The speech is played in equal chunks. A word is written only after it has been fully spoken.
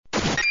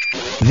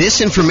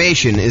This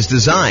information is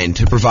designed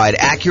to provide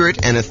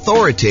accurate and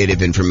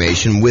authoritative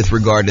information with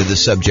regard to the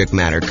subject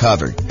matter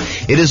covered.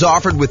 It is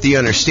offered with the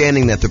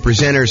understanding that the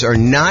presenters are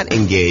not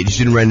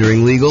engaged in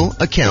rendering legal,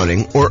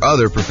 accounting, or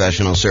other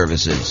professional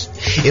services.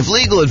 If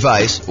legal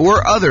advice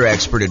or other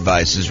expert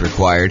advice is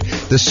required,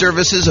 the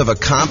services of a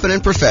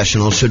competent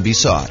professional should be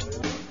sought.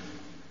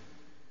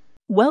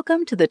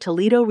 Welcome to the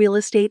Toledo Real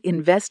Estate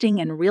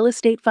Investing and Real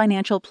Estate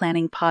Financial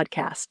Planning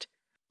Podcast.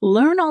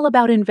 Learn all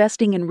about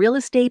investing in real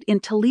estate in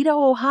Toledo,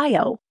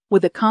 Ohio,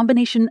 with a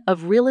combination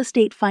of real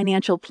estate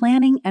financial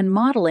planning and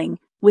modeling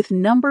with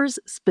numbers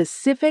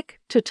specific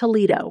to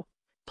Toledo,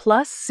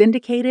 plus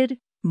syndicated,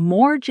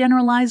 more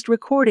generalized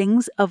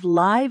recordings of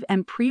live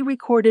and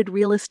pre-recorded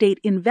real estate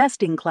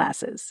investing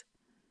classes.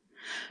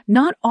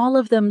 Not all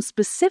of them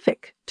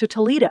specific to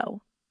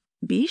Toledo.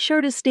 Be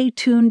sure to stay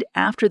tuned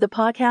after the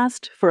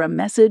podcast for a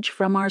message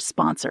from our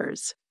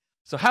sponsors.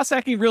 So, house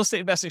hacking real estate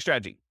investing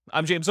strategy.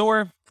 I'm James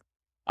Orr.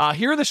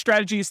 Here are the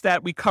strategies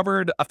that we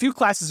covered a few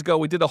classes ago.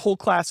 We did a whole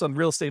class on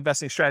real estate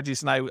investing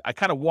strategies, and I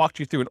kind of walked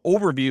you through an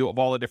overview of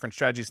all the different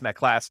strategies in that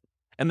class.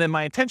 And then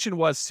my intention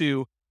was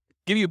to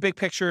give you a big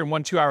picture in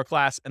 1 2-hour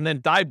class and then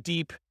dive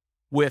deep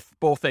with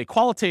both a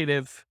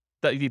qualitative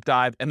deep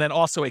dive and then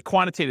also a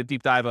quantitative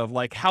deep dive of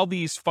like how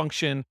these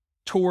function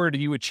toward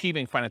you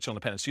achieving financial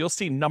independence. So you'll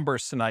see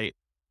numbers tonight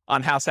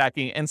on house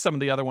hacking and some of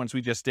the other ones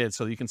we just did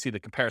so you can see the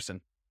comparison.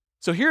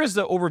 So here's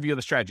the overview of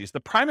the strategies.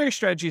 The primary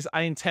strategies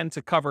I intend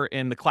to cover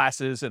in the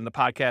classes and the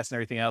podcast and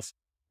everything else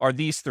are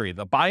these three: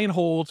 the buy and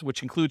hold,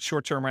 which includes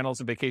short-term rentals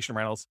and vacation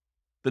rentals,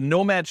 the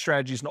nomad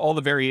strategies and all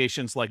the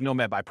variations like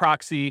nomad by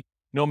proxy,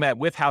 nomad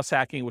with house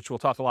hacking, which we'll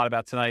talk a lot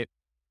about tonight,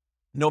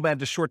 nomad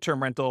to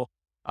short-term rental,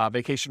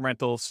 vacation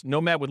rentals,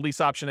 nomad with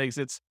lease option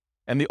exits,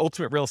 and the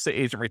ultimate real estate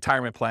agent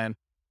retirement plan.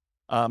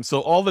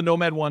 So all the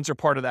nomad ones are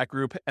part of that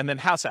group, and then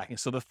house hacking.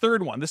 So the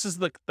third one, this is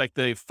the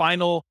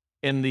final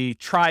in the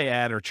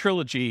triad or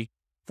trilogy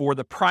for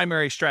the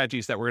primary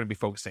strategies that we're going to be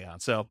focusing on.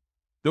 So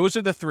those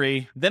are the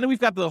three. Then we've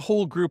got the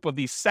whole group of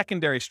these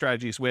secondary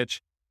strategies, which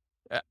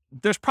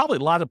there's probably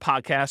a lot of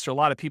podcasts or a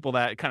lot of people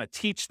that kind of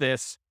teach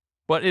this,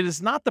 but it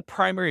is not the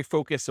primary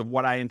focus of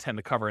what I intend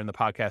to cover in the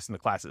podcast and the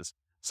classes.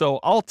 So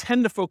I'll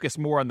tend to focus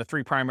more on the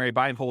three primary: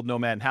 buy and hold,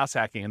 nomad, and house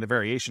hacking, and the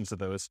variations of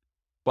those.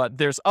 But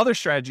there's other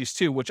strategies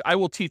too, which I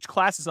will teach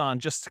classes on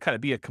just to kind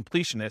of be a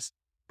completionist.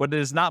 But it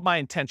is not my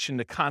intention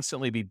to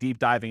constantly be deep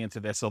diving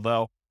into this,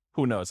 although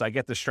who knows, I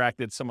get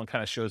distracted. Someone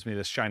kind of shows me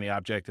this shiny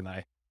object and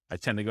I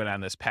tend to go down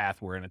this path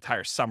where an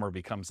entire summer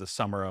becomes the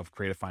summer of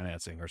creative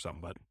financing or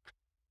something. But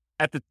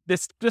at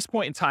this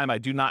point in time, I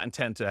do not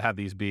intend to have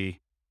these be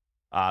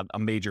a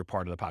major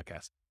part of the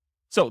podcast.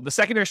 So the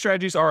secondary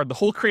strategies are the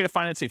whole creative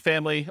financing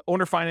family,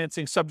 owner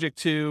financing subject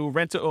to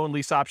rent to own,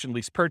 lease option,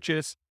 lease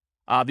purchase,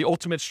 the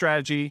ultimate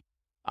strategy,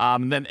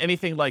 and then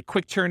anything like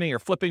quick turning or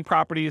flipping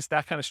properties,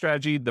 that kind of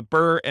strategy, the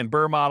BRRRR and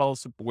BRRRR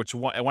models, which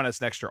one has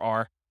an extra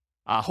R,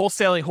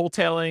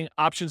 wholetailing,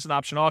 options and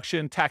option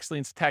auction, tax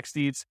liens, tax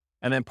deeds,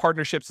 and then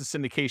partnerships and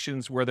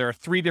syndications, where there are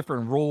 3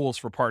 different roles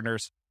for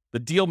partners: the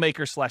deal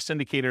maker /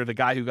 syndicator, the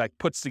guy who like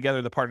puts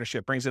together the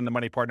partnership, brings in the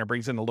money partner,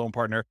 brings in the loan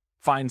partner,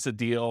 finds the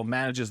deal,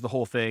 manages the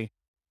whole thing.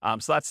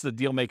 So that's the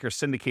deal maker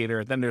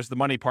syndicator. Then there's the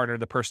money partner,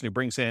 the person who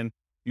brings in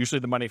usually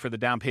the money for the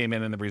down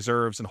payment and the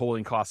reserves and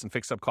holding costs and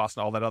fixed up costs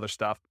and all that other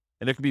stuff.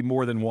 And there could be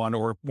more than one,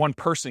 or one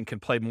person can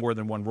play more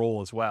than one role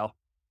as well.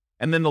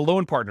 And then the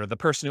loan partner, the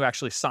person who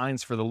actually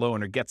signs for the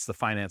loan or gets the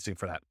financing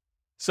for that.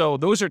 So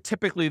those are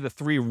typically the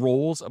 3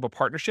 roles of a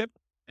partnership.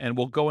 And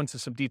we'll go into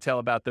some detail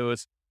about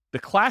those. The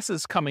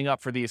classes coming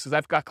up for these, because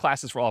I've got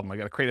classes for all of them. I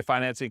got a creative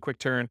financing, quick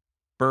turn,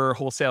 BRRRR,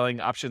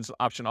 wholesaling, options,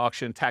 option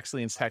auction, tax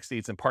liens, tax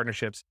deeds, and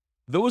partnerships.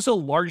 Those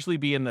will largely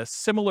be in the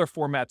similar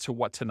format to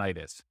what tonight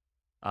is.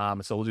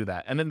 So we'll do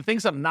that. And then the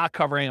things I'm not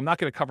covering, I'm not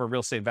going to cover real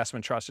estate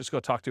investment trust. Just go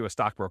talk to a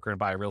stockbroker and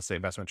buy a real estate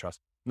investment trust.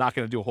 Not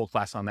going to do a whole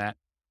class on that.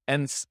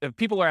 And if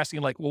people are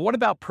asking like, well, what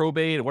about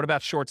probate? What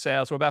about short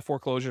sales? What about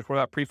foreclosures? What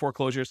about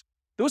pre-foreclosures?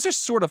 Those are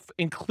sort of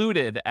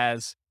included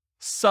as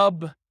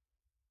sub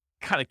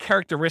kind of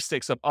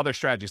characteristics of other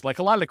strategies. Like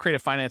a lot of the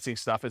creative financing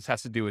stuff, it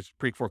has to do with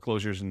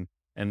pre-foreclosures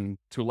and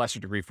to a lesser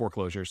degree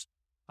foreclosures.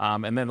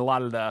 And then a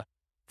lot of the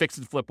fix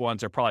and flip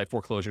ones are probably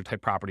foreclosure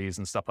type properties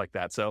and stuff like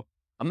that. So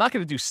I'm not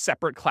going to do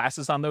separate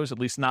classes on those, at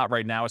least not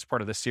right now as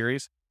part of this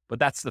series, but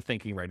that's the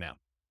thinking right now.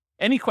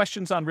 Any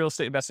questions on real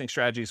estate investing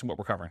strategies and what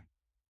we're covering?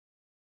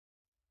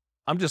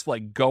 I'm just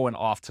like going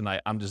off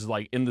tonight. I'm just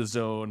like in the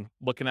zone,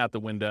 looking out the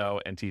window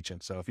and teaching.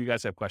 So if you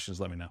guys have questions,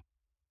 let me know.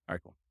 All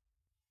right, cool.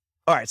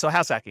 All right, so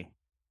house hacking.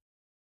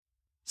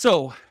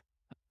 So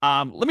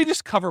let me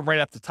just cover right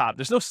up the top.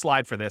 There's no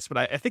slide for this, but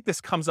I think this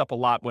comes up a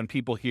lot when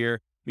people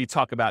hear me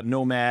talk about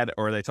nomad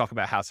or they talk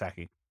about house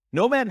hacking.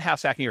 Nomad and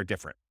house hacking are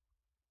different.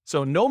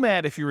 So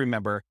nomad, if you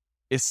remember,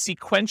 is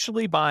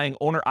sequentially buying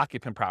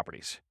owner-occupant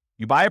properties.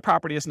 You buy a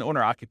property as an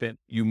owner-occupant,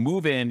 you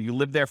move in, you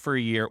live there for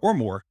a year or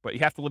more, but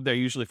you have to live there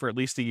usually for at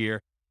least a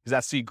year because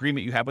that's the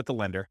agreement you have with the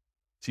lender.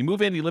 So you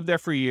move in, you live there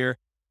for a year.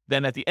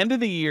 Then at the end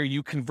of the year,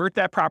 you convert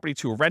that property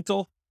to a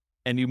rental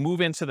and you move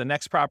into the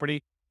next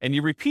property. And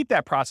you repeat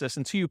that process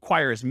until you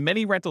acquire as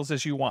many rentals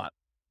as you want.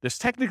 There's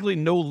technically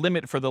no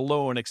limit for the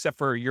loan except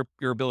for your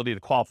ability to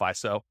qualify.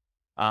 So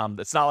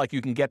it's not like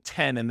you can get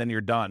 10 and then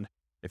you're done.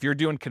 If you're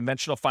doing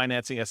conventional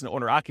financing as an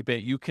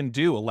owner-occupant, you can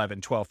do 11,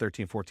 12,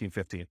 13, 14,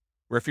 15.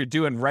 Where if you're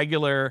doing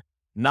regular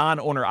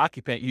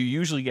non-owner-occupant, you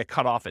usually get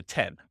cut off at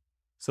 10.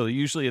 So there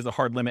usually is a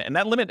hard limit. And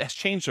that limit has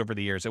changed over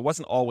the years. It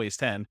wasn't always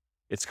 10.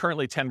 It's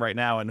currently 10 right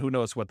now, and who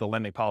knows what the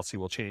lending policy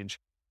will change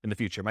in the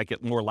future. It might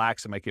get more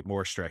lax, it might get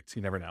more strict.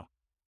 You never know.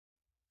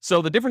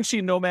 So the difference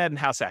between Nomad and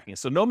house hacking.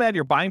 So Nomad,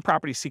 you're buying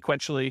property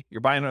sequentially.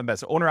 You're buying them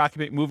as an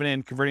owner-occupant, moving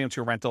in, converting them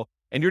to a rental,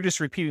 and you're just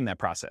repeating that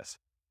process.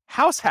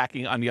 House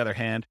hacking, on the other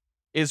hand,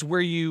 is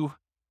where you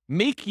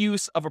make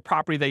use of a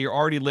property that you're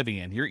already living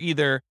in. You're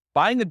either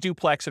buying a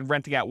duplex and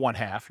renting out one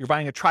half, you're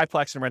buying a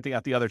triplex and renting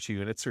out the other 2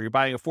 units, or you're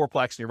buying a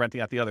fourplex and you're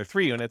renting out the other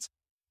 3 units,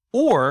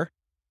 or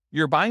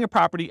you're buying a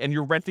property and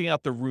you're renting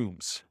out the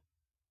rooms,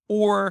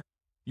 or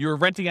you're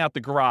renting out the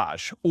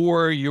garage,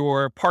 or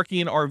you're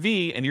parking an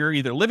RV and you're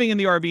either living in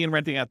the RV and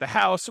renting out the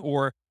house,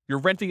 or you're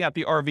renting out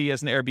the RV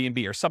as an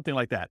Airbnb or something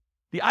like that.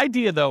 The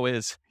idea, though,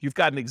 is you've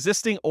got an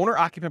existing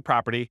owner-occupant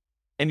property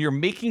and you're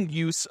making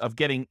use of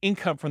getting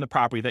income from the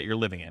property that you're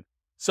living in.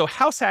 So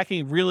house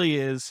hacking really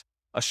is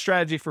a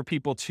strategy for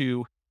people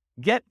to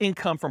get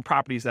income from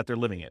properties that they're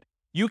living in.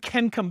 You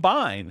can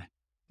combine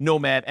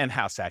Nomad and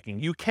house hacking.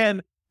 You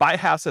can buy a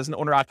house as an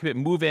owner-occupant,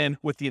 move in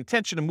with the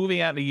intention of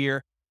moving out in a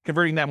year,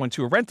 converting that one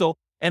to a rental.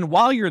 And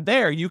while you're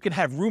there, you can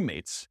have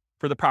roommates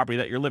for the property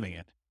that you're living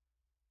in.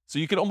 So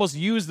you can almost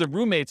use the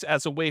roommates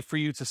as a way for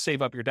you to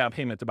save up your down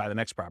payment to buy the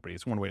next property.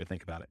 It's one way to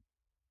think about it.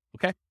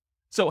 Okay.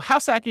 So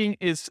house hacking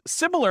is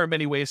similar in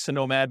many ways to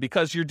Nomad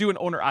because you're doing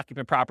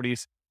owner-occupant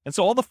properties. And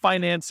so all the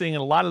financing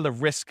and a lot of the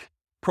risk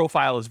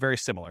profile is very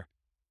similar.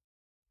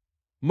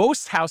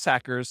 Most house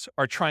hackers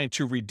are trying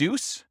to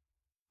reduce,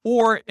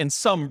 or in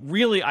some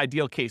really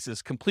ideal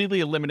cases, completely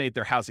eliminate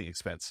their housing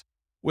expense.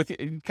 With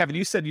Kevin,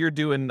 you said you're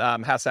doing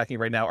house hacking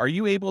right now. Are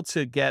you able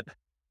to get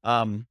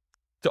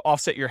to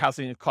offset your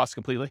housing costs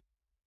completely?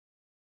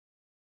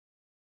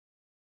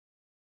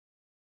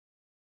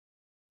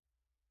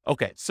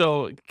 Okay,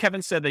 so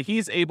Kevin said that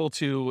he's able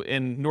to,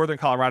 in Northern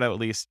Colorado at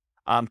least,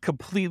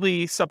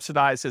 completely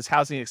subsidize his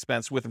housing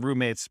expense with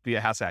roommates via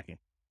house hacking.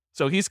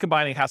 So he's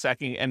combining house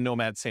hacking and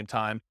Nomad at the same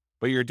time,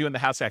 but you're doing the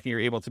house hacking, you're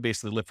able to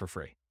basically live for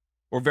free,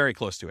 or very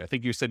close to it. I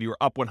think you said you were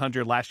up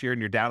 100 last year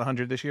and you're down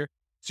 100 this year.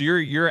 So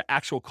your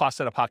actual cost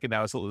out of pocket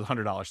now is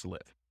 $100 to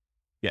live.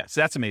 Yeah,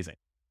 so that's amazing.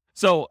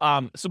 So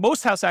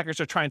most house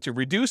hackers are trying to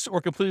reduce or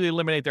completely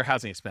eliminate their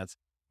housing expense.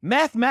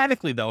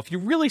 Mathematically, though, if you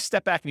really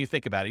step back and you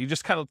think about it, you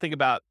just kind of think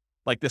about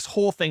like this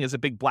whole thing is a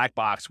big black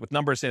box with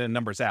numbers in and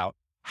numbers out.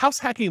 House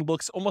hacking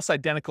looks almost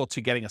identical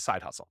to getting a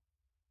side hustle,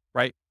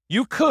 right?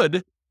 You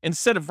could,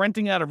 instead of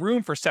renting out a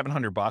room for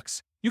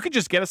 $700, you could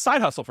just get a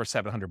side hustle for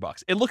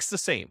 $700. It looks the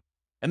same.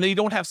 And then you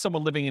don't have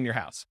someone living in your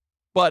house.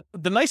 But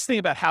the nice thing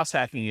about house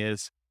hacking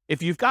is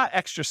if you've got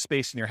extra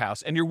space in your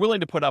house and you're willing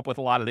to put up with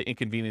a lot of the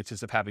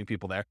inconveniences of having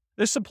people there,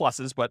 there's some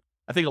pluses, but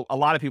I think a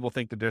lot of people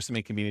think that there's some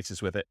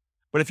inconveniences with it.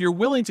 But if you're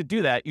willing to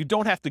do that, you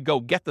don't have to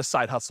go get the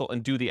side hustle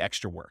and do the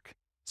extra work.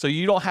 So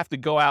you don't have to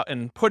go out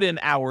and put in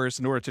hours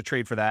in order to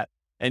trade for that.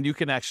 And you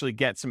can actually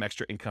get some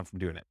extra income from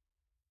doing it.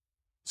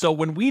 So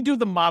when we do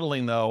the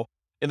modeling, though,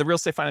 in the Real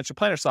Estate Financial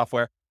Planner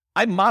software,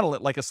 I model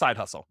it like a side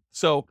hustle.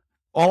 So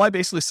all I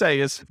basically say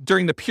is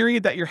during the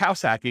period that you're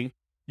house hacking,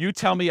 you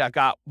tell me I've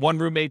got 1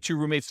 roommate, 2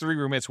 roommates, 3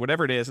 roommates,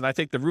 whatever it is. And I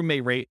take the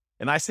roommate rate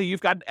and I say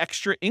you've got an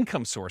extra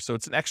income source. So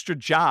it's an extra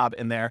job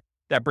in there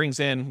that brings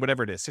in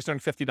whatever it is,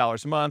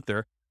 $650 a month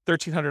or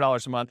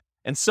 $1,300 a month.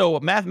 And so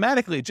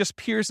mathematically, it just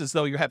appears as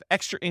though you have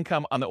extra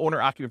income on the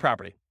owner-occupant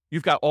property.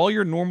 You've got all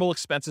your normal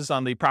expenses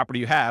on the property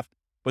you have,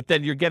 but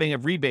then you're getting a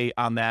rebate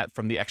on that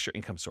from the extra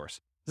income source.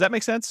 Does that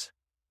make sense?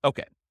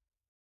 Okay.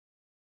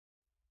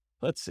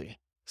 Let's see.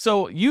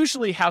 So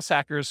usually house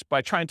hackers,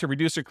 by trying to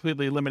reduce or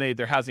completely eliminate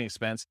their housing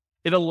expense,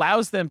 it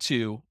allows them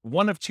to,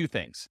 one of two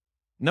things.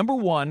 Number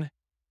one,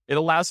 it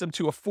allows them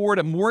to afford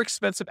a more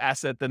expensive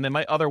asset than they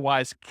might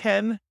otherwise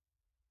can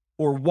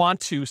or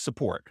want to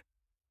support.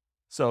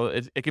 So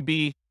it could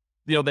be,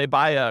 they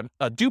buy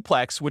a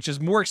duplex, which is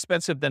more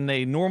expensive than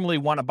they normally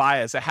want to buy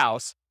as a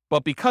house.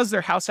 But because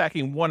they're house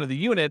hacking one of the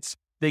units,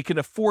 they can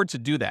afford to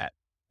do that.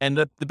 And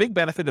the big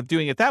benefit of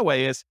doing it that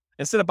way is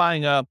instead of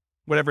buying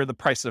whatever the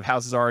prices of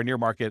houses are in your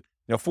market,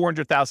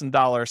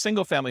 $400,000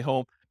 single family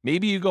home,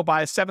 maybe you go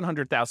buy a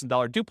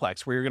 $700,000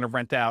 duplex where you're going to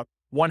rent out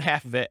one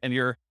half of it, and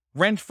your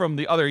rent from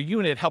the other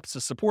unit helps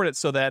to support it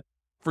so that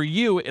for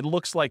you, it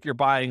looks like you're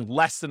buying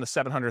less than a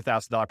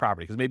 $700,000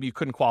 property because maybe you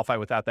couldn't qualify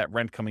without that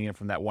rent coming in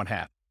from that one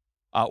half.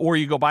 Or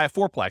you go buy a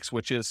fourplex,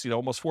 which is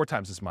almost 4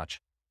 times as much.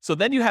 So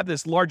then you have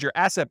this larger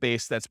asset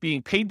base that's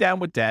being paid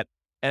down with debt,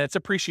 and it's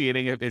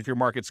appreciating if your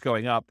market's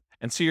going up.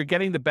 And so you're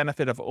getting the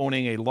benefit of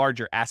owning a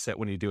larger asset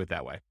when you do it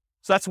that way.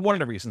 So that's one of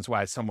the reasons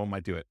why someone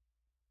might do it.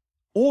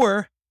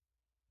 Or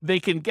they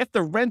can get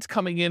the rent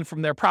coming in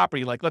from their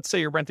property. Like let's say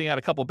you're renting out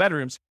a couple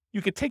bedrooms,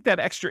 you could take that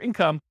extra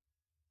income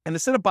and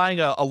instead of buying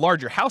a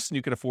larger house than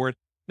you can afford,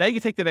 Now you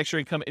can take that extra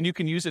income and you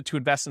can use it to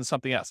invest in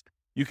something else.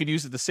 You could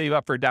use it to save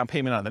up for a down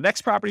payment on the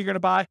next property you're going to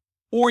buy,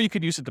 or you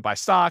could use it to buy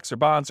stocks or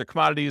bonds or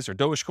commodities or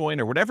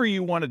Dogecoin or whatever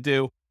you want to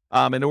do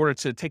in order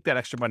to take that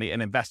extra money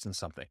and invest in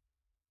something.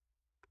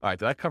 All right,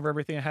 did I cover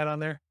everything I had on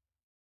there?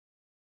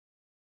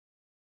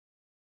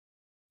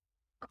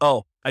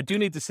 Oh, I do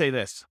need to say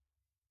this.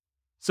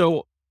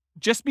 So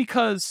just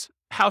because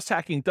house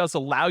hacking does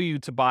allow you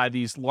to buy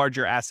these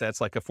larger assets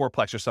like a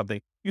fourplex or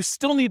something, you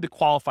still need to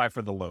qualify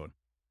for the loan.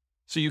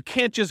 So you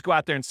can't just go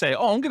out there and say,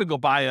 oh, I'm going to go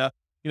buy a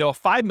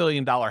 $5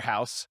 million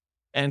house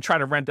and try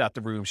to rent out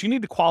the rooms. You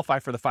need to qualify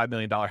for the $5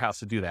 million house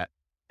to do that.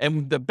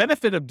 And the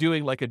benefit of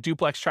doing like a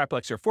duplex,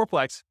 triplex, or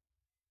fourplex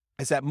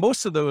is that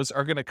most of those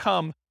are going to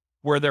come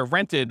where they're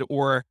rented,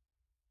 or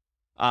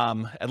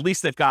at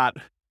least they've got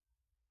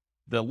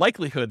the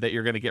likelihood that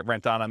you're going to get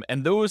rent on them.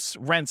 And those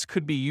rents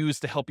could be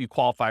used to help you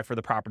qualify for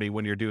the property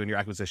when you're doing your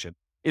acquisition.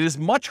 It is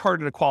much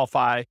harder to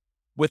qualify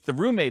with the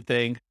roommate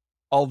thing.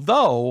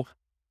 Although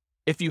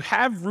if you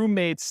have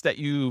roommates that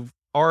you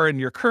are in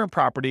your current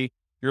property,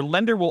 your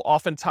lender will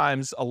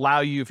oftentimes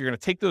allow you, if you're going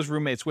to take those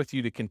roommates with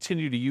you, to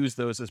continue to use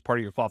those as part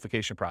of your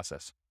qualification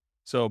process.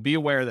 So be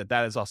aware that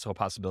that is also a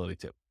possibility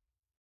too.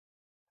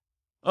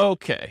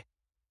 Okay.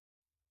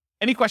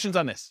 Any questions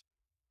on this?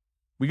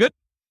 We good?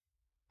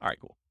 All right,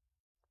 cool.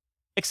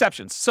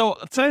 Exceptions. So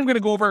tonight I'm going to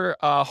go over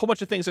a whole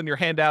bunch of things in your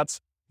handouts.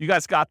 You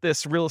guys got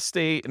this real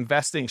estate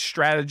investing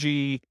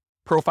strategy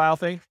profile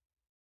thing.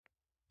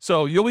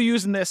 So you'll be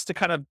using this to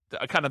kind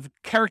of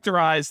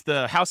characterize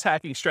the house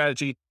hacking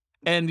strategy.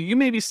 And you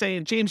may be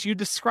saying, James, you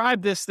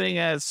described this thing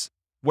as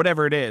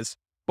whatever it is,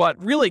 but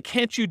really,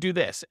 can't you do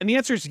this? And the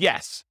answer is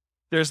yes.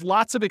 There's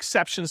lots of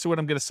exceptions to what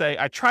I'm going to say.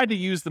 I tried to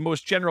use the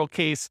most general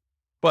case,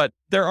 but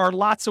there are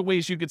lots of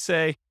ways you could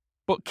say,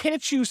 but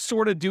can't you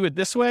sort of do it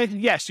this way?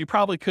 Yes, you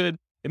probably could.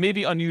 It may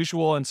be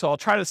unusual, and so I'll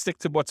try to stick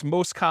to what's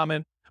most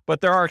common,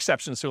 but there are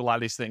exceptions to a lot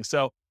of these things.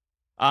 So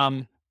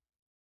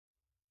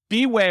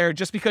beware,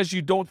 just because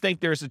you don't think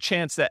there's a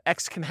chance that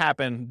X can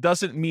happen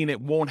doesn't mean it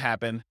won't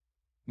happen.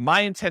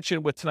 My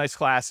intention with tonight's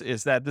class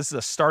is that this is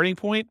a starting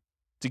point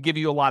to give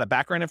you a lot of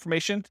background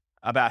information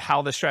about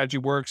how the strategy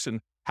works and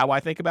how I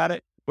think about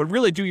it, but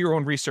really do your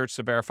own research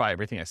to verify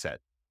everything I said.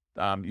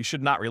 You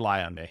should not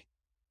rely on me.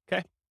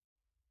 Okay?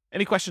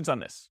 Any questions on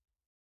this?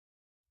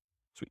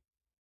 Sweet.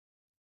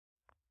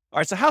 All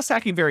right, so house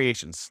hacking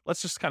variations.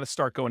 Let's just kind of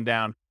start going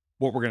down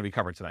what we're going to be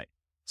covering tonight.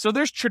 So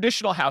there's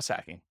traditional house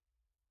hacking.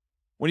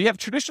 When you have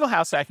traditional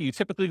house hacking, you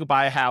typically go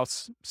buy a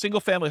house, single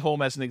family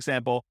home as an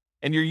example,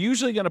 and you're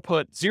usually going to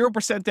put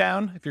 0%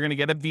 down if you're going to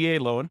get a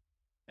VA loan.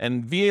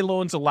 And VA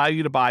loans allow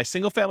you to buy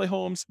single family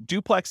homes,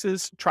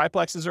 duplexes,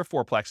 triplexes, or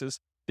fourplexes.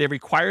 They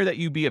require that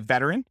you be a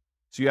veteran.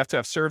 So you have to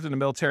have served in the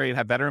military and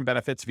have veteran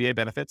benefits, VA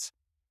benefits.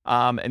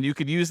 And you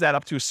could use that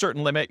up to a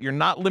certain limit. You're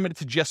not limited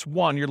to just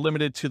one. You're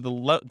limited to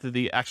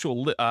the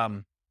actual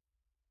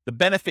the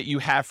benefit you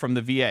have from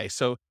the VA.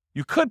 So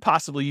you could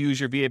possibly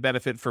use your VA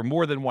benefit for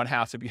more than one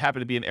house if you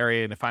happen to be in an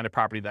area and to find a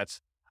property that's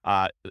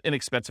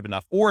inexpensive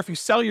enough. Or if you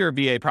sell your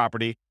VA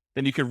property,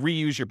 then you could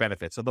reuse your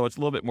benefits, although it's a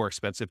little bit more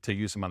expensive to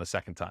use them on the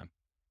second time.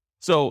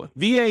 So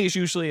VA is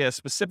usually a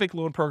specific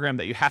loan program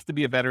that you have to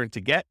be a veteran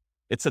to get.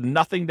 It's a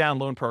nothing down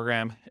loan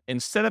program.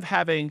 Instead of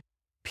having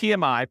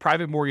PMI,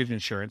 private mortgage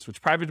insurance,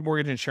 which private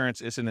mortgage insurance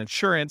is an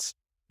insurance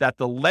that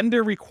the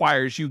lender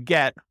requires you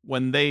get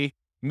when they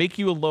make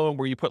you a loan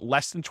where you put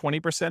less than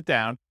 20%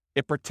 down,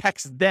 it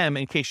protects them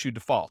in case you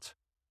default.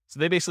 So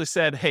they basically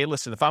said, hey,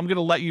 listen, if I'm going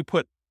to let you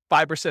put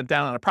 5%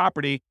 down on a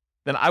property,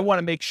 then I want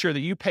to make sure that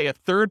you pay a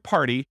third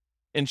party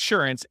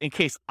insurance in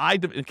case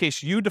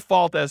you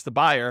default as the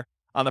buyer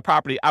on the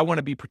property. I want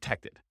to be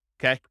protected.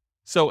 Okay.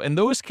 So in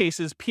those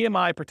cases,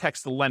 PMI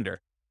protects the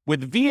lender.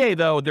 With VA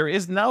though, there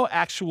is no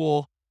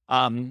actual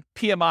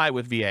PMI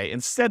with VA.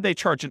 Instead, they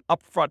charge an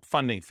upfront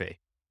funding fee.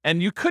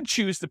 And you could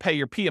choose to pay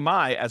your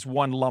PMI as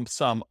one lump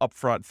sum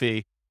upfront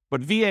fee,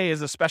 but VA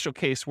is a special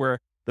case where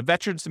the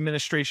Veterans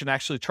Administration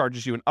actually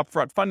charges you an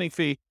upfront funding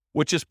fee,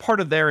 which is part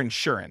of their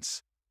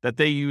insurance that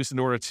they use in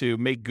order to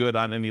make good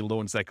on any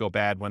loans that go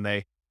bad when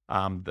the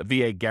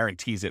VA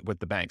guarantees it with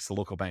the banks, the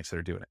local banks that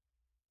are doing it.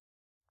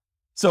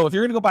 So if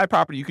you're going to go buy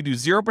property, you could do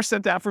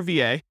 0% down for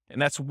VA,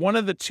 and that's one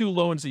of the two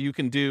loans that you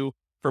can do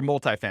for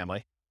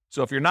multifamily.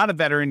 So if you're not a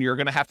veteran, you're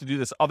going to have to do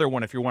this other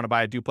one if you want to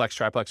buy a duplex,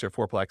 triplex, or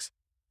fourplex.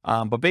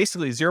 But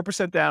basically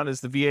 0% down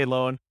is the VA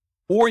loan,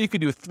 or you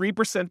could do a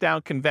 3%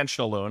 down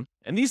conventional loan.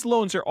 And these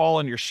loans are all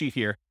on your sheet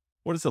here.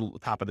 What does the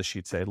top of the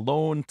sheet say?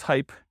 Loan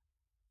type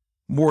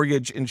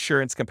mortgage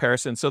insurance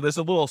comparison. So there's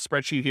a little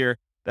spreadsheet here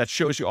that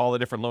shows you all the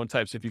different loan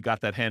types if you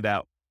got that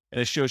handout, and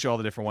it shows you all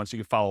the different ones. You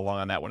can follow along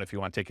on that one if you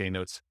want to take any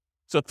notes.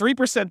 So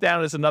 3%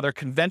 down is another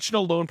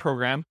conventional loan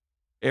program.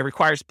 It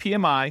requires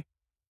PMI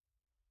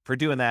for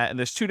doing that. And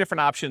there's two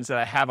different options that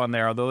I have on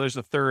there, although there's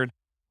a third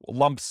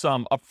lump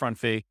sum upfront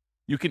fee.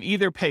 You can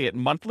either pay it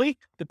monthly,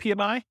 the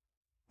PMI,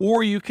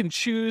 or you can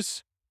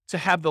choose to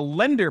have the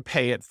lender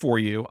pay it for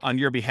you on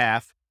your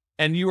behalf,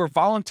 and you are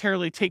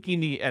voluntarily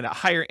taking at a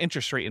higher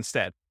interest rate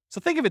instead. So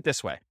think of it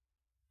this way.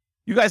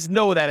 You guys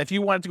know that if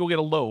you wanted to go get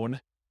a loan,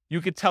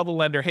 you could tell the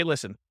lender, hey,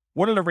 listen,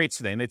 what are the rates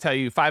today? And they tell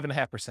you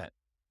 5.5%.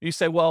 You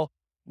say, well,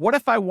 what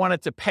if I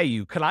wanted to pay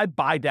you? Could I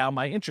buy down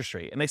my interest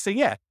rate? And they say,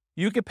 yeah,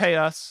 you could pay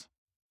us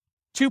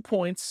 2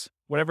 points,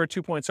 whatever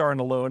 2 points are in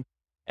the loan,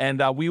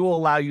 and we will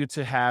allow you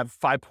to have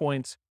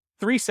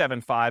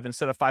 5.375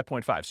 instead of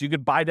 5.5. So you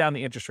could buy down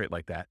the interest rate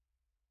like that.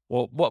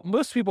 Well, what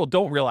most people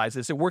don't realize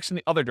is it works in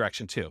the other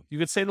direction too. You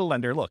could say to the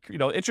lender, look,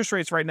 interest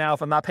rates right now,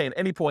 if I'm not paying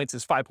any points,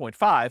 is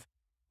 5.5.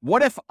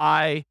 What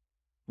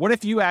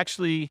if you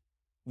actually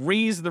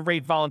raise the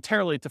rate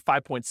voluntarily to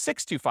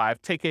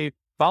 5.625, take a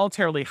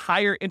voluntarily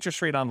higher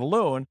interest rate on the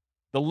loan?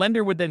 The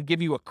lender would then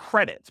give you a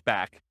credit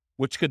back,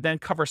 which could then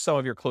cover some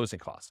of your closing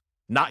costs,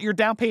 not your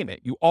down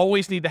payment. You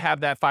always need to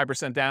have that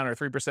 5% down or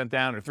 3%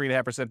 down or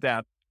 3.5%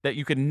 down, that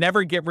you can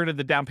never get rid of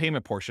the down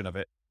payment portion of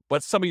it.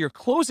 But some of your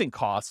closing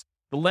costs,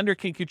 the lender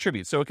can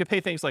contribute. So it could pay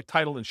things like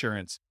title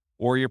insurance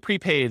or your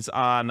prepaids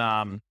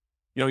on,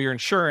 your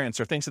insurance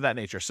or things of that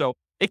nature. So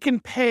it can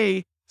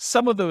pay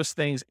some of those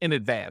things in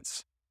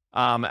advance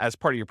as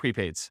part of your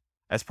prepaids,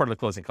 as part of the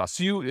closing costs.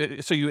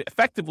 So you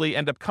effectively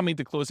end up coming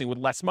to closing with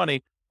less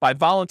money by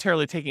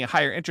voluntarily taking a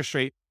higher interest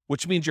rate,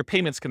 which means your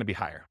payment's going to be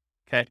higher.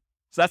 Okay,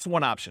 so that's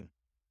one option.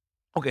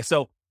 Okay,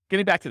 so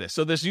getting back to this,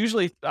 so there's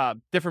usually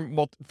different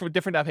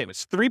down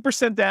payments.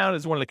 3% down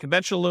is one of the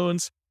conventional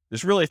loans.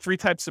 There's really 3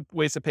 types of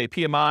ways to pay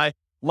PMI: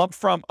 lump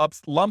sum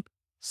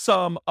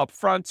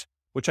upfront,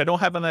 which I don't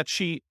have on that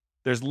sheet.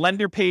 There's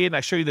lender paid, and I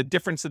show you the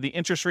difference of the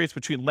interest rates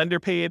between lender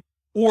paid,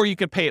 or you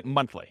can pay it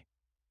monthly.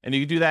 And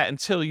you can do that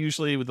until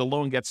usually the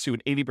loan gets to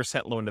an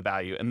 80% loan to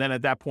value. And then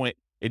at that point,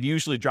 it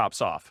usually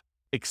drops off,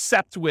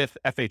 except with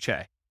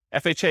FHA.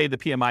 FHA, the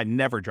PMI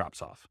never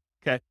drops off.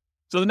 Okay.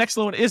 So the next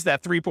loan is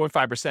that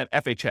 3.5%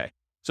 FHA.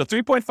 So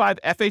 3.5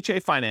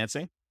 FHA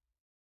financing.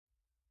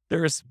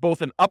 There is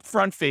both an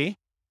upfront fee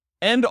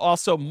and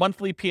also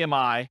monthly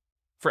PMI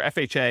for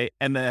FHA,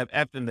 and the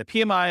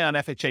PMI on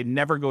FHA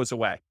never goes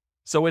away.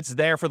 So it's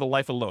there for the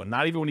life of the loan.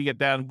 Not even when you get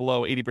down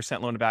below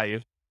 80% loan to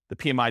value, the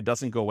PMI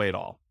doesn't go away at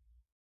all.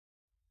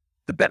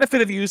 The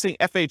benefit of using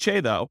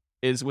FHA, though,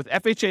 is with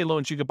FHA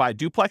loans, you could buy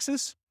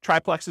duplexes,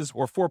 triplexes,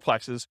 or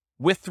fourplexes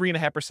with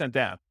 3.5%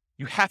 down.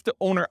 You have to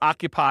owner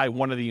occupy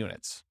one of the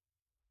units.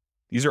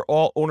 These are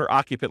all owner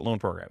occupant loan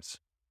programs.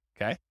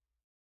 Okay.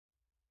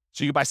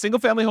 So you can buy single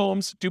family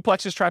homes,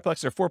 duplexes,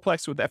 triplexes, or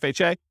fourplexes with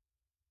FHA,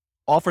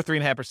 all for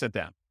 3.5%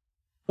 down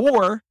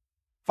or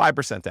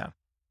 5% down.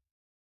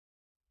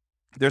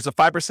 There's a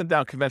 5%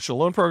 down conventional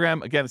loan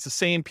program. Again, it's the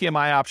same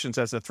PMI options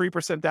as a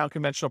 3% down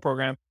conventional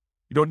program.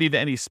 You don't need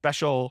any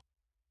special,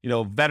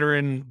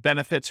 veteran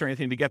benefits or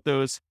anything to get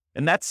those.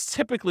 And that's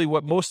typically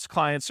what most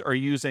clients are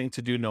using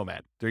to do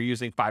Nomad. They're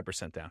using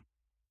 5% down.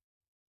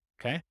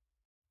 Okay.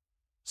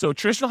 So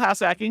traditional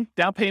house hacking,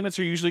 down payments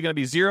are usually going to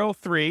be 0,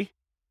 3,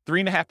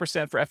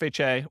 3.5% for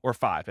FHA, or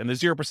 5. And the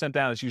 0%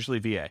 down is usually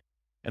VA.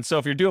 And so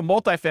if you're doing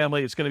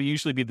multifamily, it's going to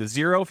usually be the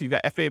 0 if you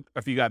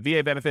got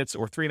VA benefits,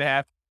 or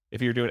 3.5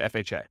 if you're doing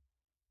FHA.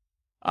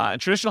 In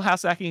traditional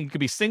house hacking, it could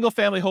be single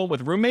family home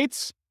with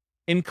roommates,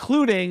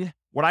 including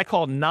what I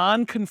call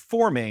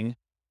non-conforming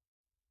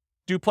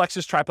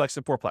duplexes, triplexes,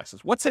 and fourplexes.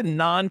 What's a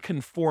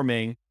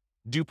non-conforming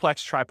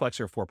duplex, triplex,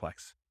 or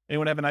fourplex?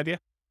 Anyone have an idea?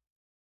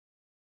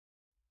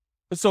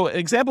 So an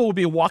example would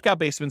be a walkout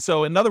basement.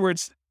 So in other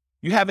words,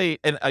 you have a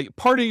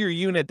part of your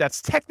unit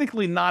that's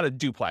technically not a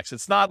duplex.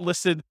 It's not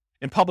listed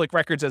in public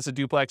records as a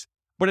duplex,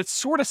 but it's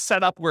sort of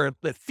set up where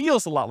it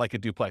feels a lot like a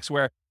duplex,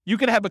 where you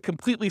can have a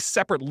completely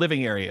separate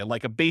living area,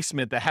 like a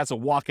basement that has a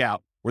walkout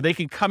where they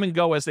can come and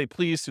go as they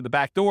please through the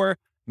back door.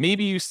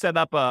 Maybe you set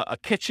up a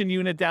kitchen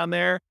unit down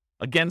there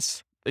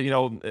against, a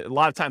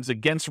lot of times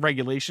against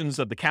regulations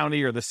of the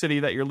county or the city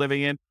that you're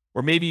living in.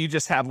 Or maybe you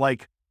just have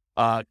like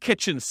a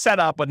kitchen set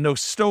up, but no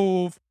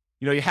stove.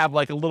 You have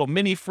like a little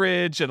mini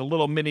fridge and a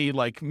little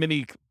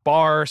mini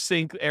bar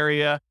sink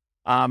area.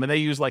 And they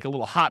use like a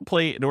little hot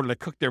plate in order to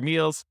cook their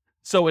meals.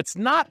 So it's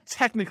not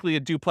technically a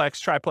duplex,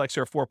 triplex,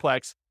 or a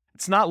fourplex.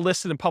 It's not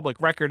listed in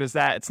public record as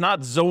that. It's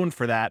not zoned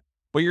for that,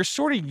 but you're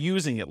sort of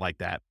using it like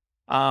that.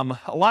 A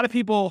lot of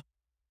people,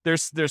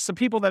 there's some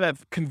people that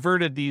have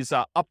converted these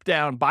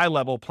up-down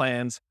bi-level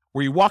plans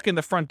where you walk in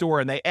the front door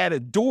and they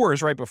added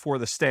doors right before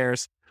the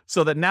stairs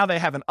so that now they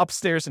have an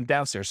upstairs and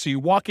downstairs. So you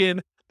walk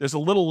in, there's a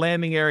little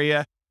landing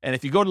area, and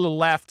if you go to the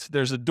left,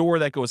 there's a door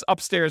that goes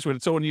upstairs with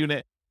its own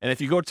unit. And if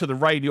you go to the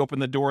right, you open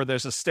the door,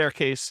 there's a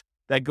staircase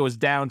that goes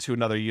down to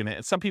another unit.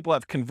 And some people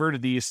have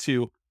converted these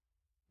to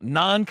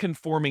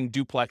non-conforming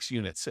duplex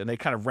units, and they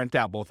kind of rent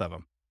out both of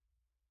them.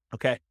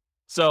 Okay.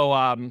 So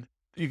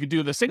you could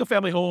do the single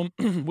family home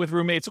with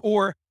roommates,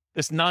 or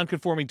this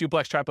non-conforming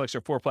duplex, triplex,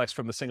 or fourplex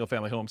from the single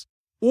family homes.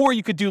 Or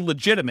you could do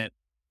legitimate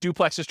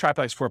duplexes,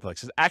 triplexes,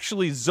 fourplexes,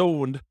 actually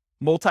zoned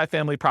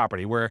multifamily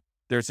property where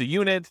there's a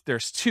unit,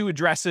 there's 2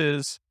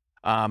 addresses,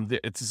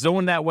 it's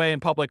zoned that way in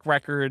public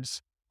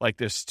records. Like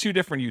there's 2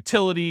 different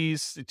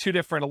utilities, 2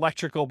 different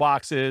electrical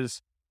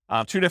boxes,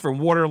 2 different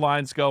water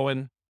lines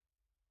going,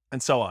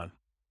 and so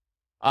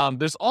on.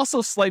 There's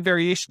also slight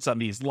variations on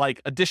these, like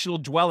additional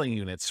dwelling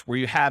units where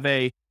you have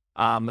a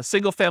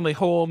single family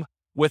home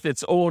with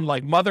its own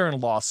like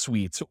mother-in-law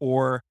suite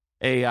or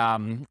a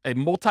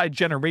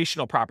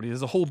multi-generational property.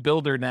 There's a whole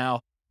builder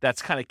now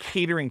that's kind of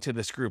catering to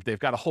this group. They've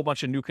got a whole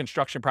bunch of new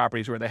construction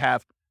properties where they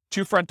have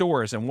 2 front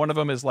doors, and one of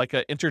them is like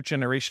an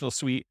intergenerational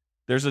suite.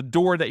 There's a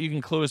door that you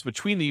can close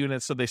between the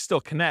units so they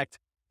still connect,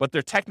 but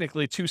they're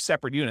technically 2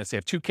 separate units. They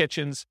have 2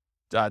 kitchens,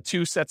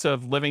 2 sets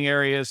of living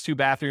areas, 2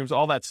 bathrooms,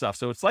 all that stuff.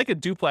 So it's like a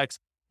duplex,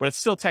 but it's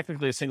still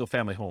technically a single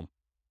family home,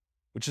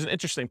 which is an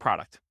interesting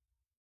product.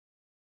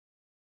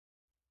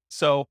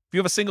 So if you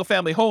have a single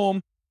family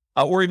home,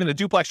 or even a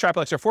duplex,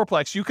 triplex, or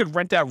fourplex, you could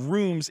rent out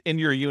rooms in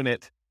your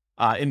unit,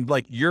 in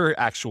like your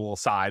actual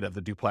side of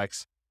the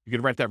duplex. You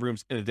could rent out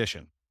rooms in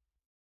addition.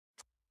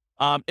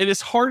 It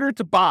is harder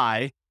to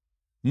buy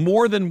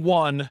more than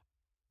one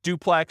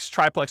duplex,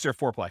 triplex, or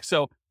fourplex.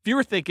 So if you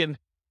were thinking,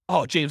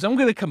 oh, James, I'm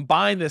going to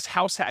combine this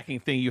house hacking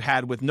thing you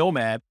had with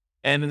Nomad,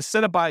 and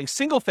instead of buying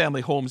single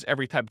family homes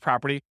every type of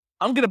property,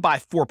 I'm going to buy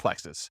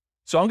fourplexes.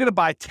 So I'm going to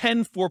buy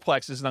 10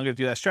 fourplexes, and I'm going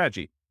to do that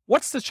strategy.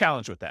 What's the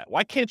challenge with that?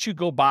 Why can't you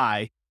go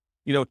buy,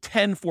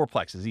 10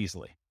 fourplexes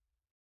easily?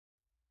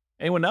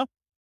 Anyone know?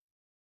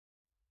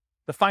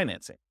 The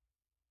financing.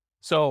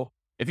 So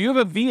if you have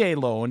a VA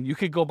loan, you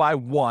could go buy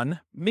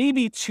 1,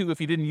 maybe 2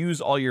 if you didn't use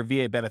all your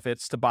VA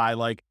benefits to buy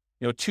 2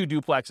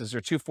 duplexes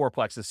or 2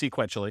 fourplexes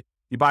sequentially.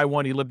 You buy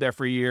 1, you live there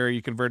for a year,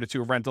 you convert it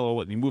to a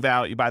rental, you move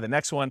out, you buy the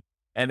next one.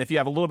 And if you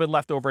have a little bit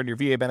left over in your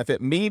VA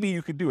benefit, maybe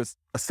you could do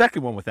a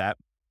second one with that.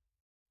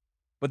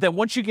 But then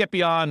once you get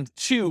beyond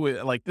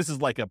 2, this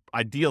is like an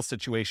ideal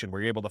situation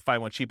where you're able to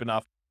find one cheap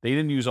enough that you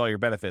didn't use all your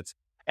benefits.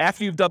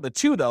 After you've done the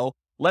 2 though,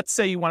 let's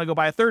say you want to go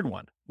buy a third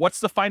one. What's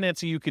the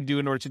financing you can do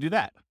in order to do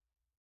that?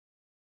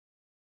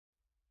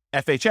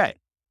 FHA.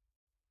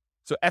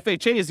 So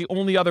FHA is the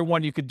only other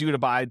one you could do to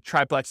buy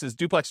triplexes,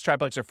 duplex,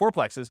 triplex, or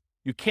fourplexes.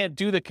 You can't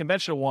do the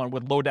conventional one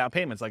with low down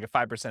payments, like a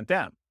 5%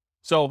 down.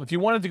 So if you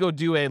wanted to go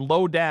do a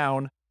low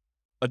down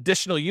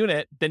additional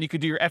unit, then you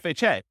could do your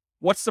FHA.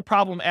 What's the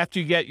problem after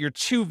you get your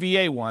 2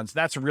 VA ones?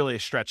 That's really a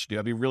stretch to do.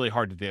 That'd be really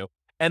hard to do.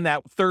 And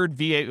that third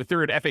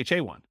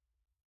FHA one.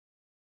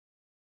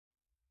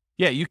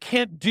 Yeah, you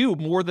can't do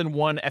more than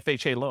 1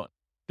 FHA loan.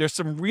 There's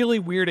some really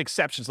weird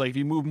exceptions. Like if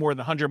you move more than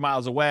 100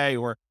 miles away,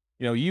 or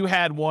you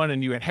had one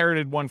and you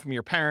inherited one from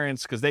your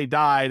parents because they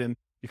died and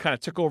you kind of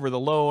took over the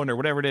loan or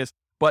whatever it is.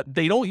 But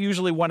they don't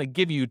usually want to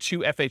give you 2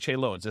 FHA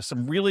loans. There's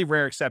some really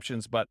rare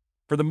exceptions, but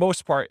for the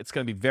most part, it's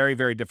going to be very,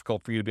 very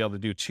difficult for you to be able to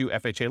do 2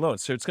 FHA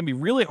loans. So it's going to be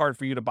really hard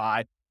for you to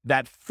buy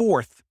that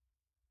 4th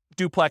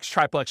duplex,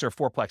 triplex, or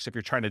fourplex if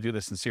you're trying to do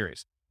this in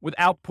series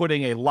without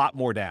putting a lot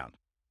more down.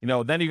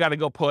 Then you got to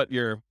go put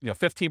your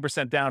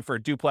 15% down for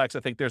a duplex. I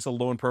think there's a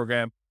loan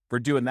program for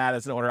doing that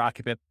as an owner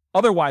occupant.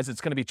 Otherwise,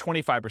 it's going to be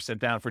 25%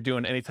 down for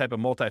doing any type of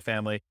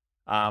multifamily.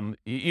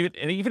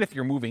 Even if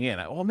you're moving in,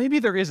 well, maybe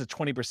there is a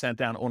 20%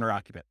 down owner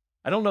occupant.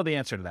 I don't know the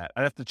answer to that.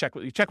 I'd have to check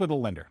with a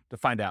lender to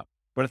find out.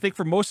 But I think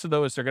for most of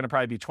those, they're going to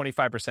probably be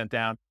 25%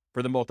 down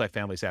for the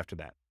multifamilies after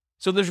that.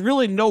 So there's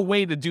really no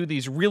way to do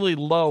these really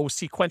low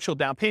sequential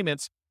down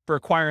payments for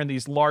acquiring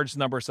these large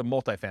numbers of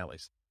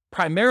multifamilies.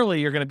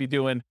 Primarily, you're going to be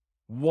doing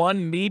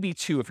 1, maybe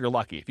 2 if you're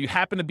lucky. If you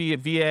happen to be a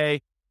VA,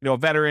 a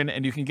veteran,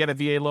 and you can get a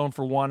VA loan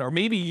for 1, or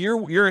maybe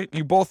you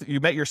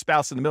met your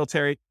spouse in the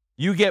military,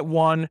 you get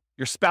 1,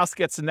 your spouse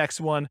gets the next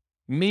one.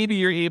 Maybe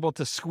you're able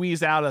to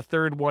squeeze out a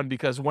third one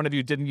because one of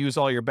you didn't use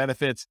all your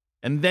benefits.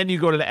 And then you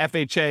go to the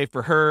FHA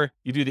for her,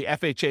 you do the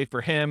FHA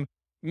for him.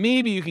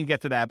 Maybe you can get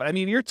to that. But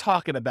you're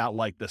talking about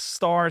the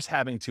stars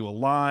having to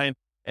align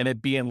and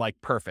it being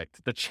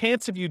perfect. The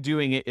chance of you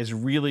doing it is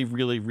really,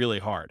 really, really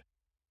hard.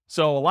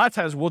 So a lot of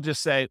times we'll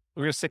just say,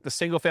 we're going to stick to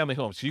single family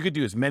homes. So you could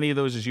do as many of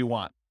those as you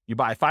want. You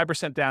buy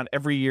 5% down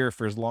every year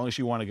for as long as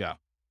you want to go.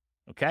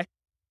 Okay.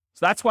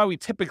 So that's why we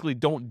typically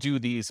don't do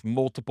these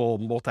multiple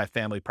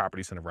multifamily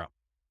properties in a row.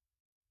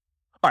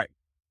 All right.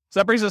 So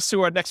that brings us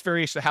to our next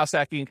variation of house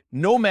hacking,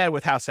 Nomad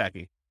with house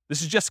hacking.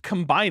 This is just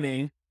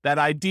combining that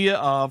idea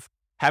of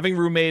having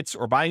roommates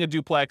or buying a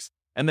duplex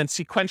and then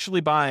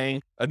sequentially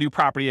buying a new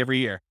property every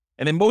year.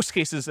 And in most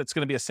cases, it's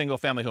going to be a single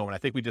family home. And I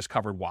think we just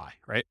covered why,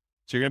 right?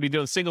 So you're going to be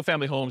doing single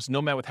family homes,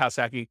 Nomad with house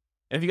hacking.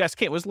 And if you guys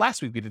can't, it was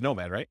last week we did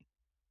Nomad, right?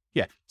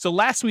 Yeah. So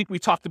last week we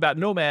talked about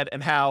Nomad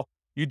and how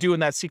you're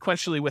doing that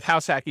sequentially with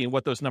house hacking and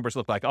what those numbers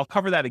look like. I'll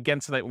cover that again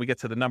tonight when we get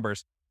to the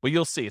numbers, but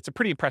you'll see it's a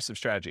pretty impressive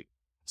strategy.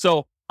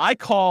 So I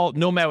call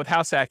Nomad with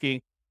house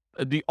hacking,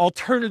 the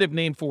alternative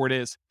name for it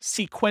is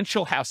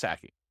sequential house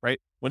hacking, right?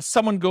 When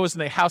someone goes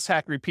and they house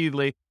hack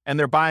repeatedly and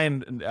they're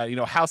buying,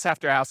 house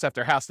after house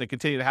after house, and they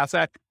continue to house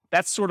hack,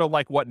 that's sort of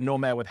like what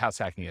Nomad with house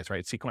hacking is,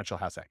 right? Sequential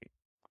house hacking.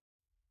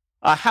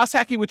 House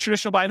hacking with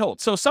traditional buy and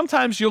hold. So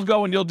sometimes you'll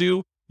go and you'll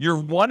do your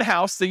one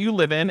house that you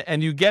live in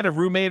and you get a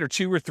roommate or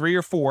 2 or 3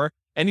 or 4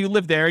 and you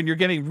live there and you're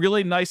getting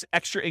really nice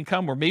extra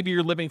income, or maybe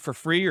you're living for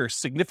free or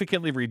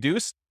significantly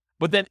reduced.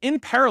 But then in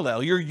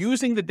parallel, you're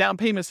using the down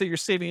payments that you're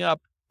saving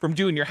up from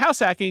doing your house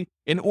hacking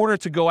in order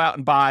to go out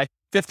and buy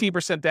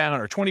 15% down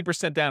or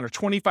 20% down or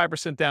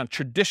 25% down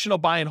traditional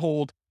buy and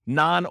hold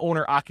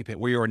non-owner occupant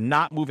where you're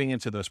not moving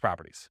into those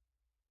properties.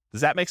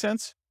 Does that make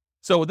sense?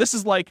 So this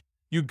is like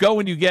you go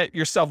and you get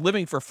yourself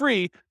living for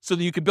free so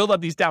that you can build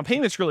up these down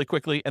payments really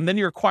quickly. And then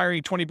you're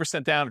acquiring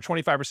 20% down or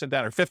 25%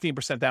 down or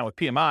 15% down with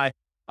PMI,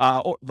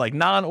 or like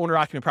non-owner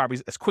occupant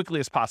properties as quickly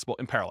as possible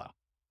in parallel.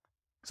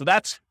 So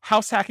that's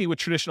house hacking with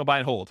traditional buy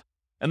and hold.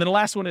 And then the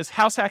last one is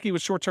house hacking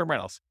with short-term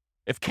rentals.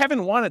 If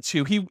Kevin wanted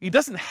to, he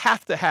doesn't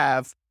have to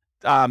have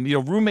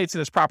roommates in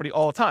his property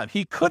all the time.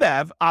 He could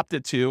have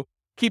opted to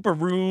keep a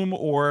room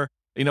or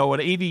an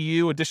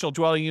ADU, additional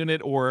dwelling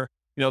unit, or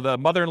the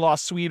mother-in-law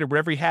suite or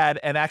whatever he had,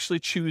 and actually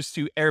choose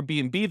to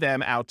Airbnb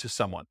them out to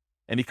someone.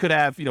 And he could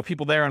have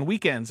people there on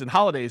weekends and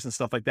holidays and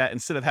stuff like that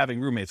instead of having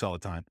roommates all the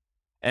time.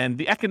 And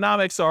the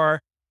economics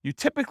are you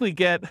typically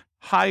get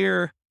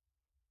higher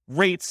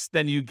rates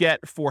than you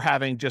get for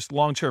having just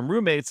long-term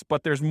roommates,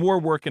 but there's more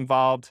work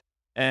involved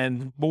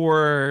and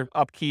more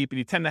upkeep, and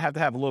you tend to have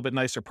a little bit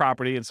nicer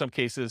property in some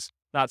cases.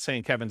 Not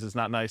saying Kevin's is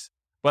not nice,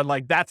 but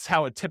like that's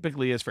how it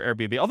typically is for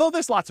Airbnb. Although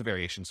there's lots of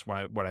variations,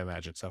 what I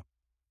imagine. So,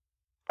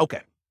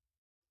 okay.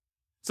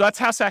 So that's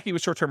house hacking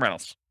with short-term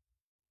rentals.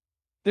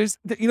 There's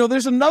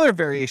another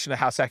variation of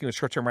house hacking with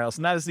short-term rentals,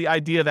 and that is the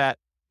idea that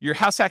you're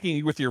house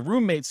hacking with your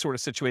roommate sort of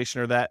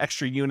situation or that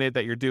extra unit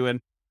that you're doing.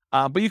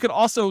 But you could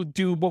also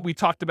do what we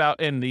talked about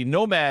in the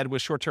nomad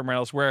with short-term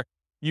rentals, where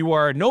you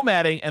are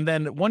nomading, and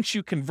then once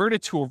you convert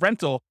it to a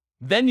rental,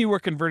 then you are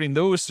converting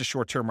those to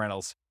short-term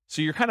rentals.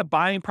 So you're kind of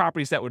buying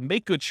properties that would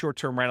make good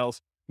short-term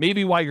rentals.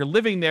 Maybe while you're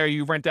living there,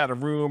 you rent out a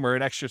room or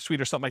an extra suite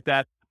or something like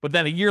that. But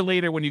then a year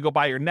later, when you go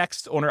buy your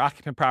next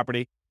owner-occupant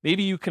property,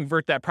 maybe you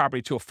convert that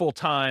property to a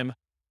full-time,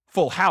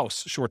 full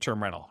house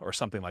short-term rental or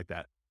something like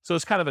that. So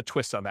it's kind of a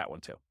twist on that one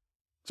too.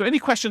 So any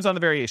questions on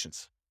the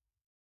variations?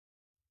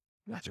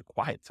 You guys are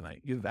quiet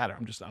tonight. Either that or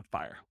I'm just on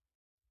fire.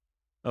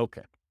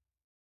 Okay.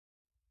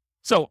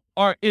 So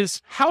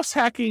is house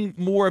hacking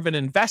more of an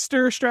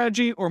investor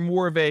strategy or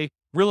more of a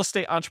real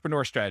estate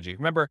entrepreneur strategy?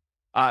 Remember,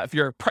 if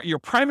you're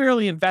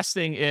primarily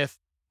investing, if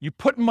you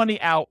put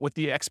money out with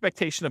the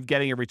expectation of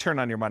getting a return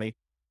on your money,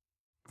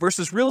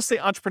 versus real estate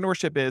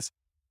entrepreneurship is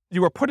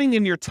you are putting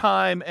in your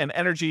time and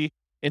energy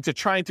into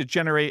trying to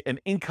generate an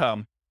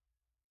income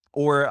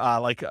or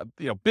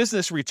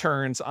business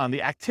returns on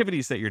the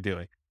activities that you're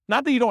doing.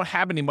 Not that you don't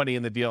have any money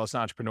in the deal as an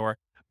entrepreneur,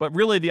 but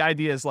really the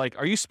idea is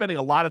are you spending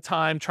a lot of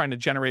time trying to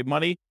generate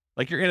money?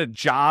 Like you're in a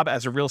job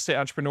as a real estate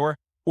entrepreneur,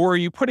 or are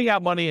you putting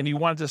out money and you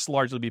want this to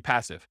largely be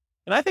passive?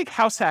 And I think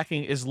house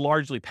hacking is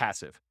largely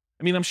passive.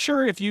 I mean, I'm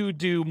sure if you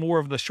do more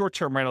of the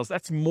short-term rentals,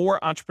 that's more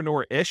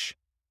entrepreneur-ish,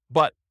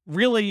 but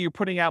really you're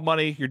putting out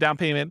money, your down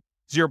payment,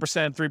 0%,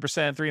 3%,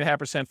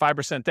 3.5%,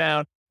 5%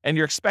 down, and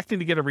you're expecting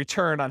to get a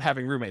return on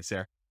having roommates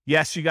there.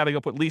 Yes, you got to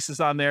go put leases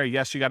on there.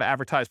 Yes, you got to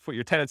advertise, put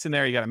your tenants in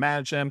there. You got to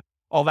manage them,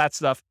 all that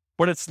stuff.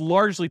 But it's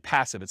largely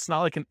passive. It's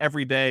not like an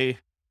everyday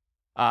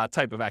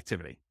type of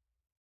activity.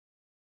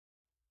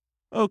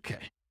 Okay.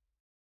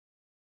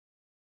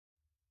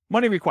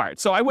 Money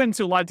required. So I went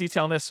into a lot of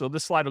detail on this, so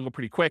this slide will go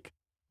pretty quick.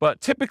 But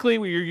typically,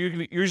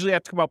 you usually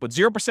have to come up with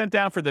 0%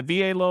 down for the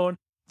VA loan,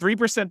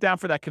 3% down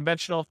for that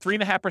conventional,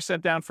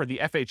 3.5% down for the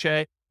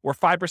FHA, or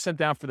 5%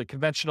 down for the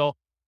conventional,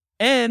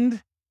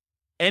 and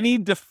any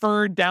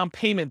deferred down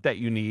payment that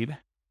you need.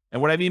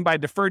 And what I mean by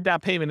deferred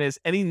down payment is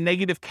any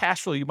negative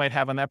cash flow you might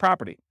have on that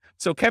property.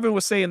 So Kevin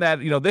was saying that,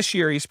 this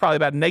year he's probably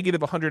about negative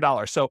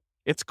 $100. So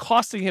it's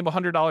costing him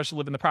 $100 to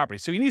live in the property.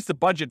 So he needs to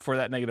budget for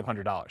that negative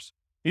 $100.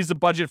 He needs to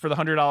budget for the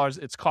 $100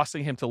 it's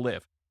costing him to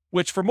live,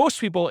 which for most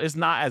people is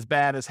not as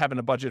bad as having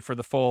a budget for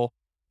the full,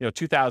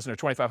 $2,000 or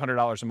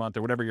 $2,500 a month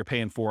or whatever you're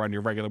paying for on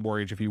your regular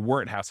mortgage if you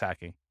weren't house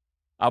hacking.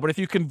 But if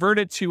you convert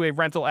it to a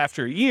rental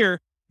after a year,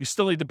 you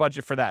still need to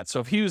budget for that. So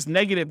if he was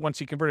negative once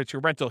he converted to a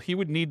rental, he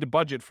would need to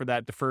budget for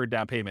that deferred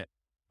down payment,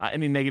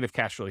 any negative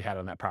cash flow he had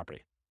on that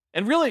property.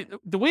 And really,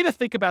 the way to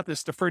think about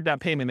this deferred down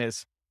payment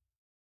is,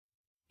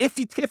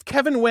 if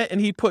Kevin went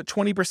and he put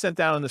 20%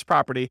 down on this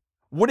property,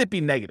 would it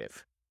be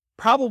negative?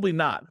 Probably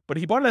not. But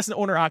he bought it as an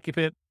owner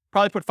occupant,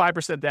 probably put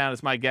 5% down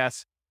is my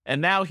guess.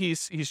 And now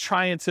he's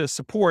trying to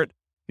support,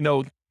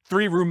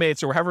 3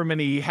 roommates or however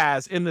many he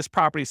has in this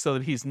property so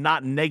that he's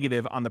not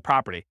negative on the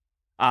property.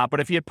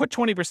 But if he had put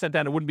 20%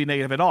 down, it wouldn't be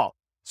negative at all.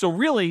 So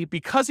really,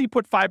 because he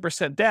put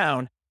 5%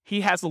 down, he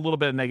has a little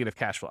bit of negative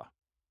cash flow.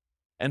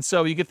 And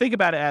so you can think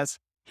about it as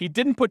he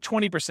didn't put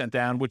 20%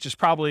 down, which is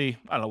probably,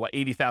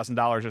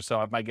 $80,000 or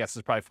so. My guess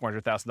is probably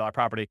 $400,000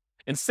 property.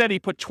 Instead, he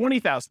put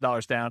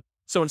 $20,000 down.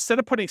 So instead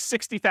of putting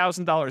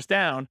 $60,000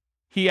 down,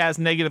 he has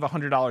negative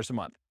 $100 a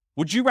month.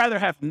 Would you rather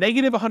have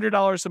negative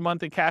 $100 a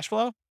month in cash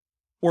flow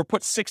or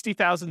put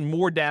 $60,000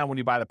 more down when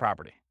you buy the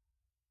property?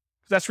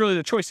 Because that's really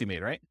the choice he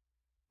made, right?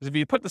 Because if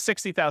you put the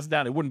 $60,000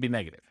 down, it wouldn't be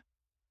negative.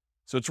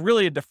 So it's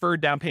really a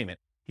deferred down payment.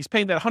 He's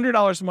paying that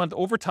 $100 a month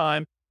over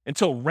time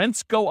until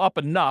rents go up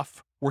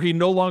enough where he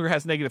no longer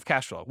has negative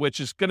cash flow, which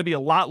is going to be a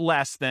lot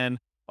less than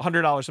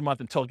 $100 a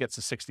month until it gets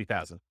to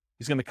 $60,000.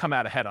 He's going to come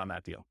out ahead on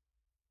that deal.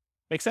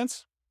 Make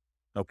sense?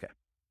 Okay.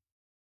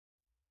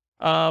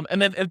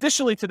 And then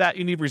additionally to that,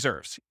 you need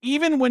reserves.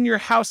 Even when you're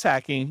house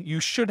hacking, you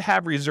should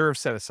have reserves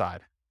set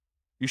aside.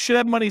 You should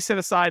have money set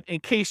aside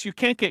in case you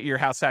can't get your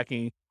house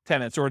hacking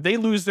tenants or they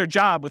lose their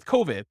job with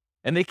COVID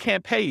and they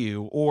can't pay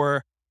you,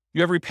 or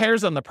you have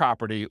repairs on the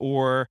property,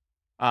 or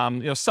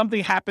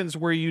something happens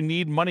where you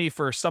need money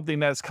for something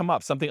that has come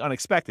up, something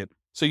unexpected.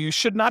 So you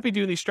should not be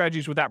doing these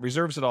strategies without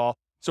reserves at all.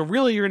 So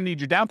really, you're going to need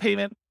your down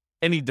payment,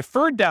 any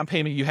deferred down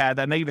payment you had,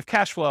 that negative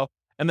cash flow,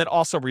 and then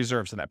also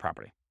reserves in that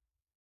property.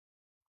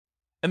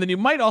 And then you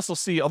might also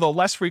see, although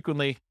less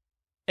frequently,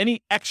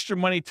 any extra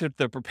money to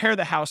prepare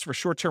the house for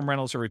short-term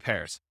rentals or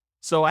repairs.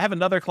 So I have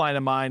another client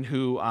of mine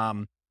who,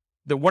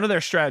 one of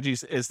their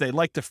strategies is they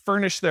like to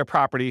furnish their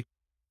property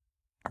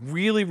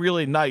really,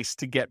 really nice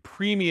to get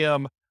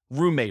premium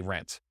roommate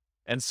rent.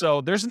 And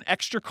so there's an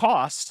extra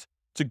cost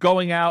to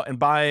going out and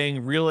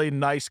buying really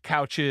nice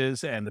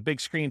couches and the big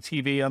screen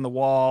TV on the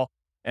wall,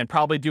 and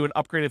probably doing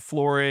upgraded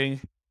flooring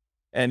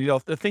and,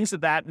 the things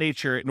of that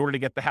nature in order to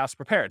get the house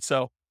prepared.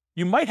 So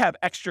you might have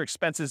extra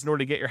expenses in order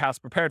to get your house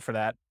prepared for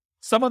that.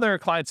 Some other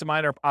clients of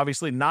mine are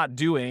obviously not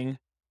doing,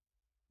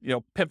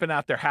 pimping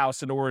out their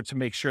house in order to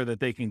make sure that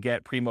they can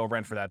get primo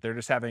rent for that. They're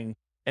just having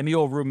any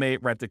old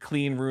roommate rent a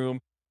clean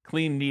room,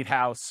 clean, neat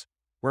house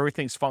where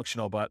everything's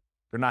functional, but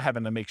they're not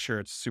having to make sure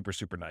it's super,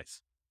 super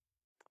nice.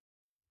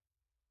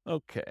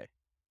 Okay.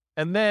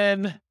 And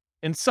then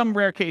in some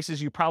rare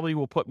cases, you probably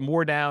will put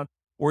more down,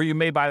 or you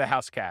may buy the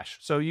house cash.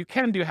 So you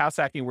can do house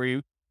hacking where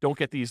you don't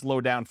get these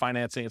low down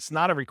financing. It's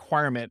not a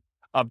requirement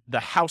of the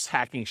house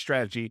hacking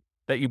strategy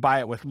that you buy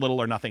it with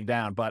little or nothing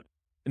down. But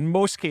in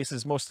most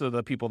cases, most of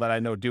the people that I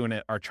know doing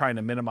it are trying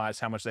to minimize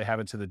how much they have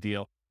into the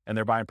deal, and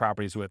they're buying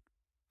properties with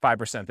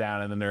 5%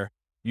 down, and then they're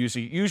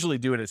usually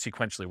doing it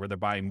sequentially where they're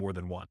buying more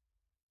than one.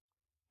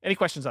 Any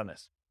questions on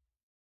this?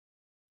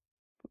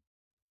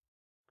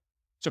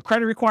 So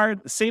credit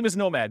required, the same as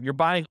Nomad. You're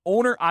buying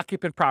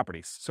owner-occupant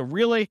properties. So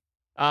really,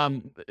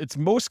 it's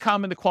most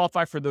common to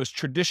qualify for those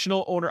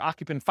traditional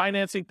owner-occupant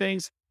financing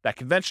things, that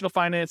conventional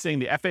financing,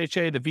 the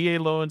FHA, the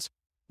VA loans.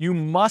 You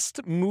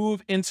must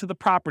move into the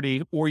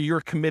property or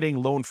you're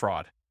committing loan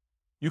fraud.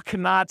 You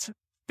cannot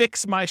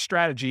fix my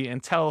strategy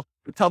and tell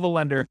the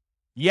lender,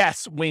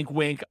 yes, wink,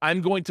 wink, I'm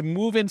going to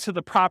move into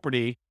the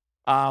property,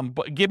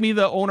 but give me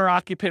the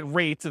owner-occupant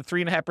rate, the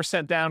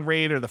 3.5% down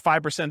rate or the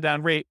 5%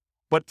 down rate.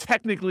 But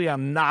technically,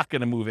 I'm not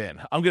going to move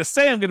in. I'm going to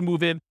say I'm going to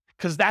move in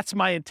because that's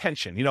my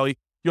intention.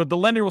 The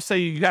lender will say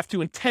you have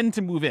to intend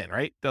to move in,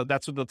 right?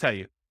 That's what they'll tell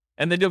you.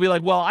 And then you'll be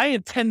like, well, I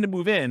intend to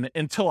move in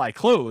until I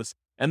close,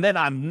 and then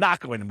I'm not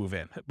going to move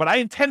in. But I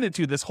intended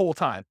to this whole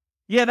time.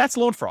 Yeah, that's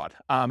loan fraud.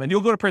 And you'll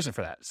go to prison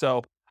for that.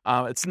 So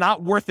it's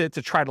not worth it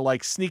to try to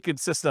sneak in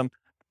system.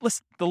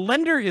 Listen, the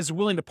lender is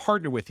willing to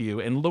partner with you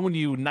and loan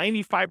you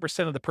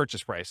 95% of the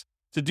purchase price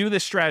to do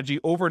this strategy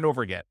over and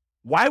over again.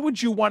 Why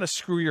would you want to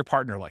screw your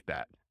partner like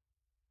that?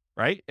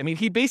 Right? I mean,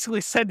 he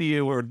basically said to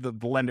you, or the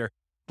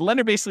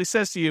lender basically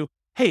says to you,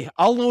 hey,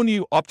 I'll loan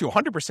you up to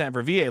 100%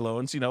 for VA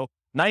loans,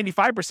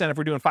 95% if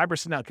we're doing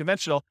 5% now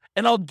conventional,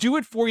 and I'll do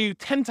it for you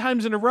 10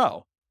 times in a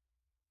row.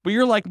 But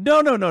you're like,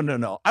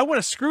 no. I want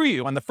to screw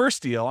you on the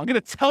first deal. I'm going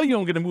to tell you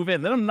I'm going to move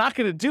in, then I'm not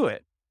going to do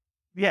it.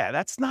 Yeah,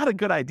 that's not a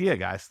good idea,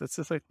 guys. That's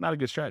just not a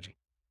good strategy.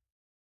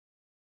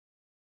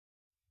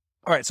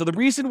 All right, so the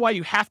reason why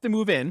you have to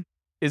move in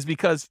is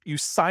because you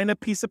sign a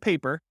piece of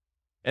paper,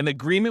 an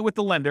agreement with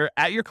the lender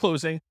at your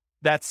closing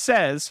that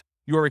says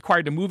you are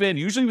required to move in,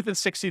 usually within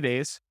 60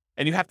 days,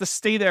 and you have to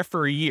stay there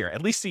for a year,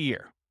 at least a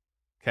year.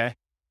 Okay.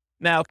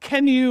 Now,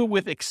 can you,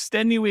 with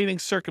extenuating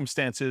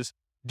circumstances,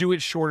 do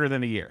it shorter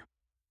than a year?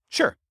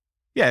 Sure.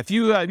 Yeah. If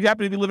you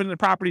happen to be living in a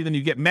property, then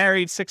you get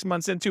married 6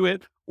 months into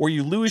it, or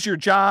you lose your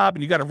job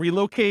and you got to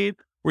relocate,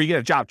 or you get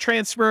a job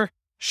transfer.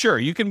 Sure.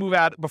 You can move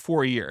out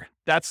before a year.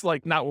 That's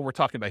not what we're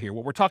talking about here.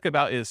 What we're talking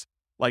about is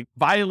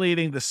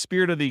violating the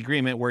spirit of the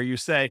agreement where you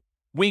say,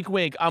 wink,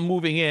 wink, I'm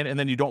moving in, and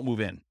then you don't move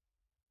in.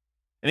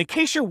 And in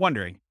case you're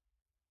wondering,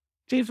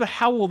 James, but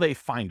how will they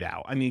find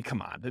out? I mean,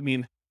 come on. I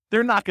mean,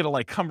 they're not going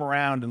to come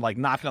around and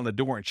knock on the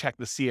door and check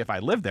to see if I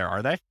live there,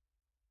 are they?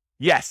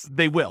 Yes,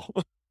 they will.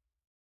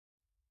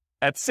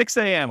 At 6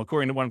 a.m.,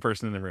 according to one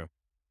person in the room.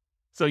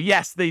 So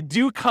yes, they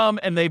do come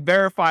and they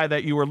verify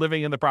that you are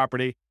living in the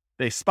property.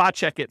 They spot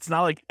check it. It's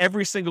not like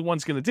every single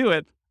one's going to do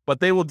it, but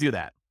they will do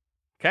that.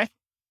 Okay?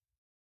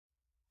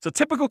 So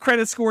typical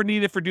credit score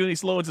needed for doing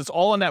these loans, it's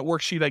all on that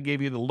worksheet I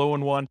gave you, the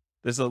loan one.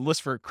 There's a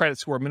list for credit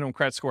score, minimum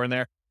credit score in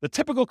there. The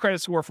typical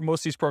credit score for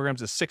most of these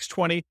programs is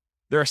 620.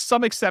 There are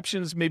some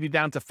exceptions, maybe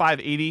down to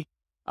 580,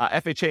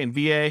 FHA and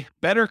VA.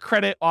 Better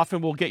credit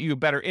often will get you a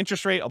better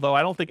interest rate, although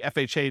I don't think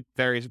FHA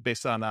varies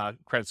based on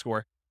credit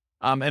score,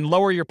 and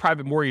lower your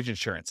private mortgage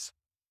insurance.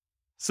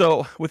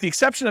 So with the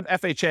exception of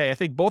FHA, I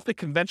think both the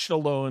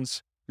conventional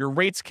loans, your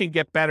rates can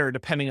get better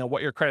depending on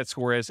what your credit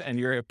score is, and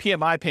your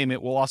PMI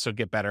payment will also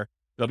get better.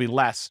 It'll be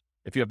less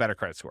if you have better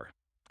credit score.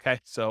 Okay.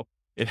 So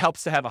it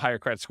helps to have a higher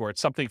credit score.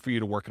 It's something for you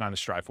to work on and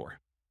strive for.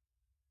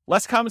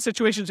 Less common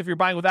situations, if you're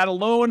buying without a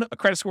loan, a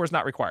credit score is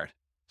not required.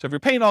 So if you're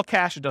paying all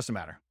cash, it doesn't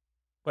matter.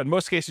 But in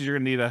most cases, you're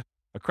going to need a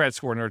credit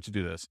score in order to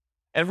do this.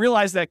 And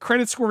realize that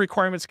credit score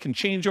requirements can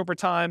change over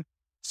time.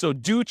 So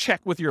do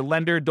check with your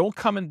lender. Don't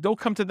come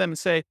to them and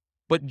say,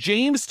 but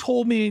James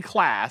told me in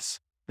class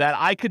that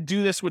I could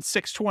do this with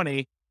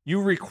 620.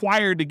 you're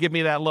required to give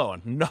me that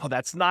loan. No,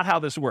 that's not how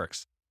this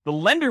works. The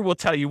lender will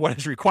tell you what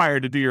is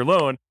required to do your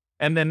loan,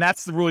 and then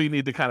that's the rule you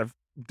need to kind of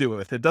do it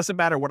with. It doesn't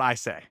matter what I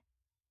say.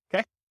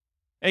 Okay?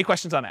 Any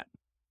questions on that?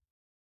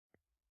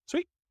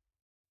 Sweet.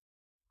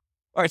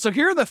 All right, so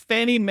here are the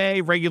Fannie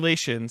Mae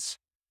regulations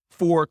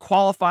for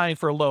qualifying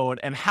for a loan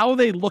and how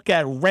they look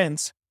at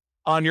rents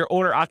on your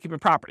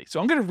owner-occupant property. So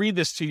I'm going to read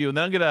this to you, and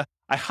then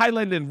I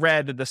highlighted in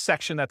red the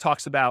section that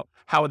talks about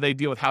how they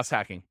deal with house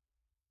hacking.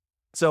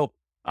 So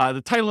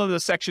the title of the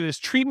section is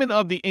Treatment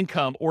of the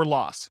Income or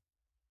Loss.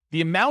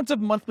 The amount of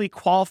monthly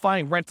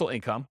qualifying rental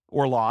income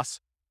or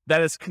loss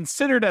that is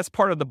considered as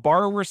part of the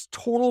borrower's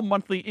total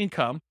monthly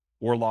income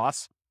or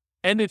loss,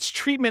 and its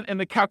treatment in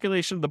the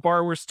calculation of the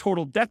borrower's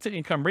total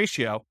debt-to-income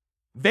ratio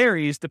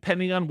varies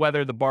depending on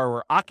whether the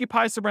borrower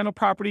occupies the rental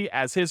property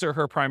as his or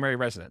her primary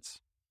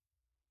residence.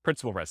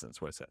 Principal residence,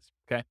 what it says,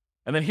 okay?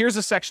 And then here's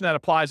a section that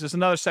applies. There's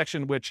another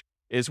section which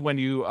is when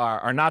you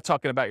are not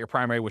talking about your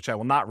primary, which I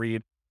will not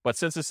read. But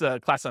since this is a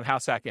class on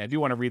house hacking, I do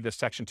want to read this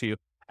section to you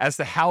as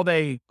to how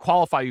they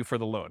qualify you for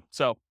the loan.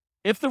 So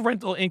if the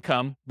rental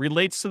income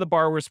relates to the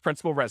borrower's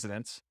principal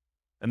residence,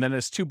 and then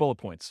there's 2 bullet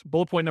points.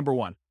 Bullet point number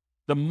 1,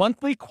 the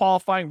monthly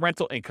qualifying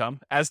rental income,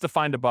 as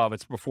defined above,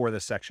 it's before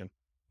this section,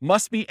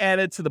 must be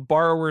added to the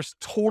borrower's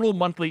total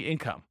monthly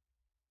income.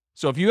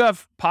 So if you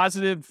have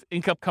positive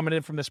income coming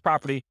in from this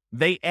property,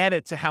 they add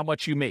it to how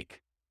much you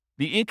make.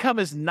 The income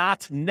is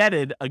not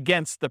netted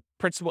against the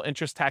principal,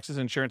 interest, taxes,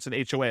 insurance, and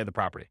HOA of the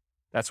property.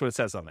 That's what it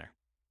says on there.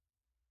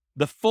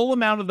 The full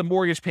amount of the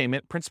mortgage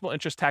payment, principal,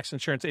 interest, tax,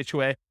 insurance,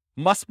 HOA,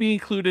 must be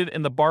included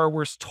in the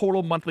borrower's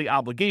total monthly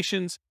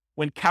obligations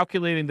when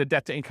calculating the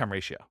debt-to-income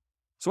ratio.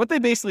 So what they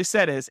basically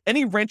said is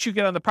any rent you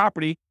get on the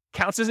property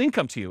counts as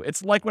income to you.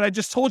 It's like what I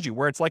just told you,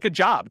 where it's like a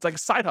job. It's like a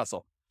side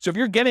hustle. So if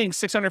you're getting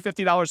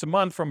 $650 a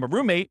month from a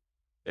roommate,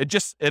 it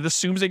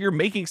assumes that you're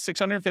making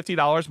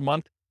 $650 a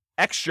month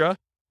extra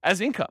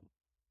as income.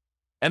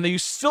 And then you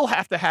still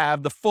have to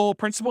have the full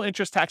principal,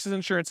 interest, taxes,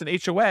 insurance, and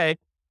HOA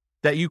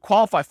that you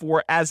qualify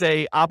for as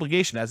a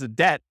obligation, as a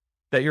debt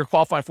that you're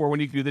qualifying for when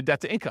you do the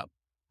debt to income.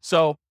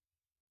 So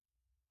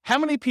how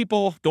many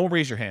people, don't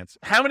raise your hands,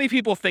 how many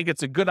people think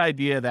it's a good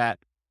idea that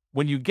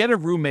when you get a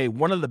roommate,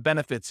 one of the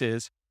benefits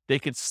is they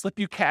could slip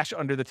you cash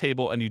under the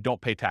table and you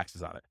don't pay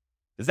taxes on it?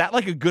 Is that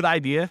like a good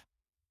idea?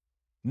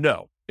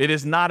 No, it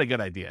is not a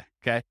good idea,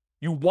 okay?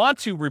 You want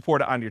to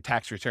report it on your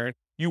tax return.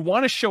 You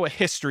want to show a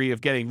history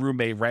of getting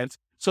roommate rent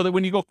so that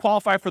when you go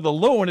qualify for the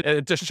loan,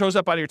 it just shows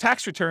up on your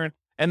tax return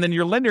and then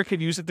your lender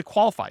can use it to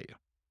qualify you.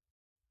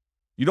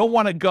 You don't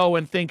want to go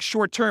and think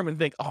short term and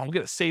think, oh, I'm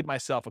going to save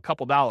myself a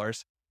couple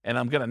dollars and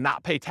I'm going to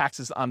not pay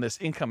taxes on this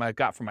income I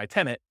got from my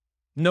tenant.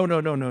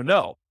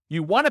 No.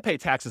 You want to pay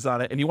taxes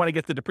on it and you want to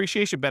get the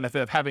depreciation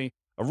benefit of having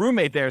a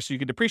roommate there so you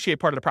can depreciate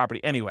part of the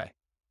property anyway.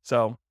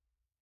 So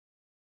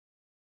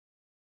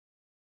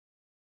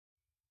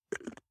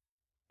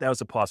that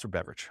was a pause for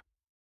beverage.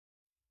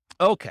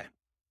 Okay.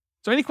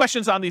 So any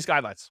questions on these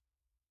guidelines?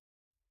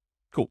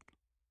 Cool.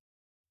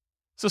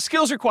 So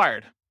skills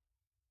required.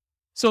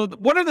 So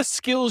what are the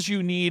skills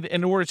you need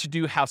in order to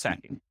do house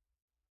hacking?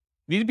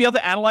 You need to be able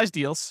to analyze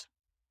deals,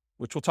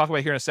 which we'll talk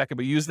about here in a second,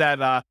 but use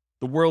that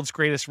the world's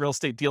greatest real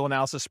estate deal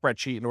analysis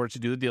spreadsheet in order to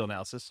do the deal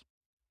analysis.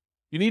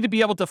 You need to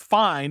be able to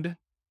find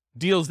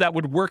deals that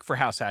would work for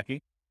house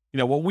hacking. You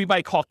know, what we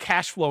might call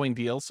cash flowing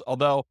deals,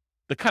 although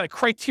the kind of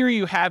criteria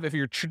you have if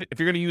you're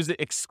going to use it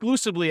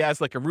exclusively as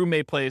like a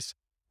roommate place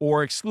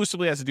or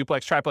exclusively as a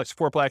duplex, triplex,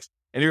 fourplex,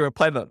 and you're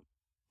planning on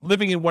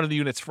living in one of the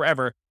units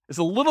forever is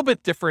a little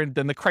bit different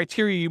than the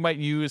criteria you might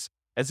use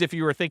as if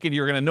you were thinking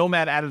you're going to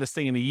nomad out of this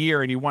thing in a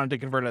year and you wanted to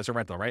convert it as a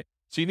rental, right?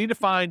 So you need to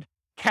find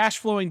cash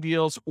flowing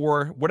deals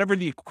or whatever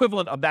the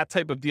equivalent of that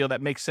type of deal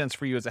that makes sense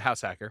for you as a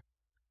house hacker.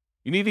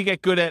 You need to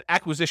get good at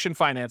acquisition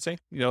financing,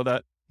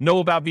 know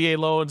about VA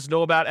loans,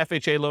 know about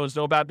FHA loans,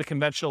 know about the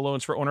conventional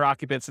loans for owner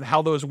occupants and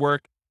how those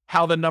work,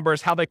 how the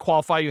numbers, how they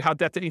qualify you, how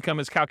debt to income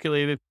is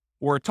calculated,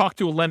 or talk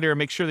to a lender and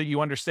make sure that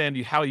you understand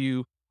how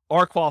you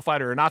are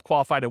qualified or are not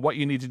qualified and what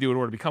you need to do in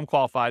order to become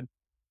qualified.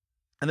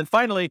 And then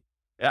finally,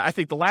 I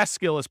think the last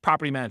skill is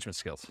property management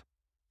skills.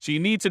 So you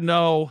need to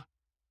know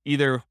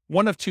either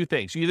one of two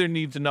things. You either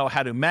need to know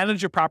how to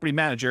manage your property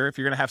manager if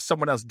you're going to have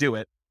someone else do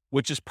it,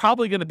 which is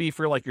probably going to be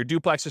for like your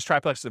duplexes,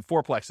 triplexes, and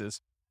fourplexes.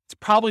 It's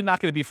probably not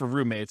going to be for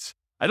roommates.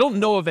 I don't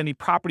know of any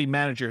property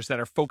managers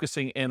that are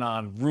focusing in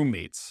on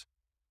roommates.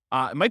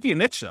 It might be a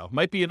niche though. It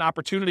might be an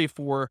opportunity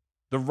for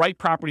the right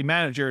property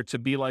manager to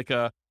be like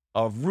a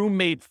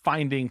roommate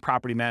finding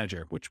property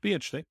manager, which would be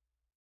interesting.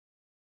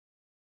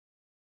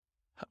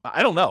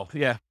 I don't know.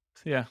 Yeah.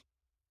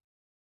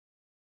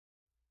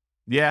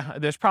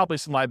 There's probably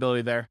some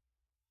liability there.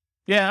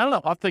 Yeah, I don't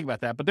know. I'll think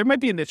about that, but there might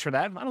be a niche for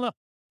that. I don't know.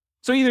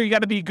 So either you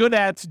got to be good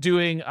at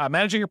doing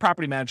managing your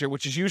property manager,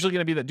 which is usually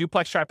going to be the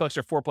duplex, triplex,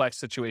 or fourplex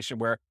situation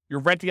where you're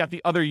renting out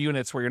the other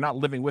units where you're not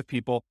living with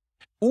people,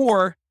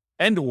 or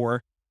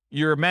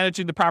you're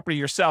managing the property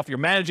yourself. You're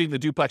managing the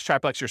duplex,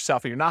 triplex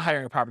yourself, and you're not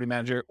hiring a property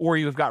manager, or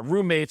you've got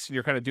roommates and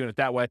you're kind of doing it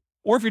that way.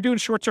 Or if you're doing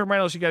short-term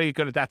rentals, you got to get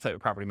good at that type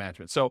of property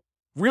management. So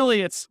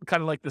Really, it's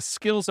kind of like the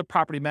skills of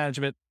property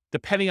management,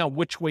 depending on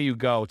which way you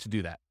go to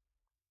do that.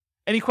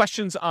 Any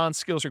questions on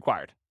skills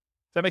required?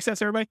 Does that make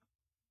sense, everybody?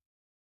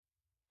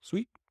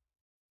 Sweet.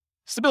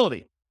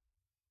 Stability.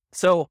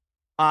 So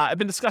I've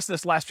been discussing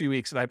this last few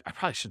weeks, and I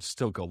probably should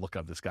still go look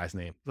up this guy's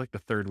name. It's like the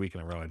third week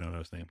in a row I don't know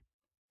his name.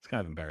 It's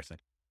kind of embarrassing.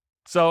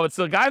 So it's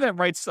the guy that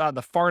writes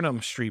the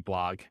Farnham Street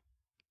blog.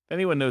 If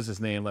anyone knows his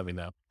name, let me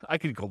know. I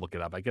could go look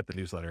it up. I get the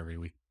newsletter every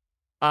week.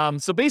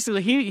 So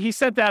basically, he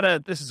sent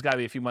out this has got to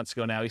be a few months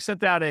ago now. He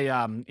sent out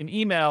an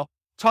email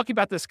talking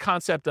about this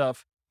concept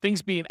of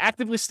things being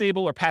actively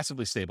stable or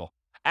passively stable.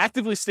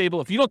 Actively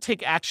stable, if you don't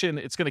take action,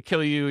 it's going to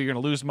kill you. You're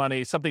going to lose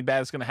money. Something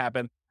bad is going to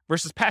happen.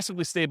 Versus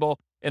passively stable,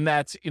 in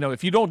that,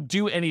 if you don't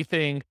do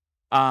anything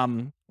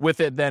with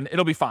it, then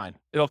it'll be fine.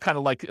 It'll kind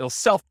of it'll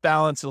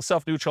self-balance, it'll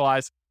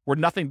self-neutralize, where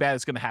nothing bad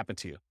is going to happen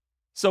to you.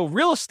 So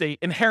real estate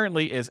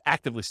inherently is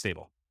actively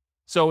stable.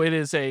 So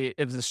it's a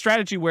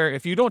strategy where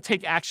if you don't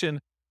take action,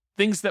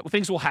 things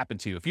will happen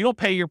to you. If you don't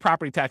pay your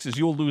property taxes,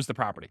 you'll lose the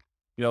property.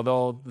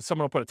 Someone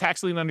will put a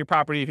tax lien on your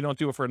property. If you don't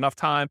do it for enough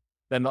time,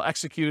 then they'll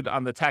execute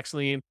on the tax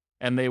lien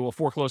and they will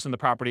foreclose on the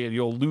property and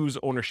you'll lose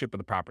ownership of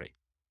the property.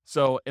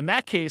 So in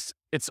that case,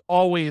 it's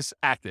always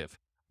active.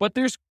 But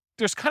there's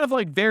kind of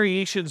like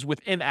variations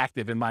within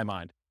active in my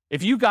mind.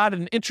 If you got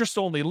an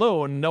interest-only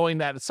loan, knowing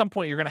that at some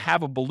point you're going to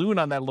have a balloon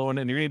on that loan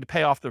and you're going to need to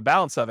pay off the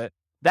balance of it,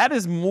 that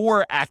is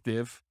more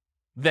active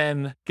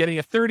than getting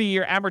a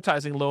 30-year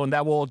amortizing loan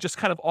that will just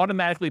kind of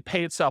automatically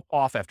pay itself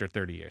off after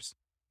 30 years.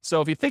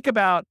 So if you think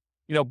about,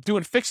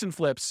 doing fix and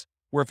flips,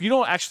 where if you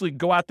don't actually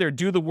go out there,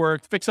 do the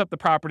work, fix up the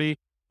property,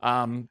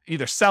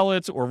 either sell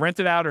it or rent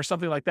it out or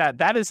something like that,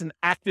 that is an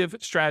active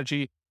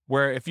strategy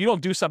where if you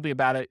don't do something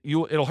about it,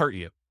 it'll hurt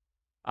you.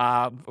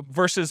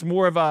 Versus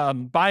more of a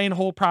buy and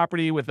hold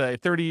property with a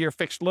 30-year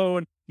fixed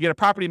loan, you get a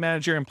property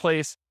manager in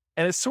place,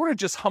 and it sort of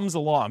just hums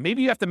along.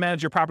 Maybe you have to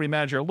manage your property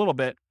manager a little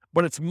bit,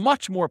 but it's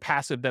much more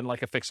passive than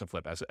like a fix and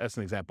flip as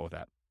an example of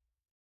that.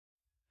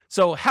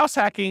 So house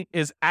hacking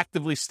is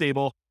actively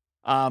stable.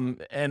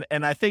 And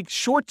I think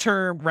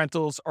short-term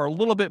rentals are a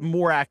little bit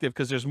more active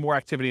because there's more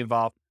activity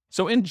involved.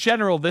 So in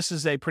general, this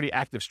is a pretty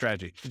active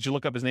strategy. Did you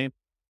look up his name?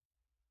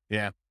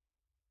 Yeah,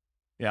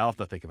 I'll have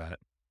to think about it.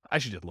 I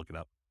should just look it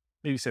up.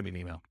 Maybe send me an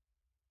email.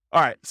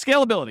 All right,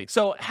 scalability.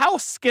 So how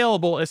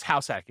scalable is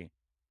house hacking?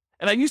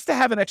 And I used to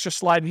have an extra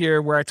slide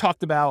here where I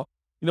talked about,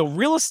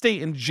 real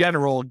estate in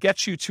general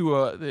gets you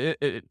to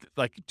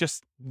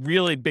just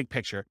really big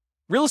picture.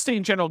 Real estate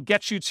in general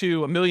gets you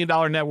to $1 million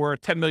net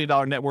worth, $10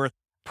 million net worth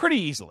pretty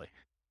easily.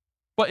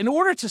 But in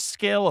order to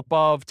scale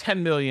above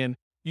 10 million,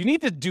 you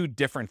need to do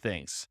different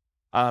things.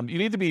 You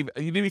need to be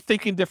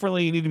thinking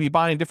differently. You need to be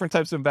buying different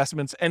types of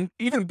investments. And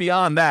even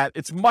beyond that,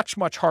 it's much,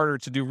 much harder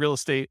to do real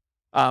estate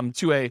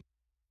to a,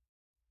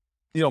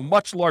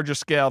 much larger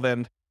scale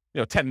than,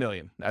 10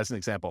 million as an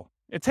example.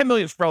 And 10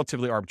 million is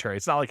relatively arbitrary.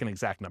 It's not like an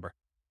exact number.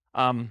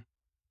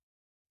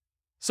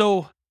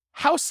 So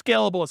how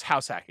scalable is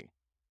house hacking?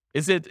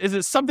 Is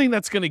it something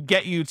that's going to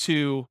get you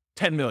to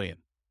 10 million?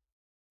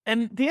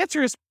 And the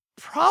answer is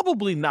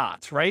probably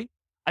not, right?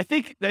 I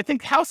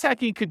think house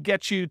hacking could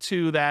get you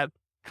to that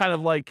kind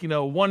of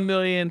 1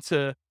 million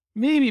to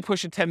maybe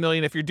pushing 10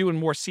 million if you're doing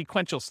more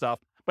sequential stuff.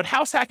 But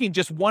house hacking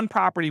just one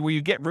property where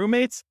you get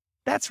roommates,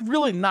 that's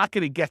really not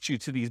going to get you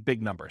to these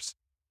big numbers.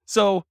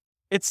 So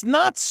it's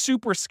not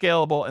super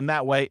scalable in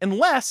that way,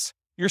 unless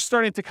you're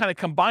starting to kind of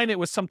combine it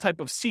with some type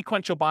of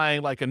sequential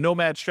buying, like a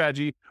nomad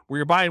strategy where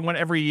you're buying one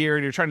every year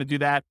and you're trying to do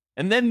that.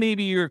 And then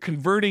maybe you're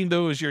converting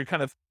those, you're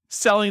kind of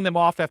selling them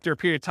off after a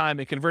period of time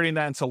and converting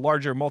that into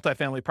larger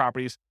multifamily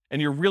properties.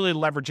 And you're really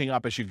leveraging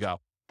up as you go.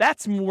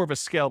 That's more of a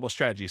scalable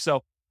strategy.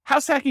 So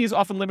house hacking is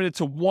often limited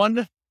to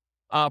one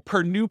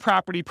per new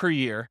property per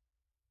year.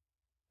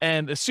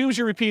 And as soon as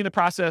you're repeating the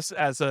process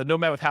as a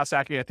nomad with house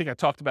hacking, I think I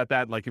talked about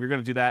that, like if you're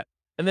going to do that.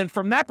 And then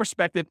from that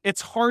perspective,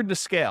 it's hard to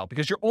scale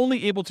because you're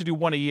only able to do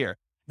one a year.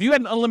 If you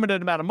had an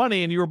unlimited amount of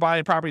money and you were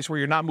buying properties where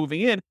you're not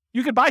moving in,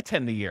 you could buy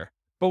 10 a year.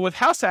 But with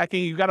house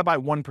hacking, you got to buy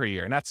one per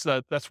year. And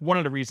that's one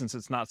of the reasons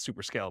it's not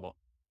super scalable.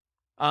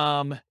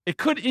 It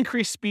could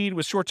increase speed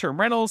with short-term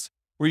rentals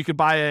where you could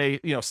buy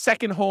a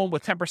second home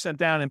with 10%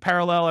 down in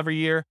parallel every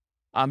year.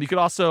 You could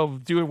also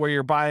do it where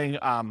you're buying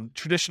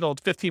traditional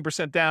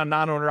 15% down,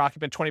 non-owner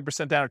occupant,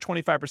 20% down, or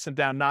 25%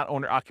 down,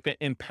 non-owner occupant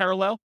in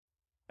parallel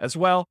as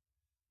well.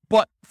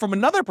 But from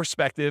another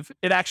perspective,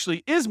 it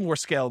actually is more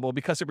scalable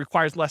because it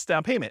requires less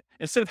down payment.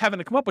 Instead of having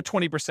to come up with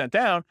 20%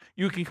 down,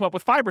 you can come up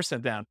with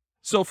 5% down.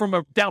 So from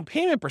a down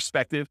payment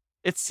perspective,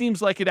 it seems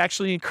like it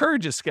actually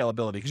encourages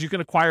scalability because you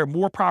can acquire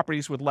more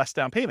properties with less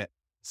down payment.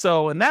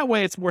 So in that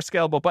way, it's more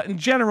scalable. But in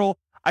general,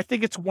 I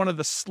think it's one of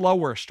the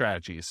slower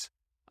strategies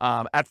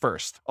at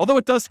first, although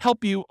it does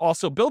help you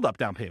also build up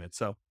down payment.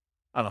 So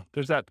I don't know,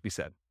 there's that to be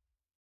said.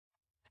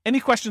 Any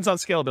questions on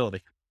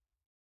scalability?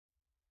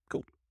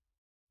 Cool.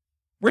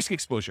 Risk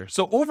exposure.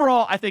 So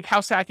overall, I think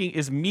house hacking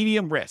is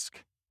medium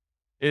risk,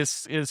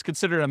 is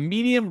considered a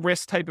medium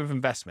risk type of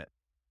investment.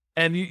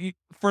 And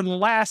for the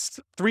last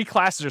 3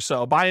 classes or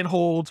so, buy and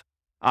hold,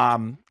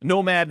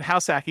 Nomad, and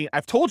house hacking,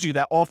 I've told you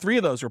that all three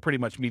of those are pretty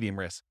much medium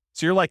risk.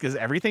 So you're like, is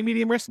everything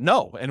medium risk?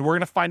 No. And we're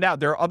going to find out.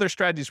 There are other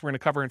strategies we're going to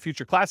cover in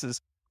future classes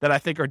that I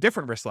think are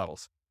different risk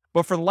levels.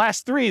 But for the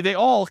last three, they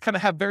all kind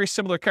of have very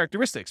similar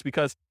characteristics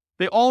because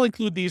they all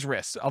include these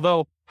risks.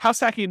 Although house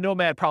hacking and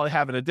Nomad probably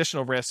have an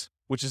additional risk,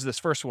 which is this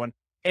first one,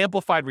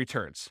 amplified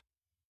returns.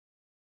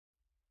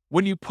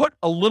 When you put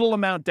a little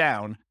amount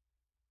down,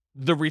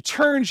 the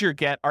returns you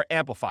get are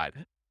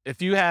amplified.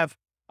 If you have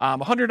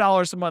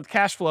 $100 a month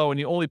cash flow and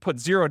you only put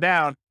 $0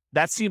 down,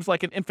 that seems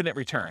like an infinite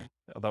return,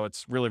 although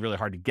it's really, really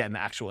hard to get an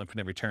actual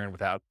infinite return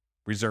without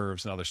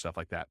reserves and other stuff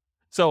like that.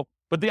 So,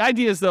 but the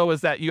idea is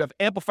that you have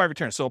amplified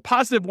returns. So a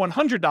positive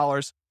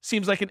 $100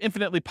 seems like an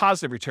infinitely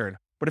positive return.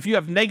 But if you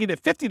have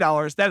negative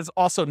 $50, that is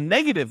also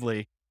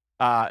negatively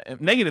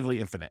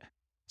infinite.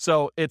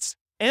 So it's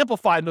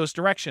amplified in those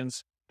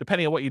directions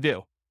depending on what you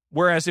do.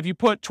 Whereas if you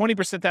put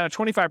 20% down or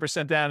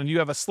 25% down and you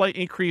have a slight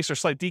increase or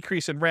slight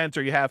decrease in rent,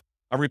 or you have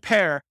a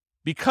repair,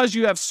 because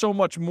you have so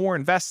much more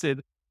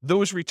invested,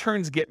 those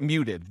returns get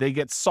muted. They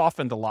get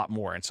softened a lot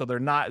more. And so they're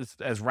not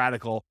as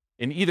radical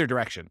in either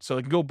direction. So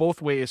it can go both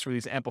ways for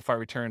these amplified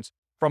returns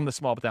from the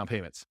small down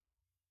payments.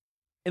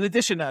 In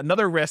addition,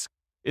 another risk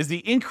is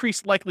the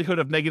increased likelihood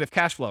of negative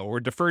cash flow or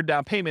deferred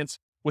down payments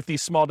with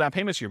these small down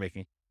payments you're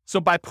making.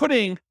 So by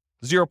putting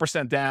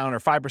 0% down or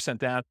 5%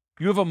 down,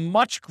 you have a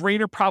much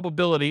greater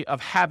probability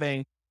of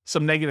having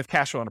some negative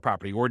cash flow on a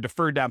property or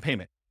deferred down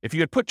payment. If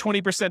you had put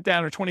 20%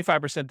 down or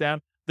 25%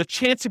 down, the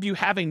chance of you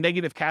having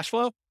negative cash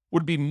flow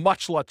would be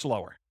much, much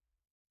lower.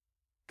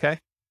 Okay.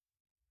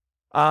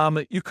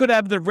 You could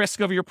have the risk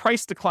of your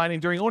price declining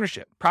during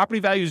ownership. Property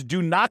values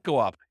do not go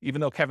up, even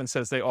though Kevin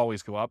says they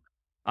always go up.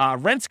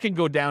 Rents can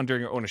go down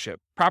during your ownership.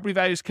 Property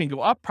values can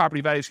go up,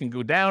 property values can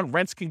go down,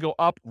 rents can go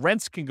up,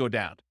 rents can go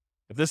down.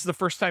 If this is the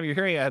first time you're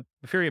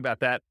hearing about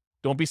that,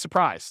 don't be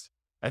surprised.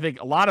 I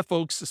think a lot of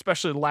folks,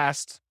 especially the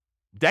last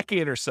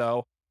decade or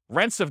so,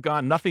 rents have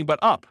gone nothing but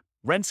up.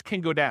 Rents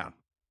can go down.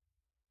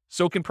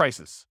 So can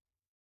prices.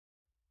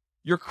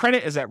 Your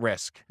credit is at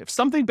risk. If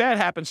something bad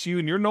happens to you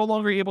and you're no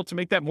longer able to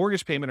make that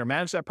mortgage payment or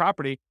manage that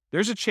property,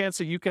 there's a chance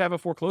that you could have a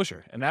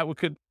foreclosure, and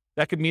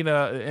that could mean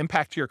an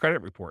impact to your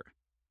credit report.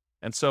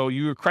 And so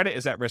your credit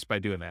is at risk by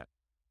doing that.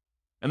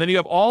 And then you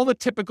have all the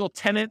typical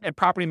tenant and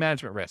property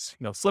management risks,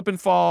 slip and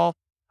fall,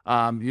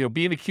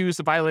 being accused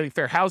of violating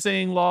fair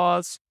housing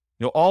laws,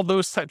 all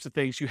those types of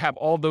things. You have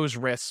all those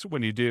risks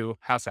when you do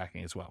house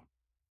hacking as well.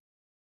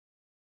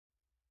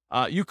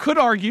 You could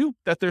argue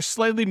that there's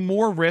slightly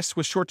more risk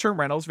with short-term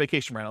rentals,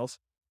 vacation rentals,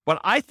 but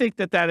I think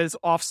that is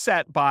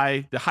offset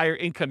by the higher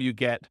income you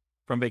get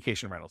from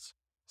vacation rentals.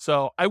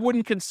 So I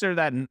wouldn't consider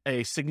that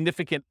a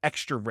significant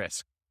extra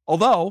risk.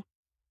 Although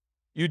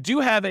you do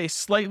have a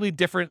slightly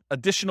different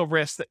additional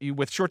risk that you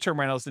with short-term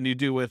rentals than you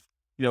do with,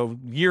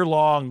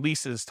 year-long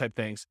leases type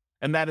things.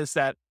 And that is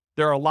that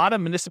there are a lot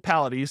of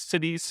municipalities,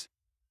 cities,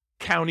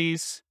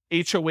 counties,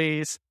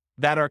 HOAs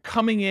that are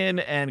coming in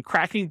and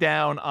cracking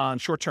down on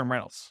short-term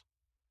rentals.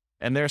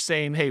 And they're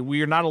saying, hey,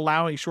 we are not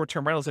allowing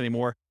short-term rentals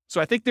anymore. So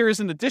I think there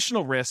is an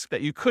additional risk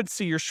that you could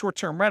see your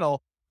short-term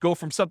rental go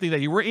from something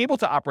that you were able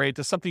to operate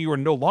to something you are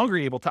no longer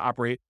able to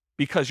operate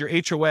because your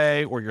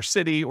HOA or your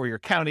city or your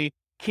county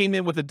came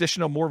in with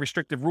additional, more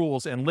restrictive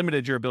rules and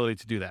limited your ability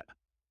to do that.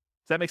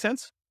 Does that make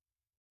sense?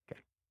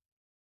 Okay.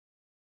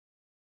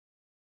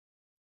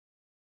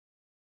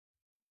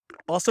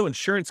 Also,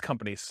 insurance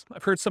companies.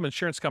 I've heard some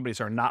insurance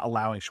companies are not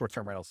allowing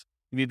short-term rentals.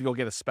 You need to go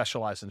get a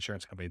specialized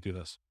insurance company to do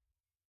this.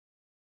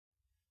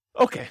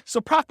 Okay,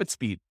 so profit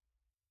speed.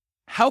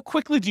 How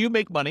quickly do you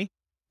make money,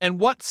 and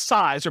what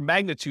size or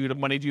magnitude of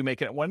money do you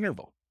make at one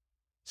interval?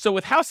 So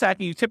with house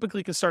hacking, you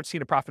typically can start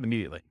seeing a profit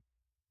immediately.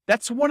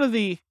 That's one of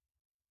the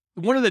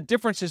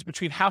differences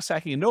between house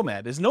hacking and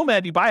Nomad. Is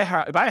Nomad, you buy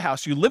a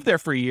house, you live there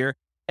for a year,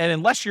 and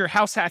unless you're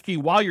house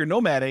hacking while you're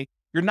nomading,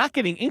 you're not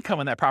getting income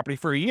on that property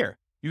for a year.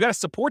 You got to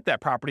support that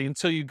property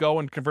until you go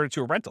and convert it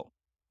to a rental.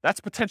 That's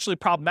potentially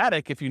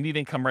problematic if you need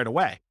income right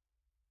away.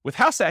 With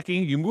house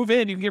hacking, you move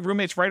in, you can get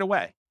roommates right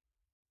away.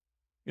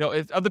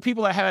 Of the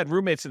people that had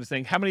roommates in this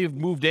thing, how many have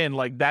moved in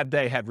like that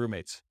day had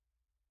roommates?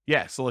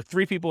 Yeah, so like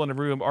 3 people in a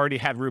room already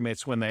had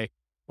roommates when they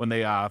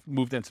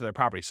moved into their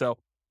property. So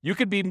you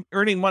could be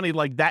earning money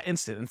like that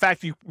instant. In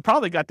fact, you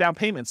probably got down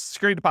payments,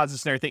 security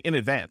deposits, and everything in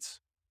advance.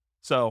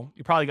 So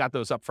you probably got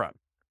those up front.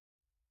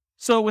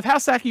 So with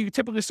house hacking, you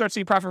typically start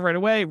seeing profit right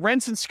away.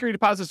 Rents and security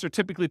deposits are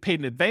typically paid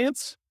in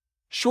advance.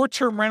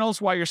 Short-term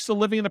rentals while you're still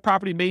living in the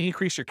property may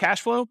increase your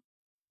cash flow.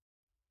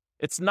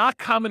 It's not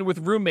common with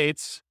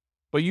roommates,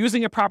 but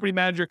using a property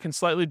manager can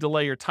slightly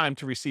delay your time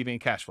to receiving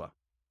cash flow.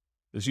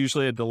 There's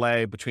usually a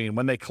delay between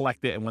when they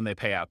collect it and when they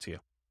pay out to you.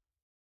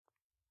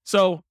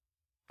 So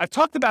I've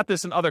talked about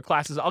this in other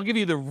classes. I'll give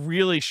you the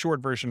really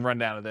short version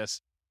rundown of this,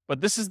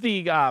 but this is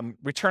the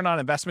return on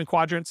investment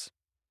quadrants.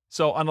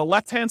 So on the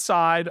left-hand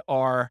side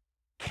are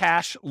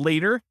cash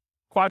later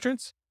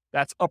quadrants.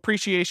 That's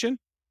appreciation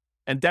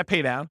and debt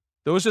pay down.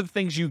 Those are the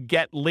things you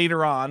get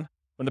later on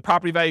when the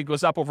property value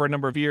goes up over a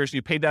number of years.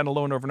 You pay down a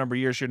loan over a number of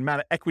years. Your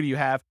amount of equity you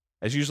have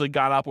has usually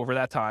gone up over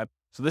that time.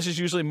 So this is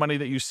usually money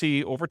that you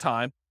see over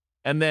time.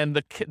 And then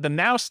the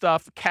now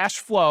stuff, cash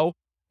flow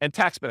and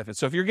tax benefits.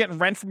 So if you're getting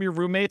rent from your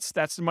roommates,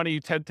 that's the money you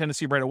tend to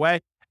see right away.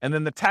 And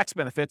then the tax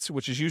benefits,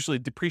 which is usually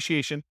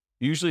depreciation.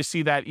 You usually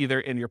see that either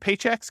in your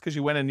paychecks because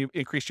you went and you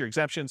increased your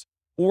exemptions,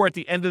 or at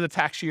the end of the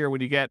tax year when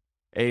you get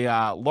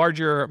a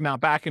larger amount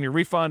back in your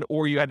refund,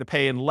 or you had to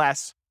pay in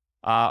less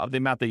of the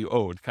amount that you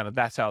owed. Kind of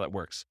that's how that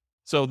works.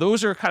 So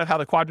those are kind of how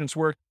the quadrants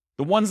work.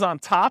 The ones on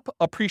top,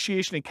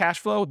 appreciation and cash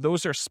flow,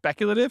 those are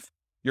speculative.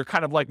 You're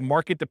kind of like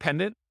market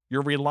dependent.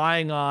 You're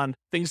relying on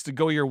things to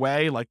go your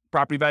way, like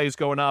property values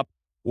going up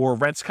or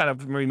rents kind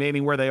of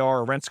remaining where they are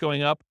or rents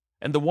going up.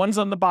 And the ones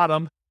on the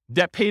bottom,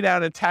 debt pay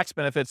down and tax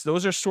benefits,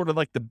 those are sort of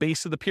like the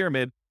base of the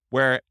pyramid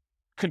where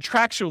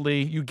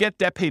contractually you get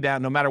debt pay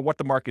down no matter what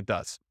the market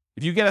does.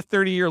 If you get a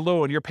 30-year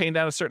loan, you're paying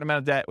down a certain amount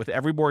of debt with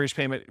every mortgage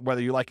payment,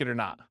 whether you like it or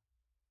not.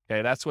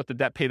 Okay, that's what the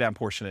debt pay down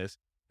portion is.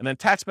 And then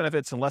tax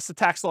benefits, unless the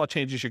tax law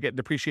changes, you're getting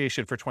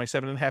depreciation for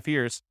 27 and a half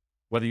years,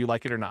 whether you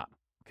like it or not.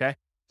 Okay,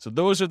 so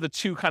those are the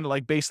two kind of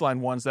like baseline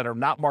ones that are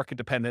not market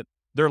dependent.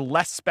 They're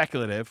less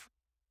speculative.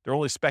 They're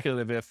only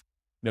speculative if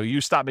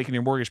you stop making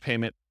your mortgage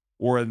payment,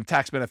 or in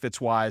tax benefits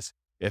wise,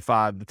 if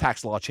the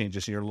tax law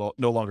changes and you're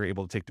no longer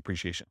able to take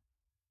depreciation.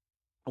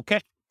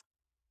 Okay,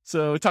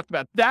 so we talked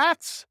about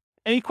that.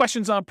 Any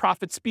questions on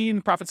profit speed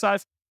and profit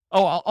size?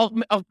 Oh,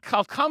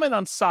 I'll comment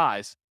on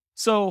size.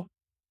 So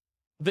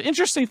the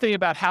interesting thing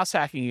about house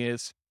hacking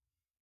is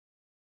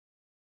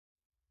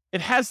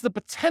it has the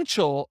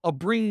potential of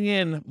bringing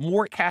in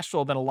more cash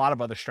flow than a lot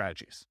of other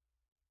strategies.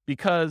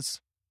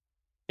 Because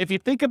if you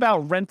think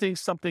about renting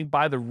something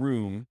by the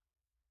room,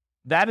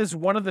 that is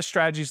one of the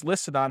strategies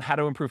listed on how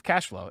to improve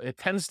cash flow. It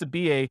tends to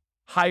be a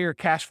higher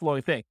cash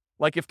flowing thing.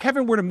 Like if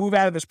Kevin were to move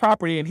out of this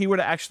property and he were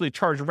to actually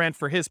charge rent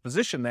for his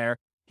position there,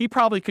 he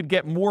probably could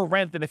get more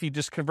rent than if he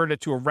just converted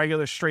it to a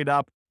regular straight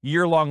up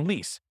year-long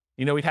lease.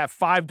 He'd have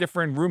 5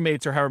 different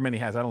roommates or however many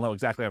he has. I don't know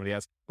exactly how many he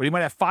has, but he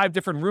might have 5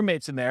 different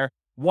roommates in there.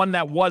 One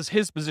that was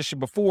his position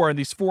before, and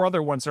these 4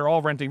 other ones are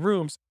all renting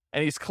rooms,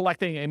 and he's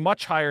collecting a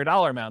much higher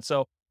dollar amount.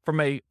 So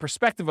from a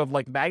perspective of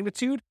like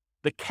magnitude,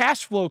 the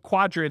cash flow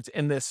quadrant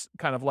in this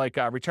kind of like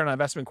return on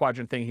investment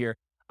quadrant thing here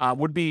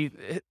would be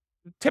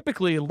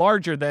typically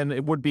larger than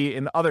it would be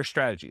in other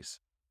strategies,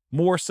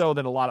 more so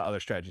than a lot of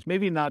other strategies.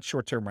 Maybe not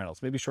short-term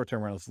rentals. Maybe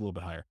short-term rentals is a little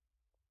bit higher.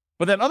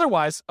 But then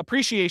otherwise,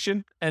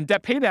 appreciation and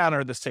debt pay down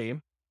are the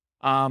same.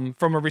 From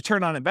a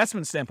return on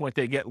investment standpoint,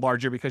 they get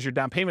larger because your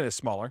down payment is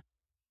smaller.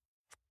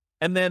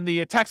 And then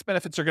the tax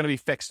benefits are going to be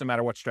fixed no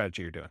matter what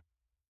strategy you're doing.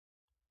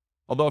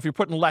 Although if you're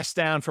putting less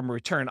down from a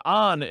return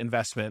on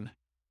investment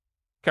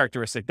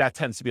characteristic, that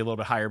tends to be a little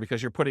bit higher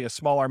because you're putting a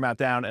smaller amount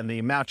down and the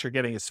amount you're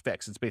getting is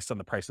fixed. It's based on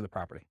the price of the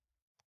property.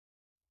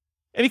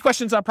 Any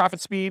questions on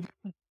profit speed?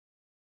 All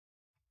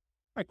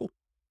right, cool.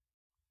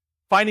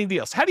 Finding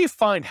deals. How do you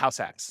find house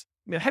hacks?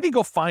 How do you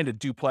go find a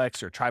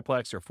duplex or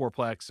triplex or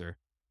fourplex or,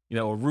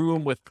 a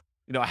room with,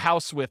 a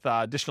house with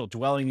additional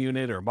dwelling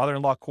unit or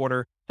mother-in-law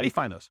quarter? How do you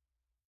find those?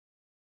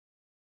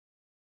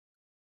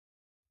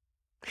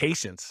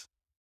 Patience.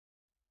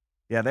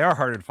 Yeah, they are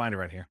harder to find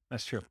around here.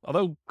 That's true.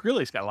 Although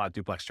Greeley's got a lot of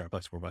duplex,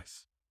 triplex,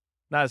 fourplex.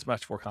 Not as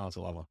much Fort Collins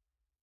and Loveland.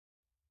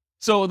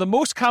 So the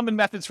most common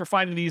methods for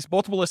finding these,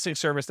 multiple listing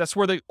service, that's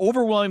where the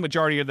overwhelming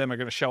majority of them are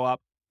going to show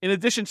up. In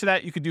addition to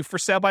that, you could do for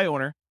sale by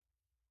owner.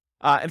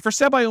 And for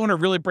sale by owner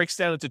really breaks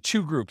down into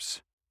 2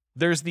 groups.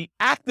 There's the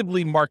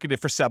actively marketed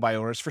for sale by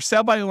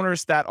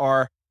owners that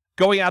are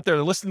going out there,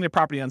 they're listing their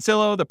property on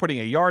Zillow, they're putting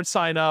a yard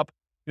sign up,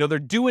 they're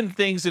doing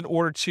things in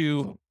order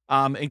to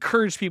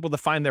encourage people to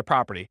find their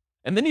property.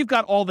 And then you've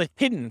got all the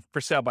hidden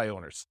for sale by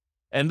owners.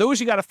 And those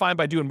you got to find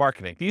by doing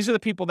marketing. These are the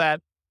people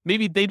that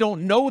maybe they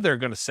don't know they're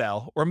going to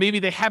sell, or maybe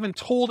they haven't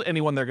told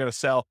anyone they're going to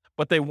sell,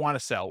 but they want to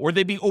sell, or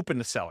they'd be open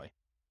to selling.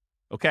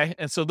 Okay.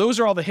 And so those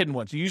are all the hidden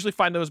ones. You usually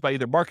find those by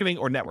either marketing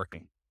or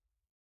networking.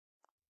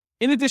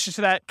 In addition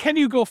to that, can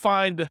you go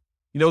find,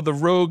 the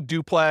rogue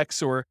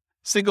duplex or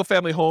single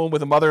family home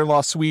with a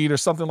mother-in-law suite or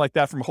something like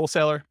that from a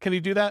wholesaler? Can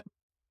you do that?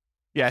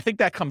 Yeah, I think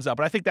that comes up,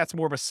 but I think that's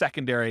more of a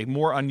secondary,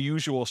 more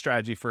unusual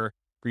strategy for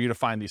you to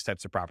find these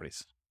types of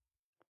properties.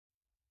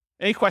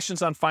 Any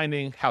questions on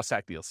finding house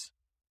hack deals?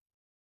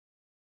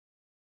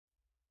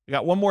 We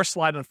got one more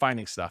slide on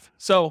finding stuff.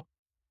 So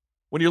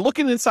when you're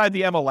looking inside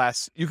the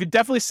MLS, you could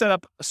definitely set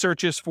up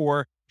searches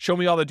for show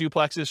me all the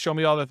duplexes, show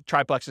me all the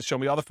triplexes, show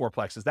me all the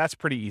fourplexes. That's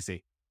pretty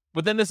easy.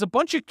 But then there's a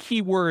bunch of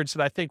keywords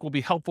that I think will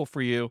be helpful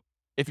for you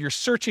if you're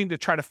searching to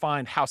try to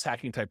find house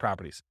hacking type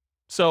properties.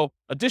 So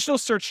additional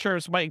search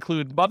terms might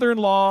include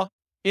mother-in-law,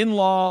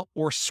 in-law,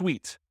 or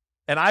suite.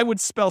 And I would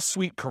spell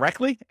suite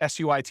correctly,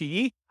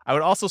 S-U-I-T-E. I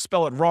would also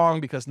spell it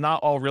wrong because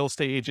not all real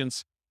estate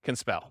agents can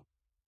spell.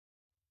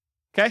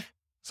 Okay?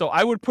 So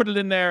I would put it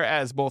in there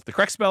as both the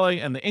correct spelling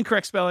and the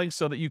incorrect spelling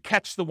so that you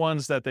catch the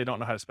ones that they don't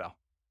know how to spell.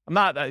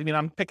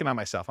 I'm picking on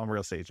myself. I'm a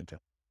real estate agent too.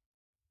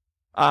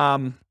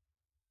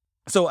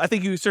 So I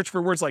think you search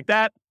for words like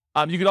that.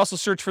 You could also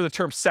search for the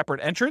term separate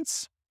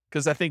entrance,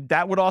 because I think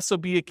that would also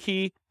be a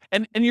key.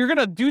 And you're going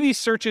to do these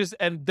searches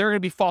and there are going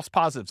to be false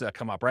positives that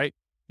come up, right?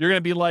 You're going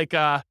to be like,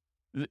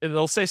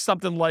 It'll say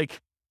something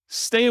like,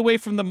 stay away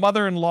from the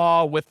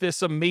mother-in-law with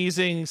this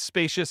amazing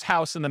spacious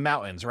house in the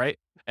mountains, right?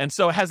 And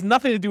so it has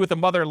nothing to do with the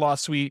mother-in-law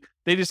suite.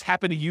 They just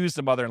happen to use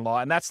the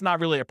mother-in-law, and that's not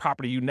really a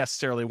property you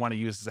necessarily want to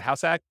use as a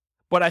house hack.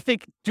 But I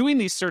think doing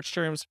these search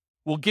terms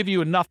will give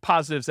you enough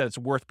positives that it's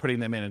worth putting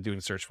them in and doing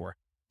a search for.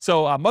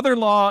 So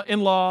mother-in-law,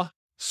 in-law,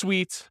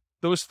 suite,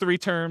 those 3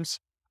 terms.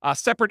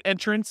 Separate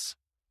entrance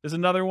is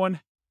another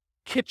one.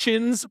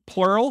 Kitchens,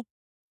 plural.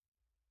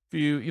 If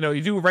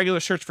you do a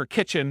regular search for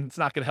kitchen, it's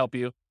not going to help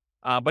you.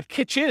 But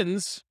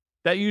kitchens,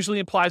 that usually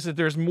implies that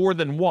there's more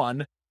than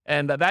one,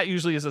 and that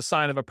usually is a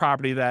sign of a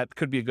property that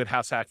could be a good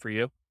house hack for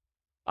you.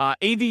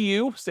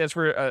 ADU stands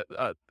for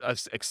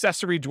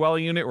accessory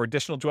dwelling unit or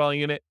additional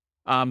dwelling unit.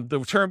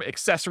 The term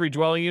accessory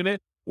dwelling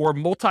unit or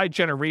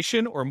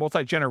multi-generation or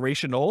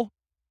multi-generational,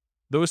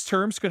 those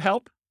terms could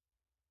help.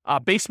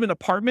 Basement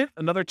apartment,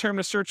 another term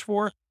to search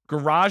for.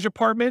 Garage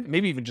apartment,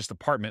 maybe even just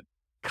apartment.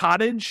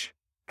 Cottage,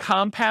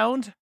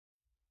 compound,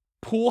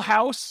 pool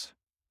house,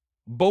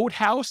 boat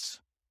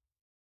house,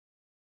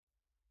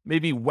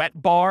 maybe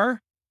wet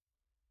bar.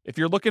 If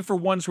you're looking for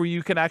ones where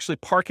you can actually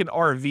park an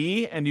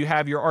RV and you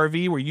have your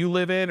RV where you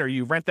live in, or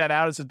you rent that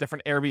out as a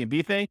different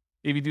Airbnb thing,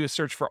 if you do a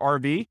search for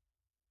RV.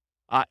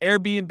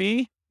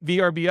 Airbnb,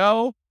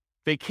 VRBO,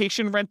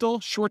 vacation rental,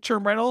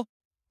 short-term rental,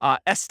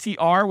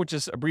 STR, which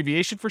is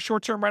abbreviation for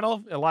short-term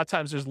rental. A lot of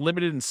times there's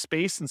limited in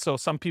space, and so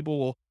some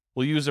people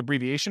will use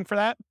abbreviation for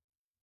that.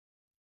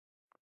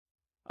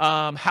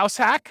 House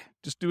hack,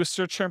 just do a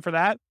search term for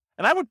that.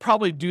 And I would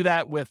probably do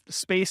that with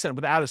space and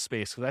without a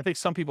space, because I think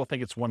some people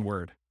think it's one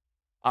word.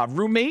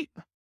 Roommate,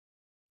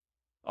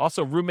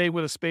 also roommate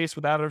with a space,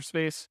 without a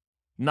space.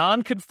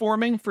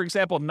 Non-conforming, for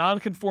example,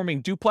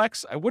 non-conforming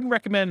duplex. I wouldn't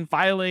recommend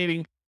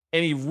violating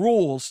any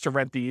rules to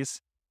rent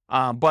these.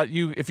 But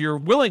if you're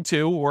willing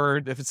to, or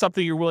if it's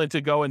something you're willing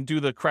to go and do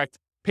the correct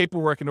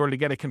paperwork in order to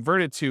get it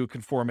converted to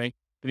conforming,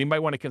 then you might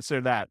want to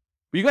consider that.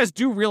 But you guys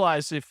do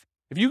realize if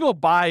you go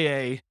buy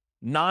a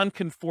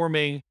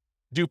non-conforming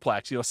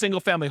duplex, a single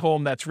family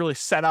home that's really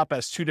set up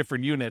as 2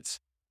 different units,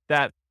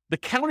 that the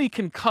county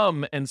can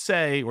come and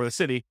say, or the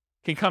city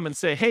can come and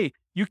say, hey,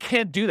 you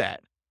can't do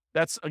that.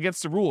 That's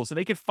against the rules. And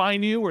they could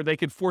fine you, or they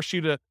could force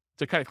you to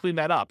kind of clean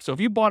that up. So if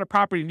you bought a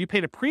property and you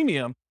paid a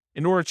premium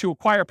in order to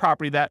acquire a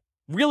property that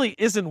really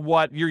isn't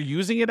what you're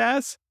using it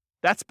as,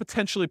 that's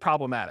potentially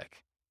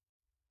problematic,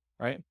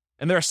 right?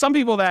 And there are some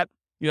people that,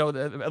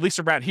 at least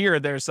around here,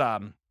 there's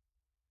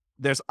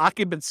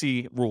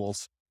occupancy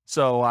rules.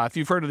 So if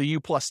you've heard of the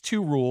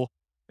U+2 rule,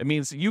 it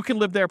means you can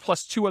live there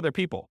plus 2 other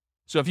people.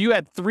 So if you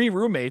had 3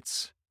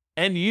 roommates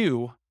and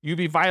you'd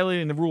be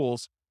violating the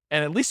rules.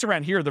 And at least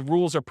around here, the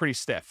rules are pretty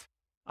stiff.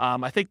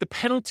 I think the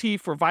penalty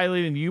for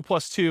violating the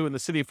U+2 in the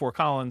city of Fort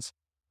Collins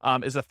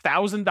is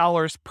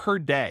 $1,000 per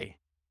day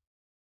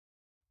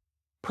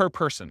per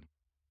person.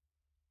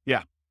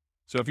 Yeah.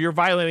 So if you're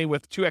violating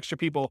with 2 extra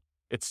people,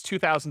 it's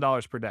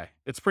 $2,000 per day.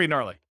 It's pretty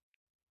gnarly.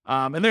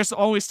 And there's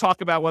always talk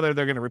about whether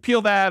they're going to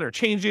repeal that or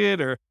change it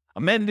or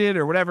amend it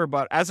or whatever.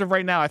 But as of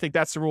right now, I think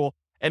that's the rule.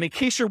 And in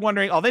case you're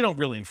wondering, they don't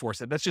really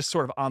enforce it. That's just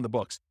sort of on the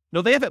books.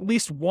 No, they have at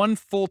least 1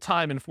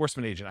 full-time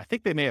enforcement agent. I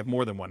think they may have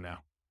more than 1 now,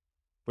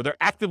 where they're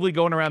actively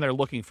going around there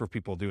looking for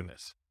people doing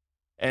this.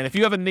 And if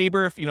you have a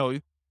neighbor, if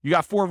you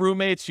got 4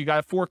 roommates, you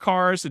got 4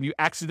 cars, and you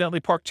accidentally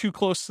park too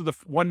close to the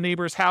one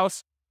neighbor's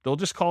house, they'll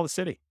just call the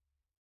city.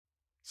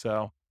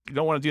 So you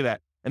don't want to do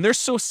that. And they're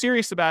so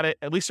serious about it,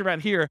 at least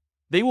around here,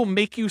 they will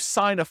make you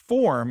sign a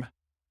form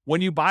when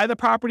you buy the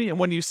property and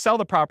when you sell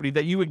the property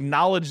that you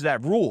acknowledge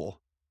that rule.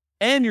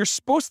 And you're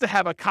supposed to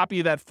have a copy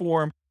of that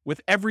form with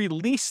every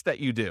lease that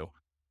you do.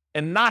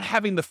 And not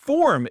having the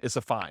form is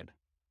a fine.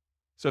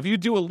 So if you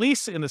do a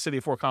lease in the city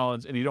of Fort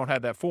Collins and you don't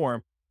have that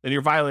form, then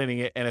you're violating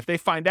it. And if they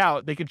find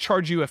out, they can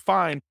charge you a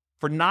fine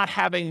for not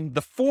having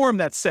the form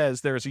that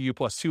says there's a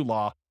U+2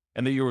 law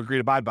and that you agree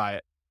to abide by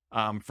it,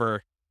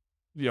 for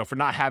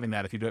not having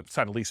that if you don't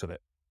sign a lease with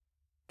it.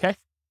 Okay?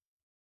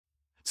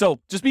 So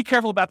just be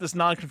careful about this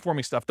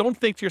non-conforming stuff. Don't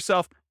think to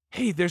yourself,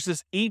 hey, there's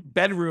this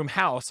 8-bedroom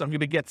house. I'm going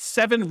to get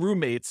 7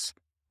 roommates,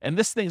 and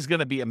this thing's going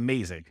to be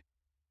amazing.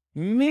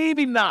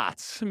 Maybe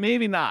not.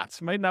 Maybe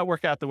not. Might not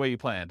work out the way you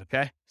planned,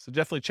 okay? So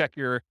definitely check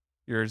your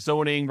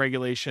zoning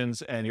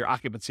regulations and your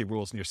occupancy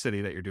rules in your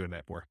city that you're doing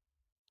that for.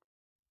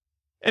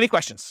 Any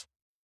questions?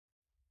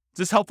 Is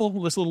this helpful,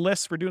 this little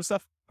list for doing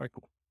stuff? All right,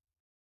 cool.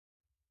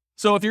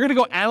 So if you're going to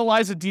go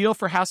analyze a deal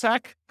for House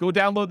Hack, go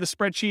download the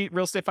spreadsheet,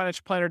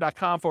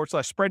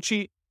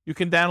 realestatefinancialplanner.com/spreadsheet. You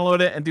can download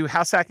it and do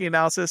house hacking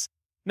analysis.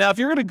 Now, if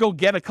you're going to go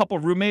get a couple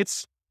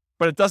roommates,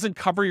 but it doesn't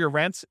cover your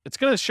rent, it's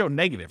going to show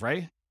negative,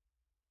 right?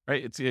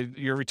 Right?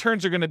 Your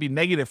returns are going to be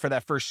negative for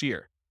that first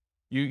year.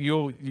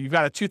 You've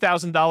got a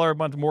 $2,000 a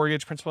month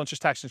mortgage, principal,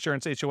 interest, tax,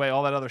 insurance, HOA,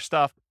 all that other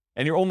stuff,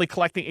 and you're only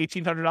collecting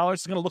 $1,800.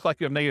 It's going to look like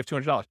you have negative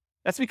 $200.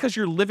 That's because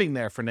you're living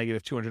there for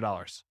negative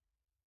 $200.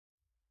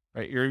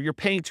 Right? You're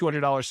paying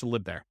 $200 to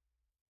live there.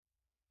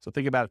 So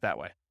think about it that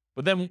way.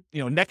 But then,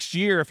 next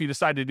year, if you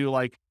decide to do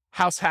like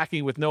house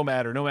hacking with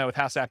Nomad or Nomad with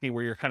house hacking,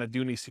 where you're kind of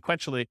doing these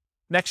sequentially,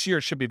 next year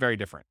it should be very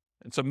different.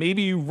 And so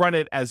maybe you run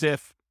it as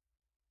if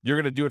you're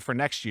going to do it for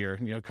next year,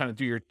 kind of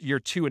do your year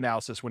 2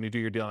 analysis when you do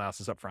your deal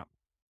analysis up front.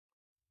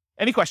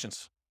 Any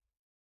questions?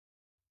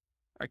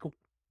 All right, cool.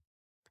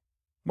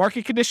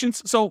 Market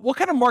conditions. So what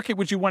kind of market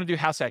would you want to do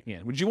house hacking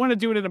in? Would you want to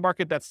do it in a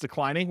market that's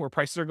declining, where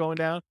prices are going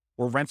down,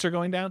 or rents are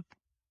going down?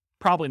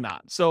 Probably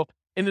not. So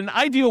in an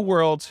ideal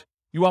world,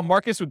 you want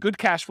markets with good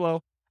cash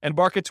flow and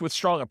markets with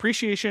strong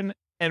appreciation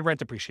and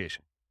rent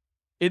appreciation.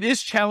 It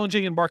is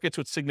challenging in markets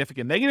with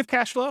significant negative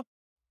cash flow,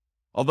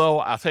 although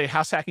I'll tell you,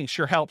 house hacking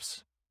sure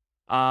helps.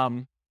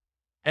 And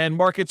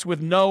markets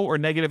with no or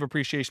negative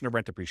appreciation or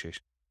rent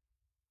appreciation.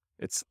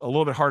 It's a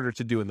little bit harder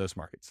to do in those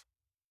markets.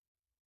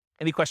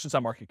 Any questions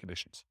on market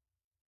conditions?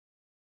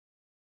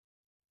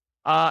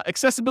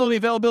 Accessibility,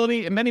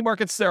 availability. In many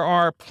markets, there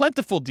are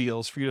plentiful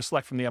deals for you to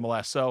select from the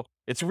MLS. So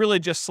it's really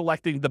just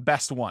selecting the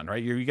best one,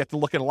 right? You get to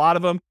look at a lot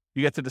of them.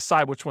 You get to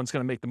decide which one's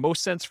going to make the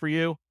most sense for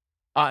you.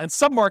 In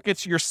some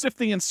markets, you're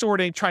sifting and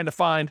sorting, trying to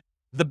find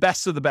the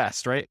best of the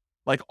best, right?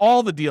 Like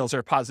all the deals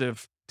are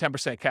positive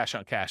 10% cash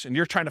on cash, and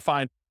you're trying to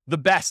find the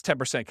best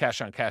 10%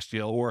 cash on cash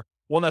deal, or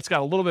one that's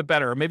got a little bit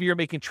better. Or maybe you're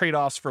making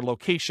trade-offs for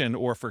location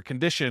or for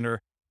condition, or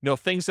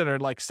things that are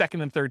like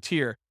second and third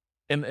tier.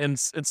 And in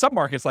some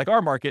markets, like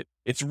our market,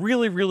 it's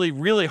really, really,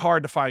 really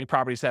hard to find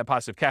properties that have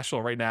positive cash flow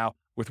right now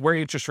with where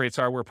interest rates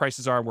are, where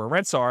prices are, where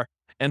rents are.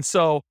 And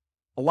so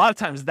a lot of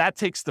times that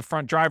takes the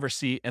front driver's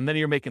seat, and then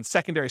you're making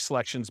secondary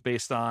selections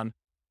based on,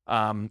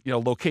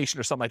 location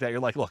or something like that. You're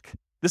like, look,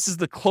 this is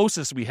the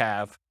closest we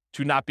have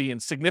to not being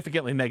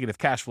significantly negative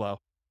cash flow.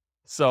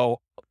 So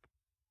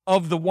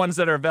of the ones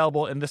that are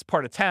available in this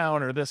part of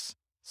town or this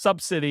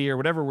sub-city or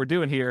whatever we're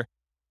doing here,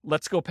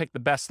 let's go pick the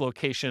best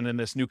location in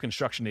this new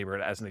construction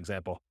neighborhood as an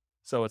example.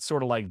 So it's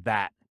sort of like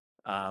that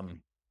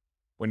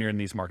when you're in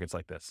these markets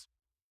like this.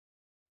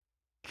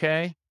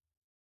 Okay.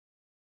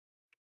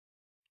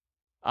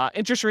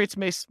 Interest rates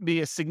may be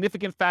a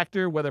significant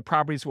factor, whether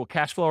properties will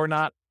cash flow or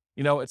not.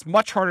 It's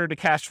much harder to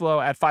cash flow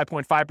at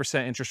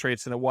 5.5% interest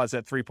rates than it was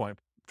at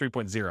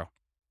 3.0.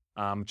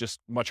 Just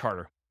much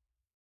harder.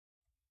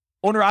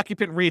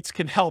 Owner-occupant REITs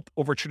can help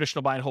over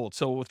traditional buy and hold.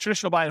 So with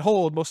traditional buy and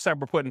hold, most of the time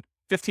we're putting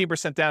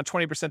 15% down,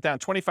 20% down,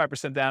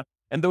 25% down,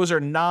 and those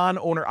are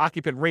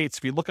non-owner-occupant rates.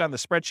 If you look on the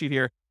spreadsheet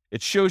here,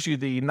 it shows you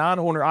the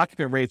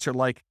non-owner-occupant rates are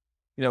like,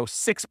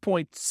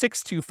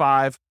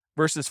 6.625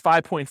 versus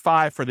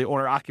 5.5 for the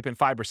owner-occupant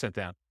 5%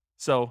 down.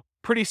 So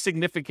pretty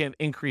significant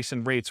increase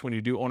in rates when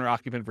you do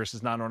owner-occupant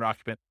versus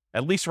non-owner-occupant,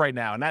 at least right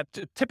now. And that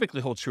typically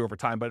holds true over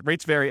time, but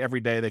rates vary every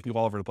day. They can go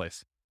all over the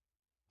place.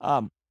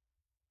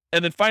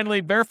 And then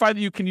finally, verify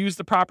that you can use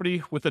the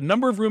property with the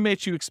number of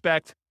roommates you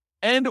expect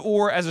and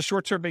or as a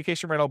short-term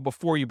vacation rental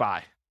before you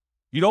buy.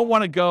 You don't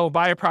want to go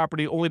buy a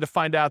property only to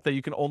find out that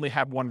you can only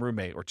have one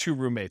roommate or two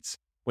roommates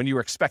when you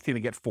were expecting to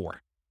get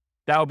 4.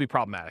 That would be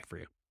problematic for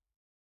you.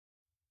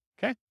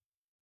 Okay?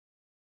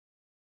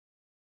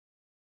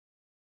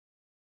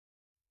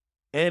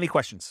 Any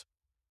questions?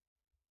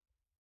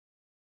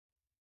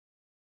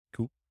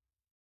 Cool.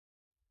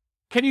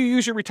 Can you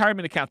use your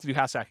retirement account to do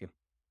house hacking?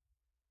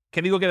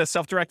 Can you go get a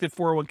self-directed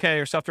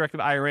 401k or self-directed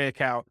IRA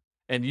account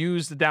and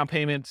use the down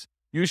payment,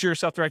 use your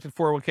self-directed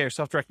 401k or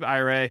self-directed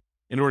IRA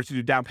in order to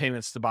do down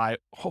payments to buy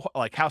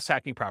like house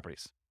hacking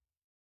properties?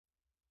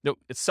 Nope,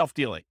 it's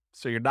self-dealing.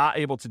 So you're not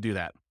able to do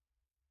that.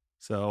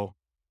 So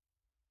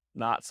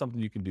not something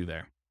you can do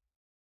there.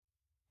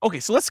 Okay,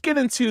 so let's get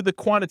into the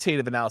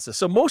quantitative analysis.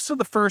 So most of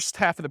the first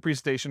half of the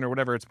presentation or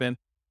whatever it's been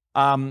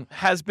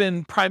has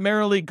been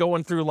primarily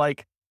going through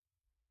like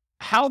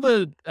how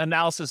the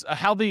analysis,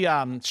 how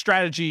the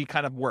strategy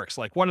kind of works.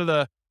 Like one of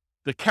the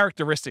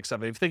characteristics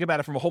of it, if you think about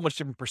it from a whole bunch of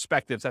different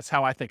perspectives, that's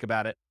how I think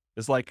about it.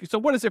 Is like, so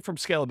what is it from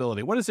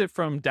scalability? What is it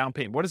from down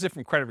payment? What is it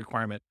from credit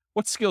requirement?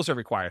 What skills are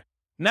required?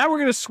 Now we're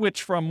going to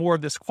switch from more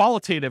of this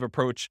qualitative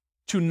approach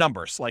to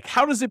numbers. Like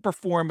how does it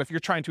perform if you're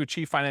trying to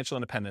achieve financial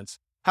independence?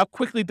 How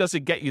quickly does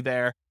it get you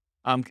there?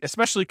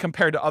 Especially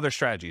compared to other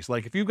strategies.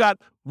 Like if you've got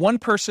one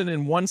person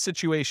in one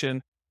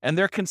situation and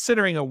they're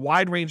considering a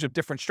wide range of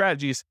different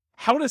strategies,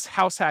 how does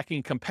house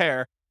hacking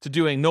compare to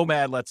doing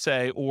Nomad, let's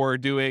say, or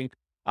doing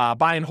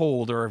buy and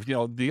hold, or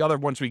the other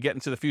ones we get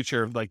into the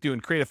future, like doing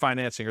creative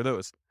financing or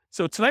those?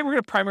 So tonight we're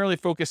going to primarily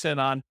focus in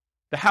on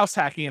the house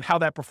hacking and how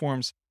that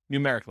performs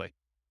numerically.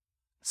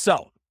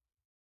 So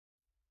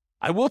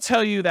I will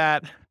tell you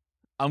that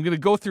I'm going to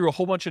go through a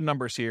whole bunch of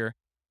numbers here,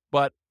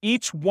 but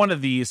each one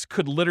of these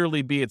could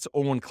literally be its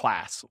own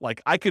class.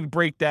 Like I could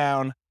break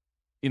down,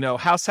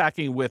 house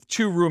hacking with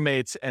 2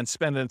 roommates and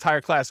spend an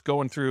entire class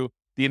going through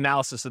the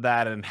analysis of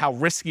that and how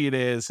risky it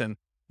is and,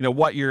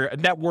 what your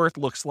net worth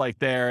looks like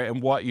there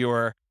and what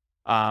your,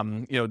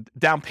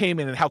 down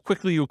payment and how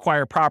quickly you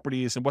acquire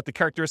properties and what the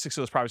characteristics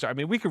of those properties are. I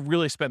mean, we could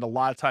really spend a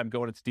lot of time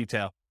going into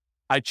detail.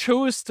 I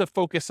chose to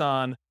focus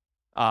on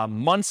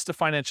months to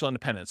financial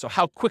independence. So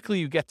how quickly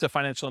you get to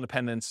financial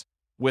independence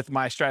with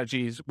my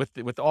strategies,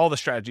 with all the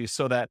strategies,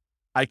 so that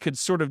I could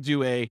sort of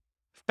do a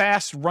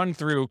fast run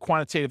through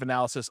quantitative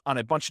analysis on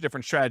a bunch of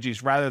different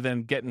strategies rather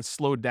than getting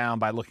slowed down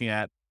by looking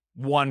at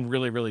one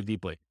really, really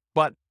deeply.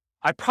 But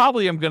I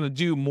probably am going to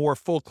do more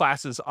full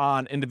classes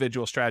on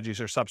individual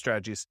strategies or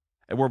sub-strategies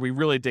and where we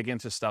really dig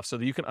into stuff so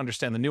that you can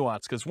understand the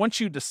nuance. Because once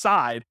you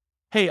decide,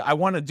 hey, I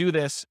want to do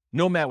this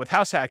nomad with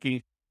house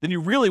hacking, then you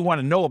really want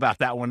to know about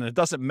that one. And it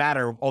doesn't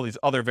matter all these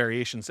other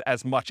variations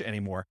as much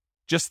anymore.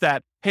 Just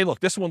that, hey, look,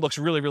 this one looks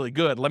really, really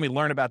good. Let me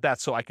learn about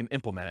that so I can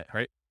implement it,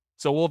 right?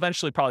 So we'll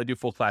eventually probably do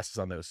full classes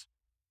on those.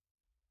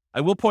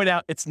 I will point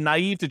out it's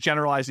naive to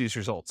generalize these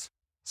results.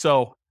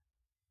 So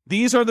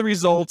these are the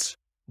results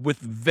with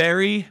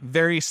very,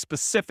 very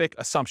specific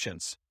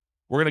assumptions.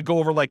 We're going to go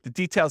over like the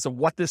details of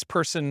what this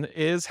person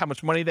is, how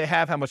much money they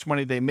have, how much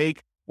money they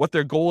make, what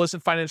their goal is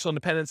in financial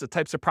independence, the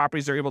types of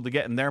properties they're able to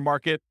get in their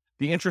market,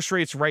 the interest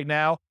rates right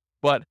now.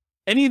 But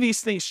any of these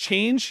things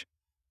change,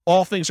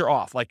 all things are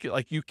off. Like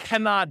you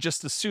cannot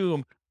just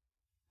assume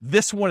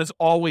this one is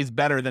always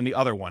better than the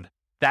other one.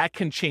 That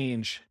can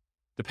change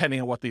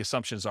depending on what the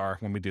assumptions are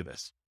when we do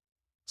this.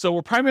 So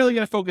we're primarily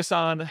going to focus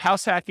on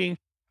house hacking,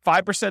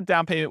 5%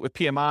 down payment with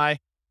PMI.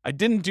 I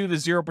didn't do the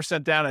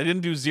 0% down. I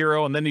didn't do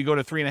 0, and then you go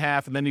to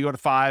 3.5, and then you go to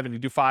 5, and you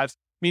do 5s. I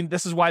mean,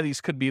 this is why these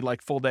could be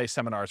like full day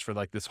seminars for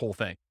like this whole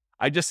thing.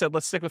 I just said,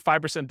 let's stick with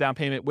 5% down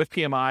payment with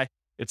PMI.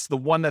 It's the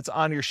one that's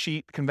on your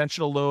sheet,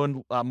 conventional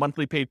loan,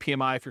 monthly paid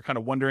PMI, if you're kind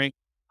of wondering.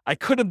 I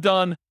could have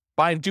done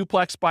buying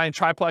duplex, buying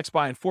triplex,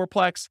 buying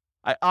fourplex.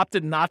 I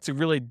opted not to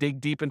really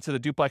dig deep into the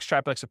duplex,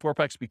 triplex, and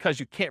fourplex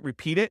because you can't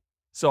repeat it.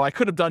 So I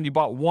could have done, you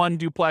bought one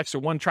duplex or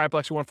one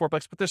triplex or one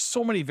fourplex, but there's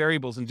so many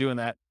variables in doing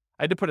that.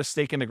 I had to put a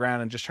stake in the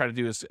ground and just try to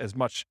do as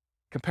much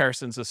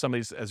comparisons of some of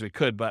these as we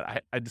could,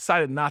 but I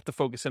decided not to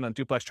focus in on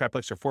duplex,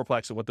 triplex, or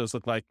fourplex and what those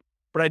look like.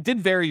 But I did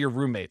vary your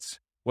roommates,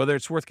 whether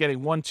it's worth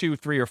getting 1, 2,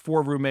 3, or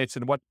 4 roommates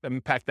and what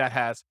impact that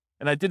has.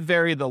 And I did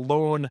vary the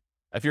loan.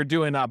 If you're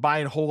doing buy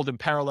and hold in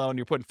parallel and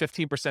you're putting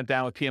 15%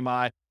 down with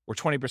PMI or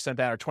 20%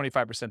 down or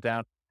 25%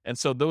 down. And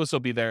so those will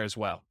be there as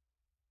well.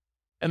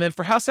 And then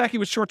for house hacking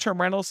with short-term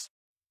rentals,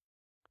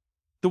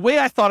 the way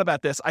I thought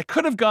about this, I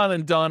could have gone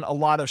and done a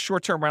lot of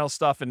short-term rental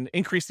stuff and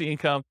increased the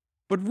income.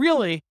 But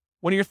really,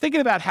 when you're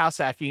thinking about house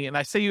hacking, and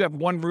I say you have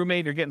one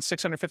roommate, you're getting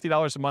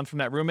 $650 a month from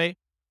that roommate,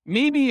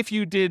 maybe if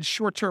you did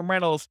short-term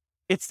rentals,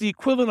 it's the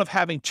equivalent of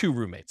having 2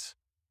 roommates,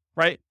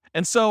 right?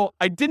 And so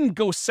I didn't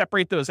go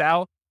separate those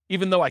out,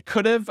 even though I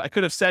could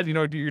have said,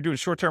 you're doing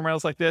short-term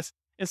rentals like this.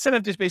 Instead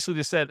of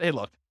just said, hey,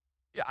 look,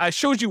 I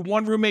showed you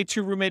 1 roommate,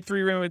 2 roommates,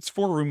 3 roommates,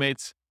 4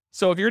 roommates.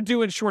 So if you're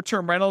doing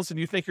short-term rentals and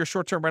you think your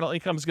short-term rental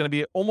income is going to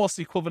be almost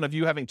the equivalent of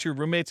you having 2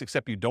 roommates,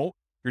 except you don't,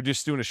 you're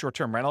just doing a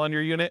short-term rental in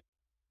your unit,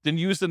 then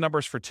use the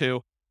numbers for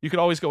 2. You can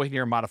always go in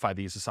here and modify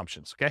these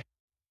assumptions, okay?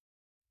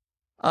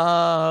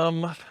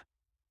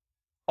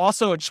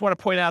 Also, I just want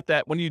to point out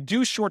that when you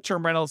do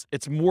short-term rentals,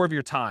 it's more of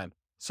your time.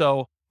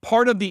 So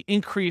part of the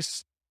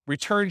increased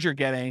returns you're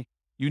getting,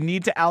 you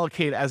need to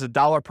allocate as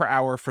 $1 per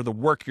hour for the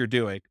work you're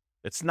doing.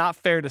 It's not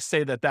fair to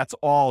say that that's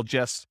all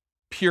just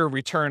pure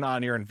return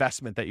on your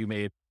investment that you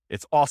made.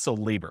 It's also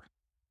labor.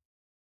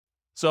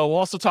 So we'll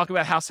also talk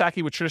about house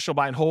hacking with traditional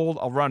buy and hold.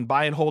 I'll run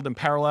buy and hold in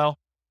parallel,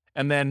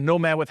 and then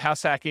nomad with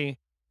house hacking,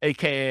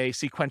 AKA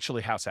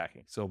sequentially house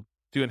hacking. So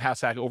doing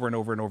house hack over and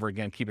over and over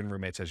again, keeping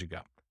roommates as you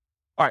go.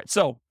 All right,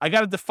 so I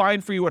got to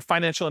define for you what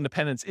financial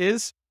independence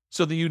is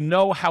so that you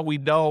know how we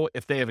know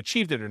if they have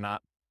achieved it or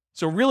not.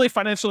 So really,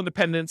 financial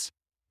independence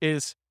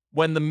is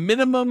when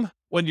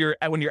your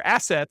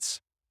assets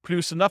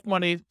produce enough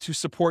money to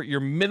support your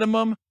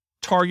minimum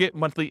target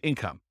monthly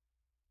income.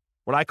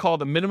 What I call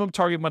the minimum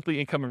target monthly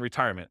income in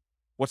retirement.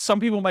 What some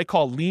people might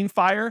call lean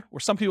fire, or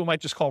some people might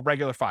just call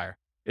regular fire.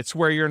 It's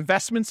where your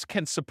investments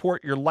can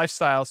support your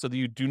lifestyle so that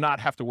you do not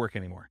have to work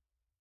anymore.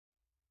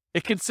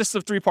 It consists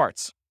of 3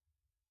 parts.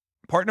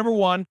 Part number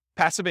 1,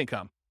 passive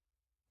income.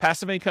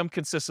 Passive income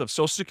consists of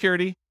Social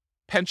Security,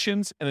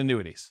 pensions, and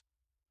annuities.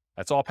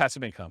 That's all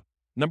passive income.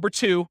 Number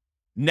 2,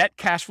 net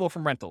cash flow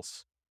from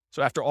rentals.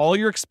 So after all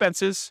your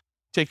expenses,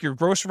 take your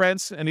gross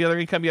rents, any other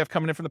income you have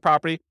coming in from the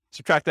property,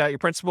 subtract that, your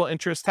principal,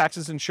 interest,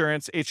 taxes,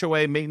 insurance,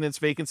 HOA, maintenance,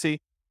 vacancy,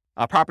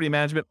 property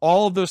management,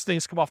 all of those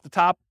things come off the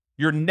top.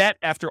 Your net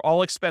after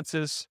all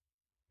expenses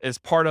is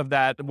part of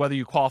that, whether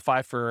you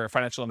qualify for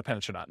financial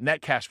independence or not,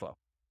 net cash flow.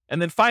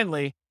 And then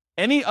finally,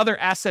 any other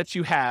assets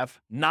you have,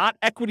 not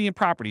equity in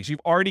properties,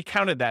 you've already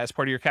counted that as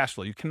part of your cash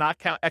flow. You cannot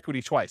count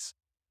equity twice.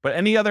 But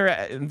any other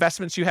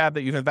investments you have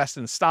that you've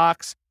invested in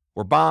stocks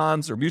or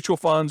bonds or mutual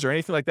funds or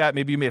anything like that,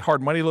 maybe you made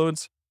hard money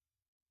loans,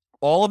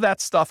 all of that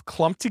stuff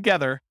clumped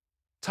together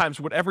times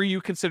whatever you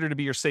consider to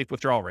be your safe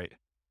withdrawal rate.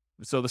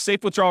 So the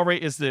safe withdrawal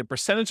rate is the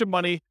percentage of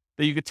money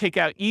that you could take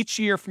out each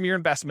year from your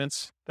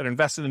investments that are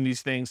invested in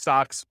these things,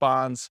 stocks,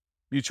 bonds,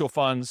 mutual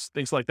funds,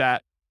 things like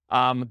that,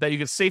 that you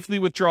can safely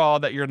withdraw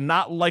that you're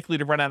not likely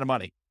to run out of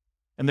money.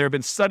 And there have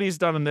been studies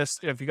done on this.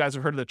 If you guys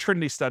have heard of the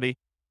Trinity study,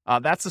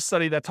 that's a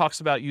study that talks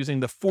about using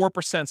the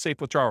 4% safe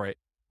withdrawal rate,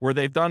 where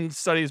they've done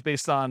studies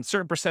based on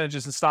certain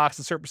percentages in stocks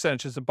and certain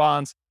percentages in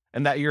bonds,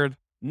 and that you're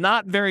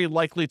not very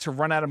likely to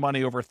run out of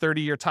money over a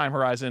 30-year time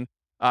horizon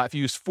if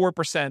you use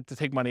 4% to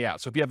take money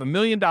out. So if you have $1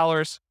 million,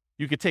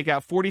 you could take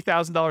out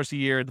 $40,000 a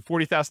year. The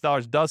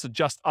 $40,000 does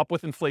adjust up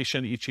with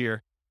inflation each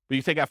year, but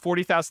you take out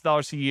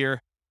 $40,000 a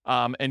year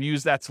and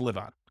use that to live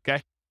on,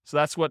 okay? So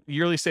that's what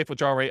yearly safe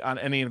withdrawal rate on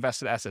any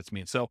invested assets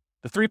means. So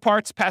the three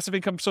parts: passive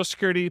income, Social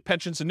Security,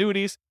 pensions,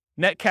 annuities,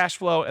 net cash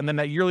flow, and then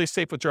that yearly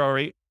safe withdrawal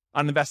rate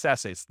on invested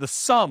assets. The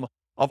sum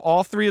of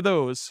all three of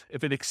those,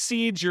 if it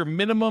exceeds your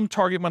minimum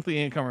target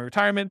monthly income in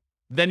retirement,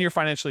 then you're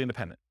financially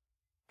independent.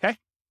 Okay?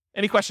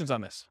 Any questions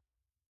on this?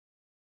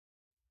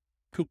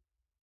 Cool.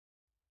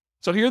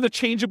 So here are the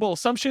changeable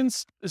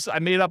assumptions. I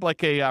made up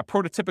like a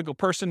prototypical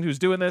person who's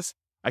doing this.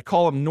 I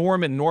call them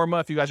Norm and Norma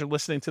if you guys are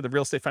listening to the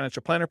Real Estate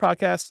Financial Planner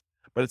podcast,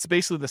 but it's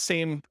basically the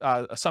same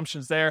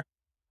assumptions there.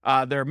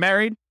 They're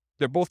married.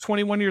 They're both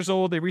 21 years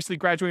old. They recently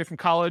graduated from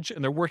college,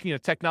 and they're working in a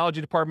technology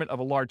department of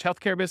a large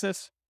healthcare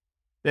business.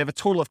 They have a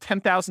total of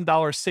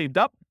 $10,000 saved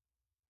up.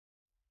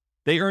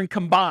 They earn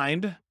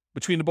combined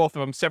between the both of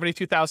them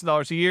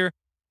 $72,000 a year.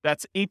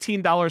 That's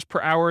 $18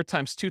 per hour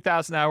times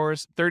 2,000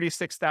 hours,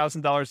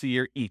 $36,000 a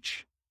year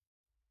each.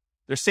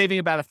 They're saving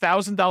about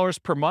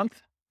 $1,000 per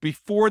month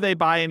before they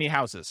buy any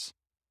houses.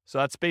 So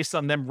that's based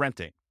on them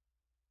renting.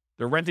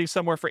 They're renting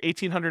somewhere for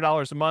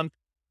 $1,800 a month,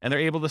 and they're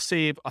able to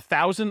save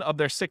 $1,000 of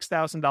their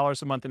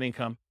 $6,000 a month in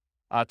income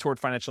toward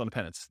financial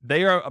independence.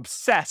 They are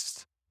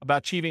obsessed about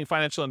achieving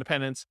financial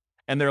independence,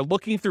 and they're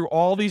looking through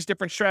all these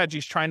different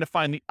strategies, trying to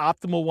find the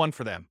optimal one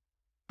for them,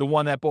 the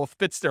one that both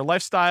fits their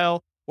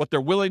lifestyle, what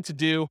they're willing to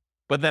do,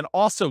 but then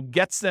also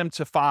gets them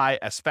to FI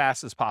as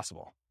fast as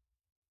possible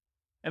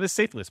and as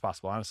safely as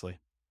possible, honestly.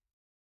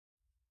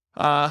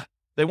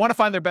 They want to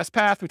find their best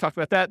path. We talked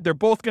about that. They're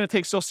both going to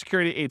take Social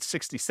Security at age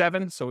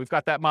 67, so we've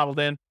got that modeled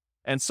in.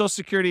 And Social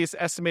Security is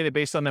estimated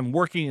based on them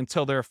working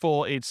until they're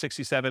full age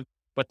 67.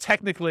 But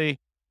technically,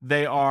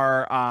 they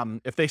are,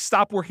 if they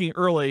stop working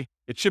early,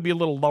 it should be a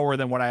little lower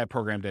than what I have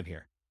programmed in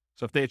here.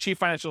 So if they achieve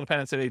financial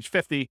independence at age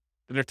 50,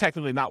 then they're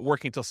technically not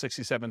working until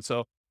 67.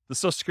 So the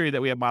Social Security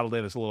that we have modeled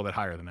in is a little bit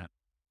higher than that.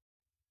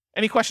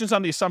 Any questions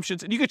on the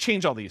assumptions? And you could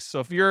change all these. So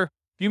if you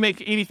make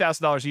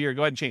 $80,000 a year,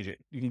 go ahead and change it.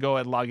 You can go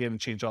ahead and log in and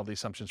change all the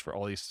assumptions for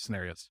all these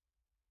scenarios.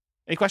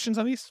 Any questions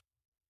on these?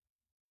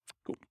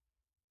 Cool.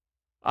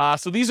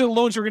 So these are the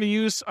loans we're going to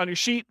use on your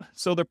sheet.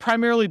 So they're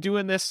primarily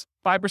doing this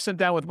 5%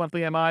 down with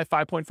monthly MI,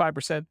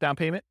 5.5% down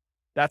payment.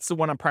 That's the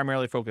one I'm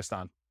primarily focused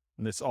on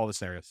in all the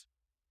scenarios.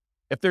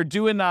 If they're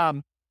doing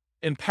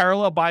in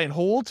parallel buy and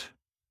hold,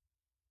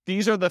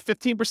 these are the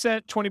 15%,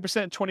 20%,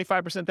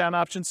 25% down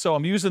options. So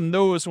I'm using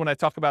those when I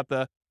talk about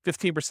the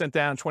 15%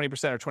 down,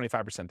 20% or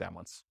 25% down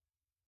ones.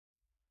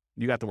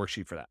 You got the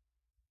worksheet for that.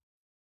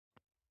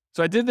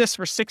 So I did this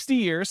for 60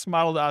 years,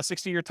 modeled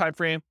 60-year time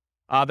frame.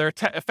 Their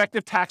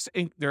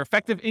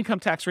effective income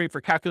tax rate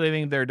for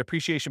calculating their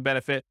depreciation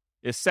benefit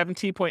is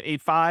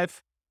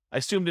 17.85. I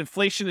assumed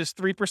inflation is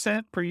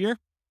 3% per year.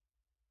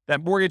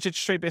 That mortgage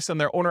interest rate based on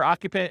their owner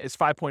occupant is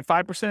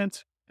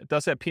 5.5%. It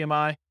does have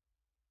PMI.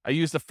 I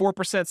used the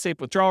 4%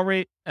 safe withdrawal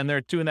rate, and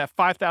they're doing that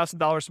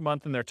 $5,000 a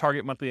month in their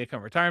target monthly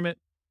income retirement.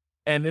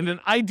 And in an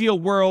ideal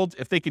world,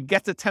 if they could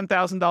get to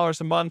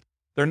 $10,000 a month,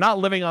 they're not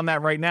living on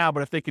that right now,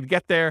 but if they could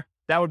get there,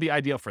 that would be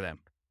ideal for them.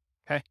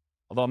 Okay.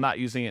 Although I'm not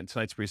using it in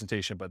tonight's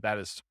presentation, but that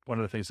is one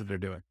of the things that they're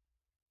doing.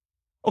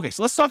 Okay.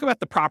 So let's talk about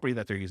the property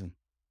that they're using.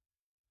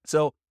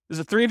 So there's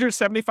a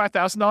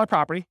 $375,000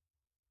 property.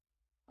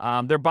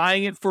 They're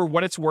buying it for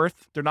what it's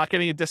worth. They're not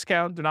getting a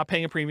discount. They're not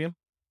paying a premium.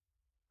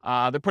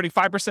 They're putting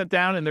 5%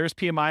 down, and there's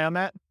PMI on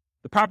that.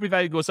 The property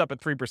value goes up at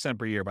 3%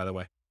 per year, by the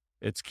way.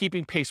 It's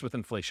keeping pace with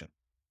inflation.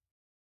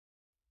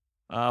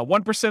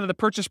 1% of the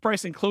purchase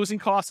price and closing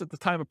costs at the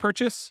time of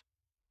purchase.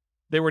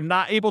 They were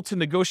not able to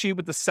negotiate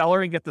with the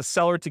seller and get the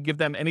seller to give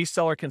them any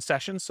seller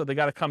concessions, so they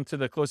got to come to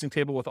the closing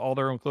table with all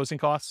their own closing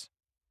costs.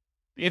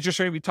 The interest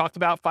rate we talked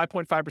about,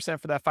 5.5%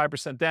 for that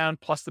 5% down,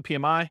 plus the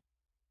PMI.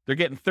 They're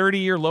getting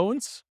 30-year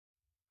loans.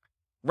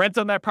 Rent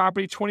on that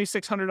property,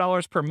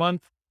 $2,600 per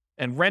month,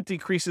 and rent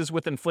increases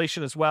with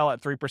inflation as well at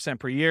 3%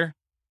 per year.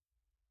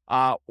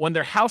 When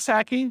they're house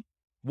hacking,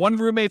 one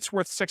roommate's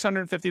worth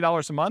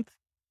 $650 a month.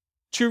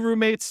 Two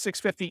roommates,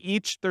 $650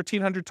 each,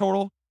 $1,300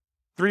 total.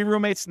 Three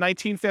roommates,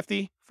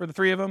 $1,950 for the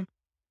three of them.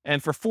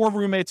 And for four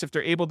roommates, if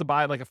they're able to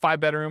buy like a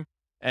 5-bedroom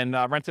and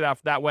rent it out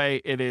that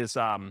way, it is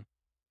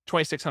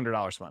 $2,600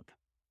 a month.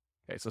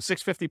 Okay, so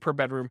 $650 per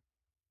bedroom.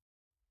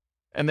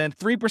 And then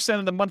 3%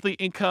 of the monthly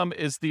income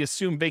is the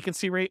assumed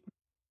vacancy rate.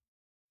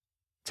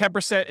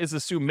 10% is the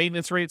assumed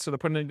maintenance rate, so they're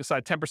putting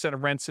aside 10%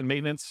 of rents and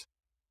maintenance.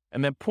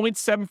 And then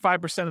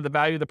 0.75% of the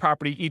value of the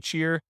property each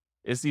year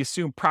is the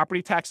assumed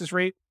property taxes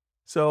rate.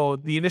 So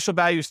the initial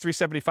value is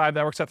 $375.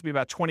 That works out to be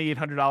about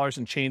 $2,800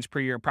 in change per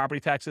year in property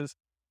taxes.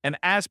 And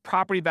as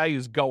property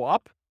values go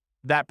up,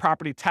 that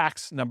property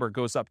tax number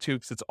goes up too,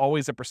 because it's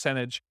always a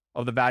percentage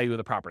of the value of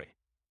the property.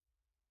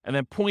 And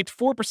then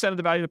 0.4% of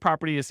the value of the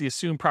property is the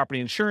assumed property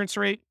insurance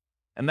rate.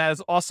 And that is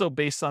also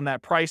based on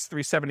that price,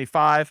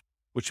 $375,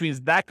 which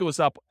means that goes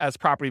up as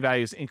property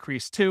values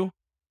increase too.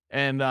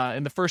 And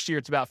in the first year,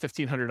 it's about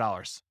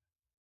 $1,500.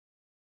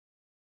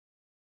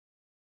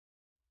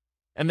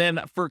 And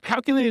then for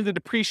calculating the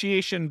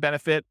depreciation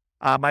benefit,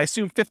 I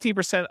assume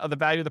 15% of the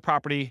value of the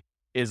property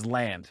is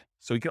land.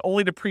 So you can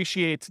only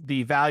depreciate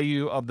the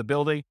value of the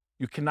building.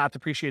 You cannot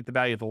depreciate the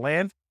value of the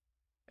land.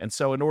 And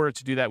so in order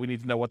to do that, we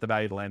need to know what the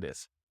value of the land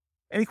is.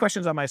 Any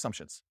questions on my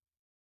assumptions?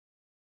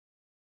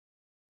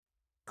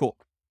 Cool.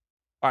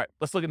 All right,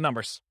 let's look at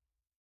numbers.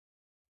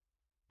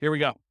 Here we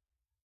go.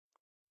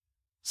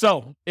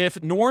 So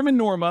if Norm and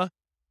Norma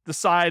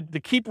decide to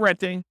keep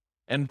renting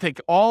and take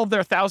all of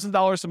their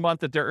 $1,000 a month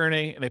that they're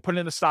earning and they put it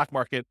in the stock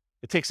market,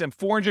 it takes them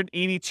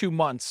 482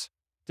 months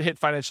to hit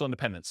financial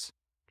independence.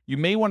 You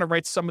may want to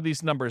write some of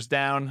these numbers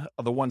down,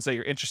 of the ones that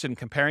you're interested in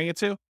comparing it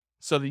to,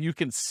 so that you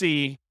can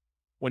see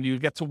when you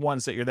get to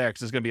ones that you're there,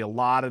 because there's going to be a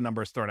lot of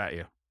numbers thrown at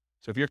you.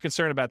 So if you're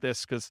concerned about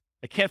this, because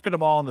I can't fit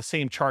them all in the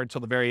same chart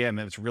until the very end,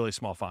 and it's really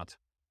small font.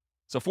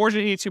 So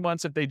 482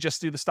 months if they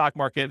just do the stock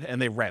market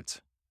and they rent.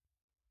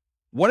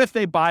 What if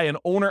they buy an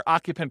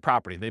owner-occupant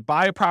property? They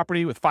buy a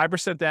property with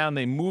 5% down,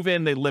 they move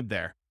in, they live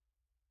there.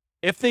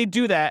 If they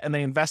do that and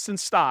they invest in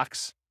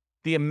stocks,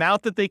 the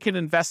amount that they can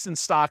invest in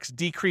stocks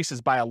decreases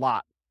by a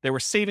lot. They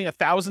were saving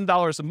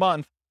 $1,000 a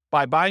month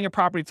by buying a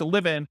property to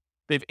live in.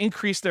 They've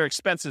increased their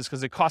expenses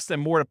because it costs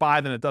them more to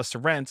buy than it does to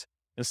rent.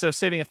 Instead of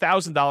saving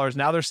 $1,000,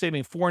 now they're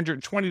saving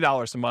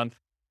 $420 a month.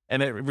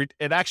 And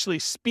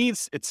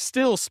it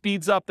still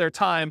speeds up their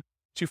time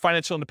to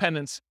financial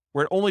independence,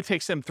 where it only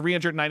takes them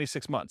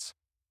 396 months.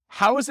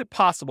 How is it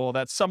possible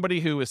that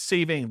somebody who is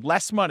saving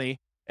less money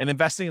and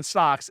investing in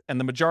stocks, and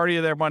the majority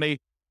of their money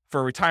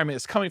for retirement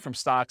is coming from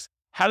stocks,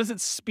 how does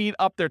it speed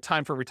up their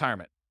time for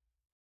retirement?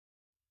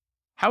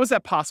 How is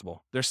that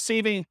possible? They're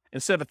saving,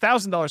 instead of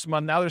 $1,000 a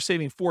month, now they're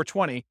saving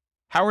 $420.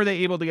 How are they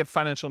able to get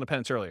financial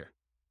independence earlier?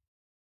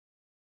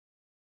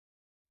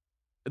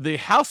 The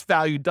house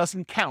value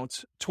doesn't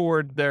count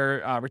toward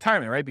their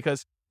retirement, right?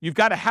 Because you've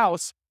got a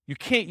house, you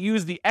can't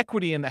use the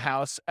equity in the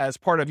house as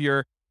part of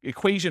your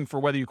equation for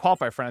whether you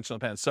qualify for financial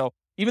independence. So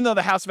even though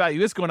the house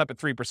value is going up at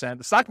 3%,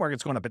 the stock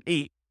market's going up at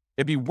 8%,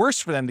 it'd be worse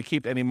for them to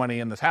keep any money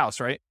in this house,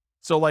 right?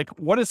 So like,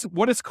 what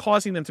is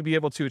causing them to be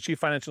able to achieve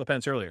financial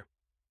independence earlier?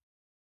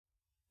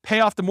 Pay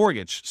off the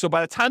mortgage. So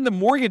by the time the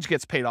mortgage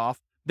gets paid off,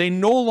 they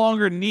no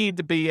longer need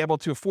to be able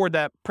to afford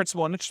that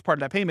principal and interest part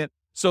of that payment.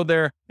 So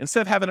they're, instead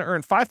of having to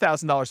earn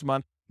 $5,000 a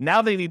month,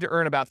 now they need to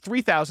earn about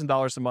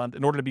 $3,000 a month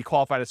in order to be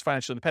qualified as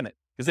financial independent,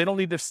 because they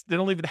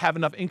don't even have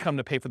enough income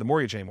to pay for the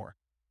mortgage anymore.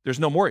 There's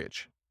no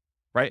mortgage,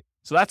 right?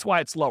 So that's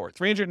why it's lower.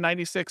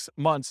 396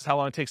 months is how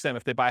long it takes them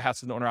if they buy a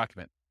house as an owner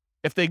occupant.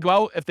 If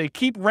they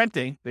keep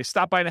renting, they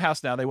stop buying a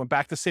house now, they went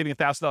back to saving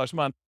 $1,000 a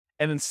month,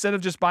 and instead of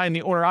just buying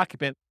the owner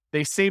occupant,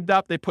 they saved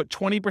up, they put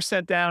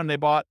 20% down, and they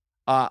bought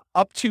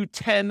up to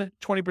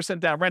 20%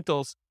 down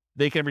rentals.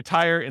 They can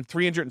retire in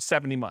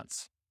 370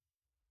 months.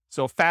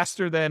 So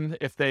faster than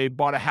if they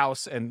bought a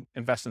house and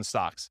invest in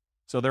stocks.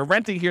 So they're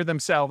renting here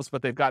themselves,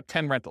 but they've got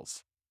 10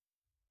 rentals,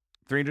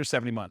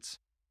 370 months.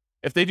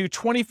 If they do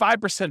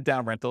 25%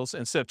 down rentals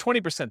instead of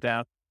 20%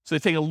 down, so they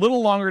take a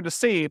little longer to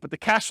save, but the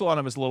cash flow on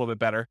them is a little bit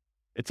better,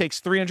 it takes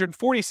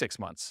 346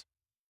 months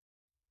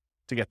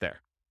to get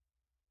there.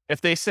 If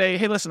they say,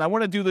 hey, listen, I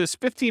want to do this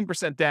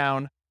 15%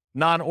 down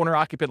non-owner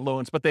occupant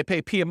loans, but they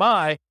pay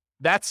PMI,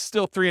 that's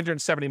still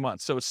 370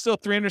 months. So it's still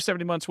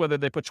 370 months whether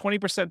they put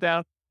 20%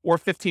 down or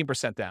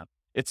 15% down.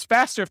 It's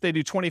faster if they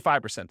do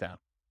 25% down.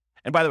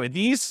 And by the way,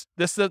 this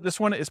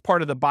one is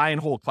part of the buy and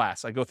hold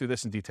class. I go through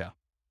this in detail.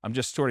 I'm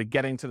just sort of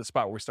getting to the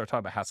spot where we start talking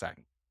about house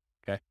hacking.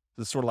 Okay.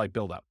 This is sort of like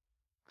build up.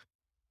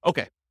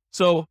 Okay.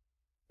 So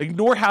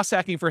ignore house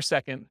hacking for a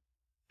second.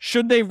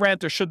 Should they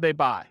rent or should they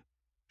buy?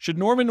 Should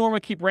Norm and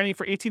Norma keep renting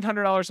for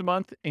 $1,800 a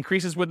month,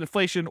 increases with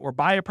inflation, or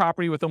buy a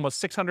property with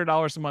almost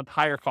 $600 a month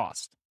higher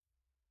cost?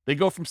 They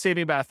go from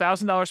saving about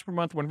 $1,000 per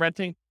month when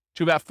renting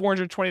to about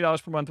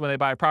 $420 per month when they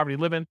buy a property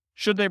to live in.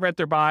 Should they rent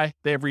or buy?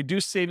 They have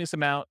reduced savings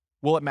amount.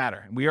 Will it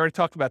matter? And we already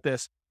talked about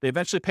this. They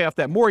eventually pay off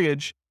that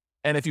mortgage.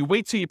 And if you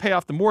wait till you pay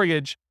off the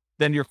mortgage,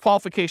 then your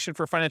qualification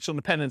for financial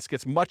independence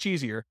gets much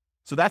easier.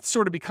 So that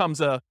sort of becomes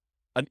an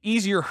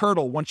easier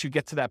hurdle once you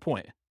get to that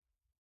point.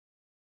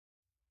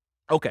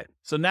 Okay,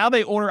 so now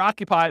they owner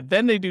occupy,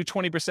 then they do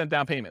 20%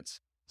 down payments.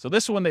 So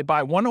this one, they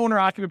buy one owner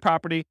occupant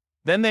property,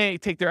 then they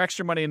take their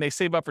extra money and they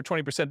save up for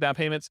 20% down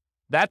payments.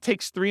 That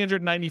takes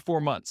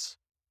 394 months.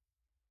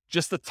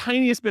 Just the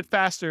tiniest bit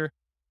faster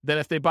than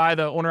if they buy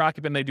the owner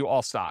occupant and they do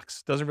all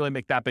stocks. Doesn't really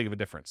make that big of a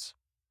difference.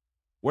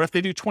 What if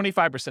they do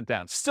 25%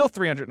 down? Still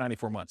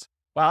 394 months.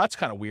 Wow, that's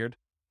kind of weird.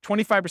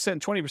 25%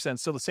 and 20%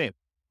 still the same.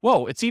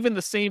 Whoa, it's even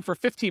the same for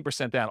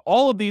 15% down.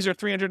 All of these are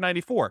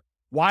 394.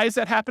 Why is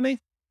that happening?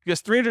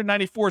 Because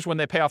 394 is when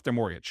they pay off their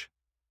mortgage.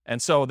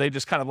 And so they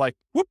just kind of like,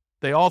 whoop,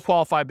 they all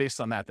qualify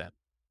based on that then.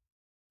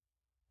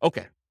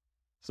 Okay,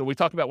 so we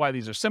talked about why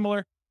these are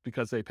similar,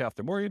 because they pay off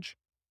their mortgage.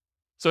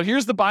 So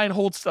here's the buy and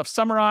hold stuff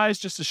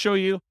summarized just to show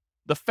you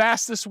the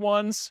fastest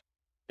ones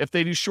if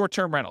they do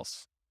short-term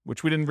rentals,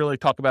 which we didn't really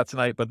talk about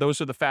tonight, but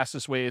those are the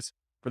fastest ways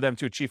for them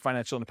to achieve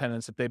financial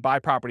independence if they buy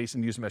properties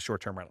and use them as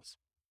short-term rentals.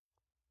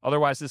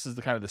 Otherwise, this is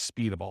the kind of the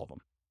speed of all of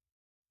them.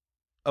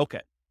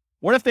 Okay,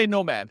 what if they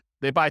nomad?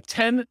 They buy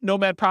 10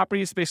 nomad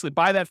properties, basically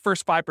buy that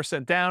first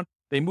 5% down.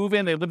 They move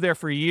in, they live there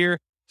for a year.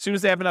 As soon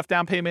as they have enough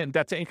down payment and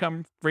debt to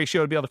income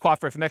ratio to be able to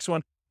qualify for the next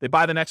one, they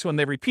buy the next one.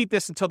 They repeat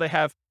this until they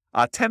have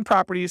 10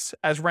 properties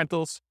as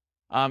rentals.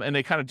 And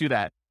they kind of do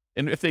that.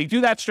 And if they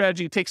do that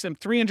strategy, it takes them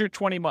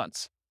 320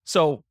 months.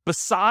 So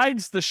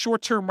besides the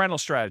short-term rental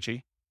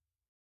strategy,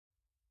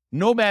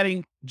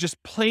 nomading,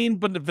 just plain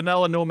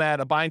vanilla nomad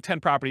of buying 10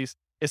 properties,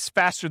 is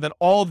faster than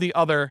all the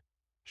other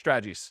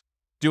strategies.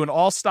 Doing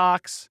all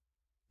stocks,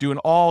 doing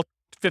all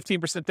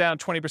 15% down,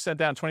 20%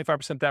 down,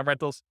 25% down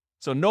rentals.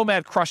 So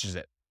nomad crushes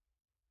it.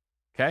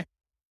 Okay?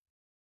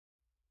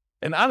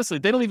 And honestly,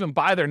 they don't even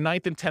buy their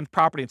 9th and 10th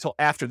property until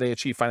after they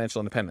achieve financial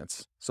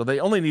independence. So they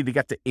only need to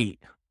get to 8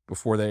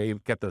 before they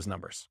get those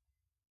numbers.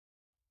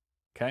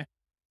 Okay?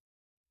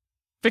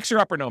 Fixer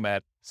Upper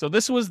Nomad. So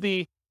this was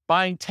the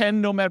buying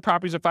 10 nomad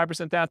properties at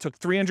 5% down, took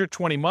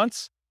 320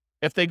 months.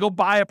 If they go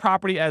buy a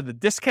property at the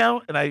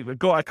discount, and I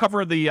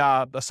cover the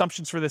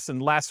assumptions for this in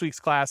last week's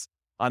class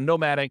on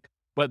nomading,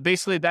 but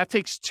basically that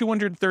takes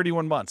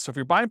 231 months. So if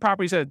you're buying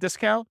properties at a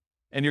discount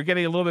and you're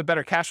getting a little bit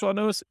better cash flow on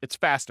those, it's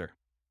faster.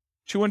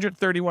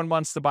 231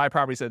 months to buy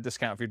properties at a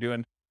discount if you're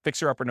doing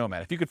Fixer Upper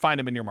Nomad, if you could find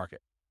them in your market.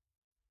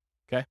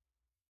 Okay.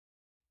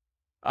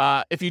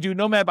 If you do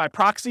nomad by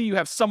proxy, you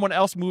have someone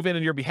else move in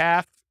on your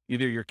behalf,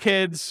 either your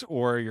kids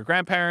or your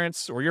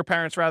grandparents, or your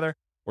parents rather,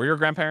 or your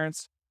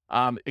grandparents.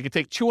 It could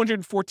take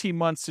 214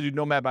 months to do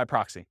nomad by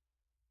proxy.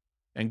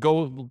 And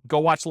go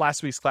watch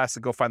last week's class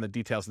and go find the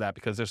details of that,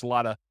 because there's a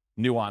lot of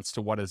nuance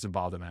to what is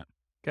involved in that.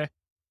 Okay.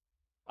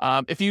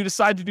 If you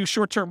decide to do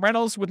short-term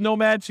rentals with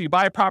nomad, so you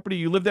buy a property,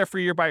 you live there for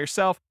a year by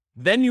yourself,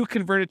 then you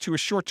convert it to a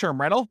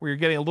short-term rental where you're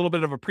getting a little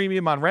bit of a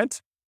premium on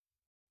rent.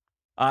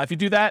 If you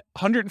do that,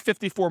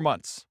 154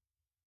 months.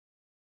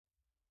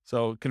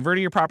 So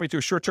converting your property to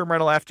a short-term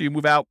rental after you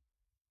move out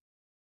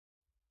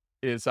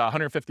is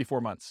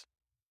 154 months.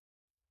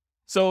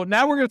 So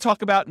now we're going to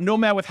talk about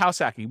nomad with house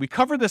hacking. We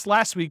covered this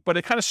last week, but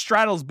it kind of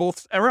straddles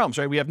both realms,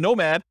 right? We have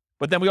nomad,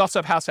 but then we also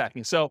have house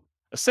hacking. So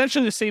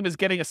essentially the same as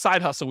getting a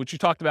side hustle, which you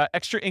talked about,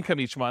 extra income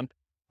each month.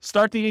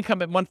 Start the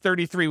income at month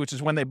 33, which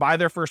is when they buy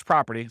their first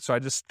property. So I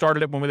just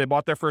started it when they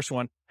bought their first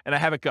one, and I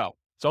have it go.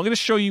 So I'm going to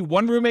show you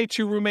 1 roommate,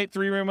 2 roommate,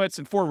 3 roommates,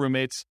 and 4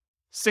 roommates,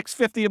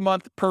 $650 a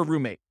month per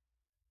roommate.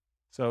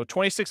 So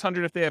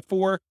 $2,600 if they have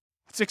 4,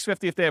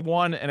 $650 if they have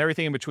 1, and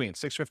everything in between,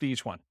 $650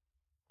 each one.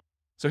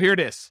 So here it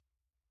is.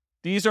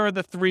 These are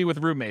the 3 with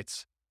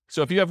roommates.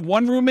 So if you have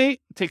 1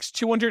 roommate, it takes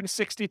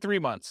 263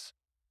 months.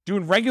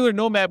 Doing regular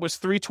nomad was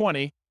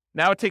 320.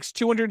 Now it takes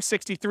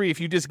 263 if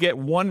you just get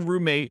 1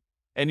 roommate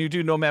and you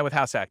do nomad with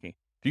house hacking.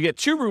 If you get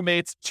 2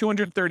 roommates,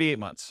 238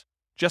 months,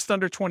 just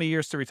under 20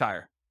 years to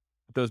retire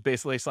with those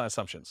baseline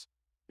assumptions.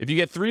 If you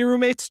get 3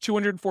 roommates,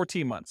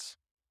 214 months.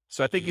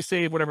 So I think you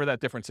save whatever that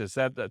difference is.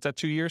 That's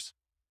 2 years?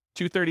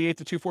 238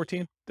 to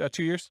 214,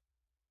 2 years.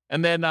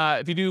 And then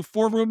if you do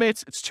 4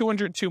 roommates, it's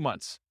 202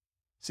 months.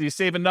 So you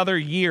save another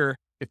year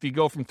if you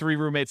go from 3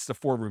 roommates to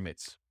 4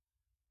 roommates.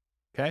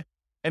 Okay?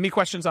 Any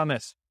questions on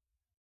this?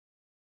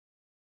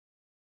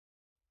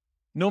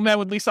 Nomad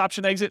with lease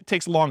option exit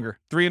takes longer,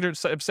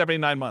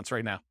 379 months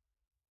right now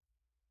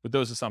with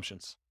those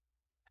assumptions.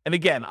 And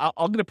again, I'm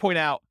going to point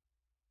out,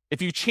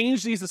 if you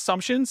change these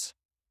assumptions,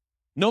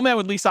 nomad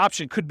with lease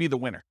option could be the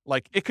winner.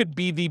 Like, it could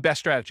be the best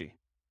strategy.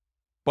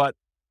 But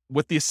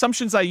with the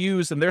assumptions I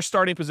use and their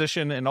starting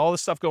position and all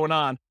this stuff going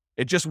on,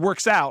 it just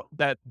works out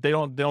that they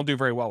don't do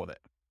very well with it.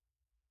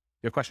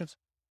 You have questions?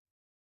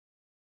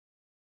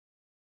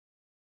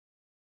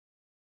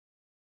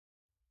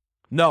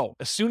 No.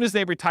 As soon as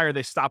they retire,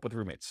 they stop with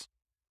roommates.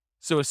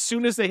 So as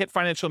soon as they hit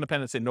financial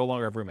independence, they no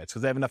longer have roommates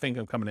because they have enough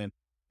income coming in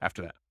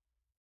after that.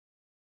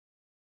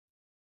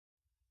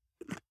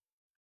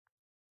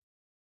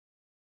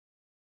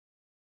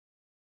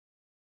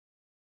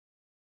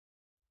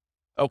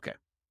 Okay.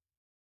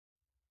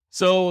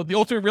 So the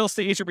ultimate real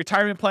estate agent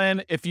retirement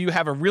plan, if you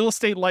have a real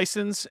estate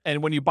license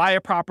and when you buy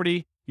a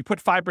property, you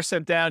put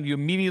 5% down, you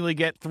immediately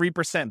get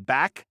 3%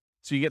 back.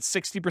 So you get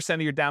 60%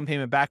 of your down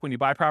payment back when you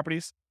buy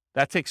properties.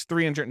 That takes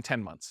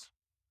 310 months.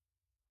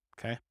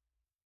 Okay.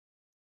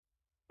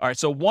 All right.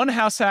 So 1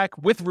 house hack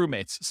with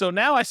roommates. So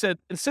now I said,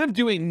 instead of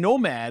doing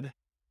nomad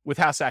with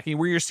house hacking,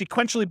 where you're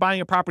sequentially buying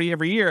a property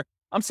every year,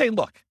 I'm saying,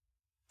 look,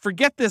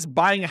 forget this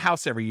buying a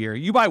house every year.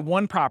 You buy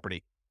 1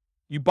 property.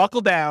 You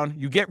buckle down,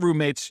 you get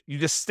roommates, you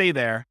just stay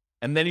there,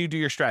 and then you do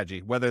your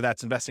strategy, whether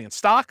that's investing in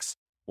stocks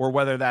or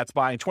whether that's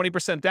buying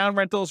 20% down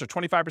rentals or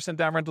 25%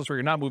 down rentals where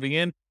you're not moving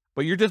in,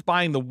 but you're just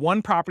buying the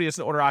 1 property as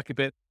an owner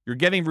occupant, you're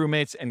getting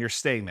roommates, and you're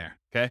staying there,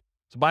 okay?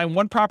 So buying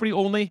 1 property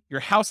only,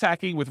 you're house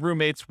hacking with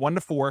roommates, 1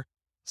 to 4,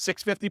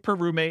 $650 per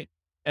roommate,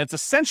 and it's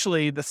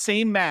essentially the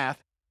same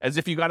math as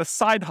if you got a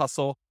side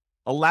hustle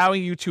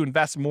allowing you to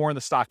invest more in the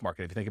stock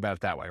market, if you think about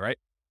it that way, right?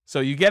 So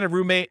you get a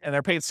roommate, and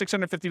they're paying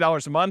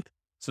 $650 a month.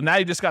 So now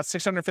you just got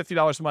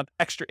 $650 a month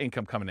extra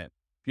income coming in.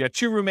 If you had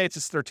 2 roommates,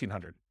 it's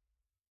 $1,300.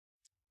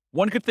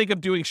 One could think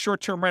of doing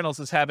short-term rentals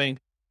as having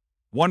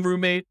 1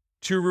 roommate,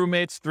 2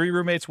 roommates, 3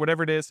 roommates,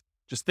 whatever it is.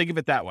 Just think of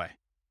it that way.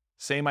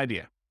 Same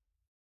idea.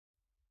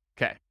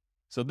 Okay.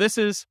 So this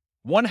is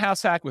 1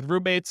 house hack with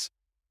roommates.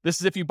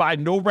 This is if you buy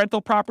no rental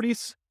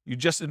properties, you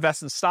just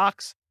invest in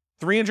stocks,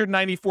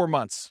 394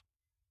 months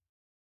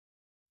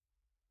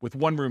with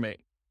 1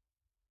 roommate.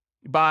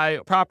 You buy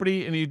a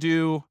property and you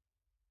do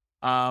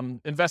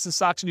Invest in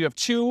stocks and you have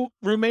 2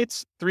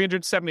 roommates,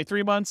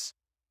 373 months.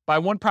 Buy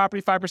one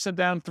property, 5%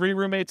 down, 3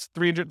 roommates,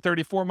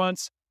 334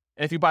 months.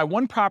 And if you buy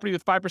one property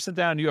with 5%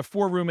 down, you have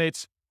 4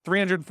 roommates,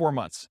 304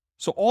 months.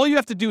 So all you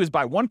have to do is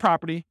buy one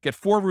property, get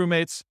 4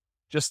 roommates,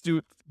 just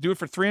do it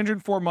for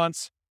 304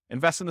 months,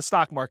 invest in the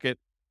stock market,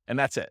 and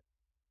that's it.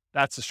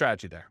 That's the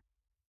strategy there.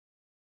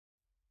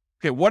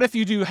 Okay, what if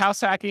you do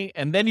house hacking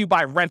and then you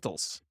buy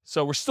rentals?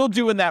 So we're still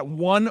doing that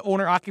one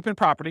owner-occupant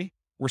property.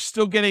 We're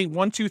still getting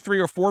 1, 2, 3,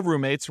 or 4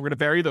 roommates. We're going to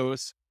vary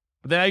those.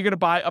 But then you're going to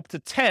buy up to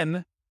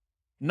 10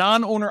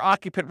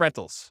 non-owner-occupant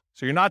rentals.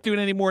 So you're not doing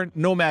any more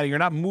nomading. You're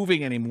not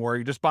moving anymore.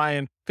 You're just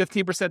buying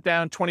 15%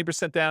 down,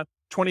 20% down,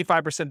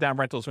 25% down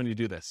rentals when you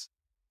do this.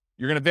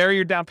 You're going to vary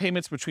your down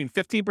payments between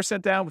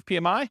 15% down with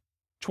PMI,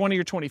 20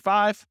 or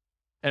 25.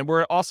 And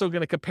we're also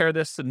going to compare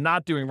this to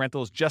not doing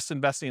rentals, just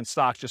investing in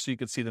stocks, just so you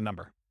can see the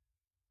number.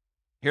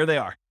 Here they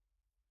are.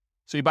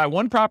 So you buy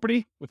one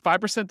property with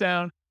 5%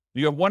 down,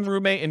 you have 1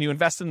 roommate, and you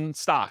invest in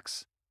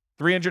stocks,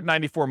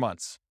 394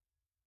 months.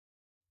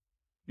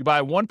 You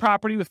buy one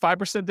property with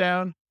 5%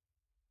 down,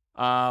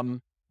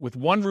 with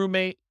 1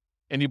 roommate,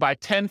 and you buy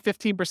 10,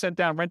 15%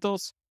 down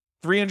rentals,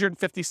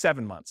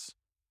 357 months.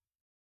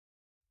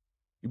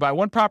 You buy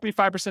one property,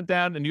 5%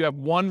 down, and you have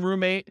 1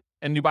 roommate,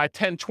 and you buy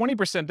 10,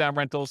 20% down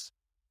rentals,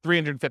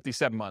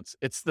 357 months.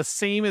 It's the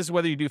same as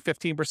whether you do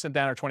 15%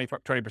 down or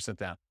 20%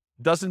 down.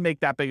 Doesn't make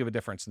that big of a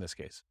difference in this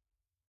case.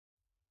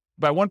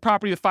 You buy one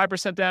property with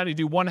 5% down, you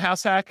do one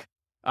house hack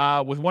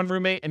with 1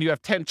 roommate, and you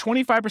have 10,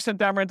 25%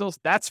 down rentals.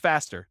 That's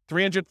faster,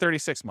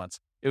 336 months.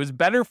 It was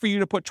better for you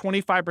to put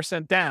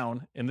 25%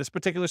 down in this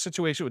particular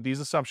situation with these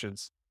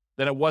assumptions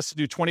than it was to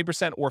do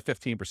 20% or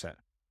 15%.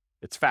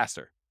 It's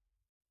faster.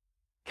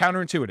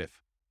 Counterintuitive.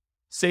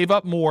 Save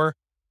up more,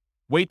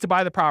 wait to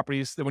buy the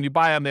properties, then when you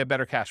buy them, they have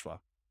better cash flow.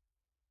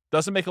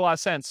 Doesn't make a lot of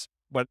sense,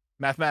 but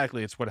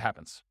mathematically, it's what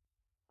happens.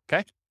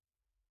 Okay?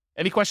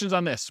 Any questions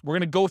on this? We're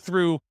going to go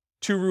through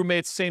 2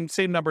 roommates,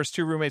 same numbers,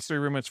 2 roommates, 3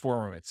 roommates, 4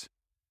 roommates.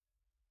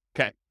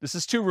 Okay, this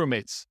is 2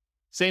 roommates.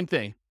 Same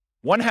thing.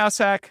 1 house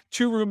hack,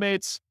 2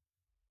 roommates,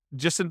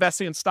 just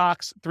investing in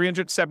stocks,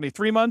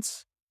 373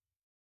 months.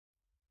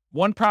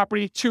 1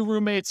 property, 2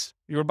 roommates,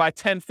 you're going to buy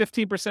 10,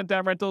 15%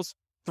 down rentals,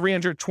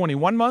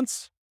 321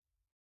 months.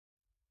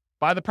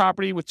 Buy the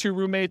property with 2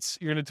 roommates,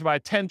 you're going to buy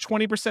 10,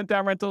 20%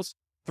 down rentals,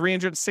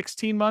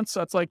 316 months.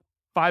 So that's like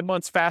 5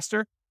 months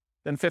faster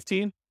than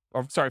 15.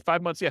 Or sorry,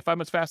 5 months. Yeah, 5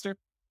 months faster.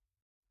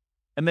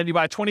 And then you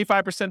buy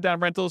 25% down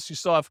rentals. You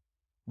still have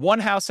 1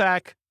 house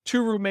hack,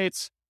 2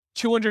 roommates,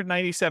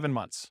 297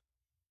 months.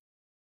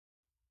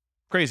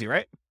 Crazy,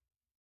 right?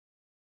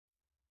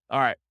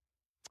 All right.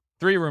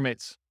 3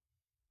 roommates.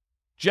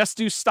 Just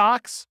do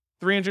stocks,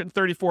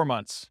 334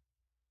 months.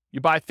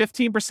 You buy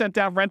 15%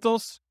 down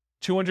rentals,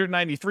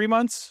 293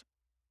 months.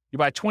 You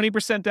buy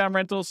 20% down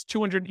rentals,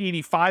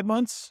 285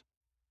 months.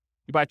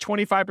 You buy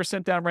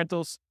 25% down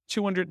rentals,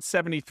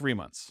 273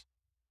 months.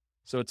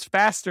 So it's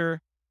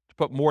faster to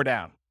put more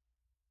down.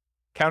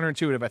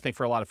 Counterintuitive, I think,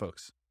 for a lot of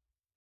folks.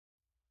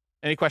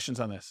 Any questions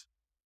on this?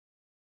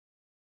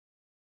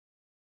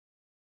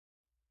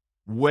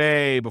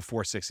 Way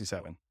before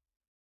 67.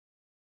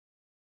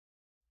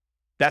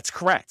 That's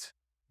correct.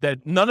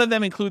 That none of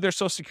them include their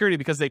Social Security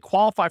because they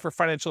qualify for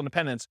financial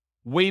independence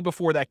way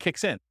before that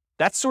kicks in.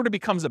 That sort of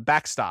becomes a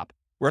backstop,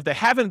 where if they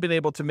haven't been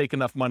able to make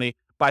enough money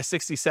by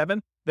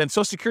 67, then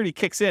Social Security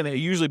kicks in and it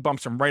usually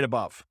bumps them right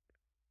above.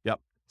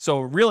 Yep. So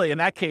really, in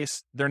that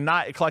case, they're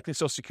not collecting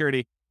Social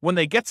Security. When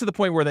they get to the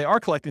point where they are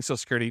collecting Social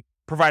Security,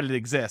 provided it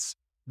exists,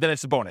 then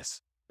it's a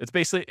bonus. It's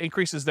basically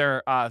increases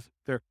their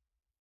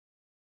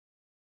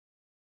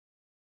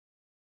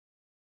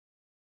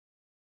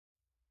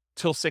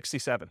till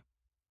 67.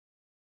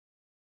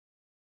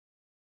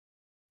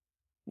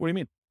 What do you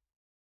mean?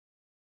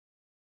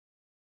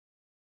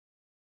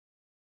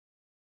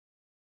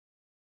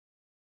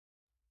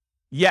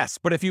 Yes,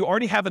 but if you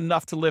already have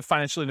enough to live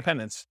financial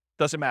independence,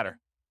 doesn't matter.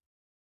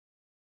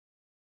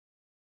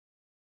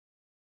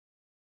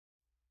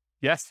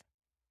 Yes.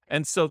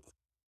 And so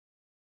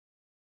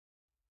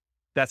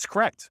that's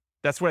correct.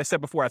 That's what I said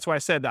before. That's why I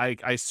said I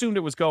assumed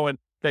it was going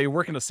that you're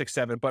working to 6,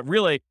 7, but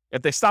really,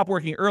 if they stop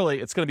working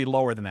early, it's going to be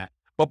lower than that.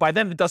 But by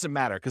then, it doesn't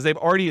matter because they've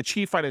already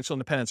achieved financial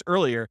independence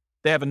earlier.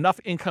 They have enough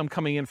income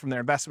coming in from their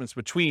investments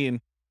between,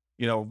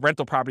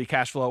 rental property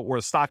cash flow or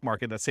the stock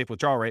market, that safe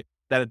withdrawal rate,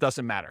 that it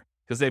doesn't matter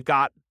because they've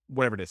got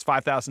whatever it is,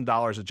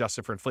 $5,000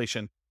 adjusted for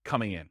inflation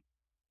coming in.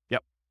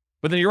 Yep.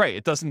 But then you're right.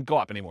 It doesn't go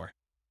up anymore.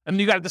 And then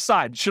you got to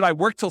decide, should I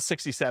work till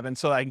 67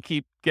 so that I can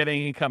keep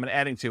getting income and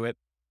adding to it?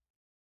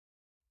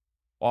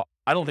 Well,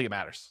 I don't think it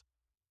matters.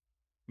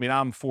 I mean,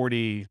 I'm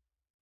 47.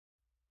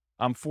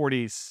 I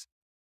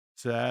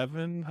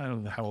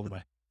don't know, how old am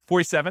I?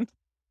 47,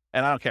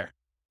 and I don't care.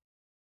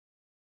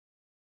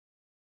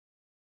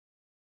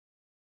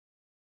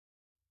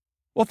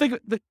 Well,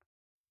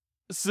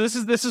 so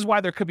this is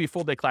why there could be a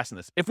full day class in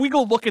this. If we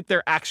go look at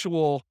their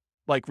actual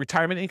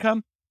retirement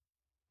income,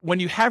 when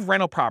you have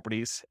rental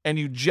properties and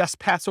you just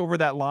pass over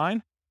that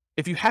line,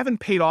 if you haven't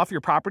paid off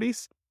your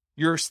properties,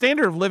 your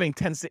standard of living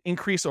tends to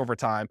increase over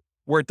time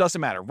where it doesn't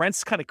matter.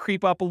 Rents kind of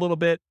creep up a little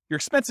bit. Your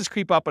expenses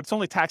creep up, but it's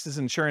only taxes,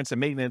 insurance, and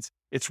maintenance.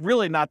 It's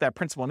really not that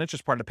principal and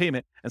interest part of the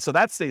payment. And so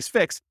that stays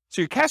fixed.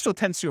 So your cash flow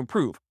tends to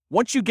improve.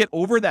 Once you get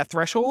over that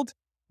threshold,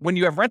 when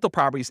you have rental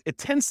properties, it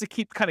tends to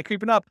keep kind of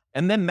creeping up.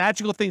 And then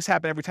magical things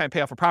happen every time you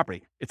pay off a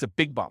property. It's a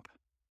big bump,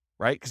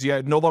 right? Because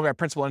you no longer have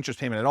principal and interest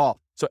payment at all.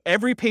 So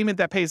every payment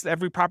that pays,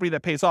 every property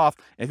that pays off,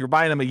 if you're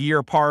buying them a year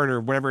apart or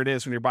whatever it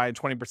is, when you're buying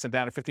 20%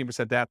 down or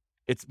 15% down,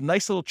 it's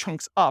nice little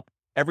chunks up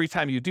every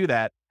time you do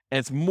that. And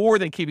it's more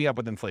than keeping up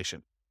with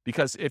inflation.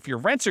 Because if your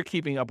rents are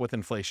keeping up with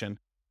inflation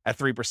at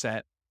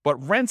 3%, but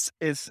rent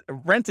is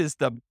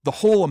the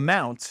whole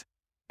amount,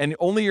 and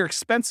only your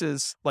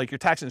expenses, like your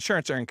tax and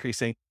insurance, are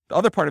increasing, the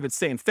other part of it's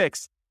staying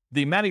fixed,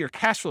 the amount of your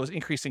cash flow is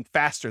increasing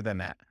faster than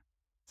that.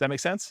 Does that make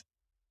sense?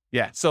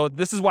 Yeah. So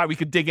this is why we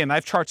could dig in. I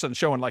have charts on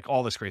showing like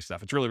all this crazy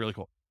stuff. It's really, really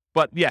cool.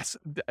 But yes,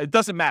 it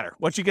doesn't matter.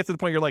 Once you get to the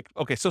point, you're like,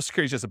 okay, Social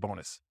Security is just a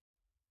bonus.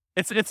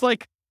 It's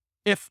like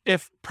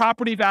if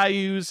property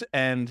values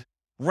and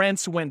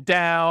rents went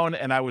down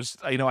and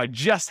I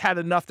just had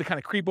enough to kind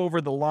of creep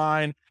over the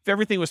line. If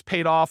everything was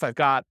paid off, I've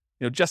got,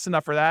 just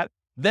enough for that.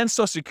 Then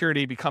Social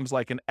Security becomes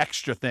like an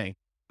extra thing.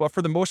 But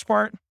for the most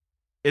part,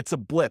 it's a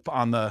blip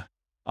on the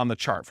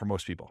chart for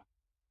most people.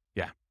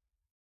 Yeah.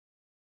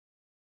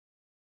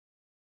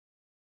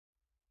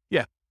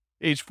 Yeah.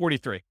 Age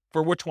 43.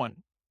 For which one?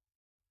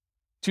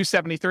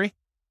 273?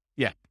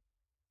 Yeah.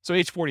 So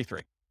age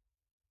 43.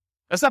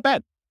 That's not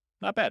bad.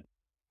 Not bad.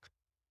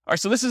 All right.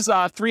 So this is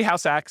 3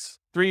 house hacks,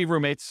 3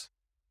 roommates.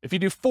 If you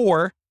do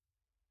 4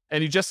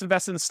 and you just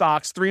invest in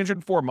stocks,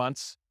 304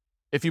 months.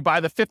 If you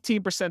buy the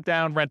 15%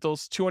 down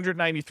rentals,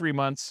 293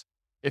 months.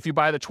 If you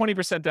buy the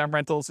 20% down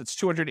rentals, it's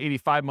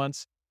 285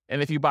 months.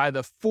 And if you buy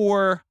the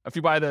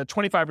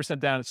 25%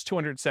 down, it's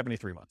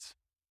 273 months.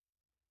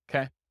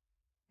 Okay.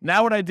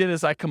 Now what I did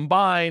is I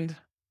combined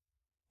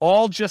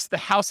all just the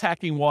house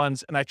hacking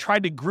ones, and I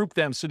tried to group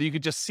them so that you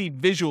could just see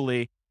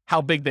visually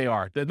how big they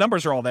are. The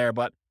numbers are all there,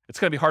 but it's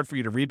going to be hard for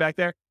you to read back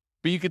there.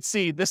 But you could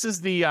see this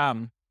is the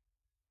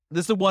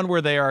one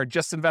where they are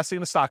just investing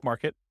in the stock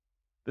market.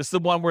 This is the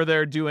one where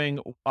they're doing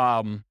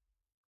one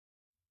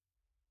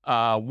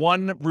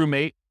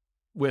roommate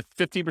with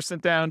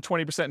 15% down,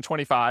 20% and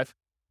 25.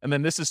 And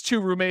then this is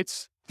 2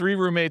 roommates, 3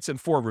 roommates, and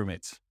 4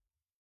 roommates.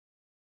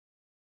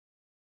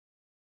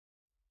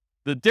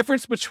 The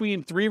difference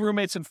between 3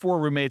 roommates and 4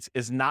 roommates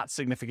is not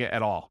significant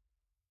at all.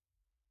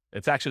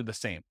 It's actually the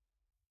same.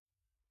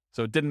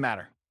 So it didn't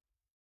matter.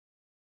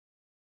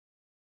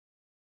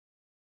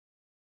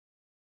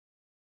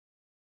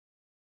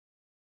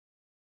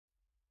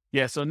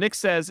 Yeah, so Nick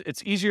says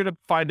it's easier to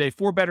find a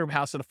 4-bedroom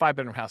house than a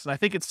 5-bedroom house. And I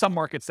think in some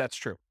markets that's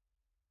true.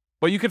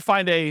 But you could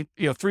find a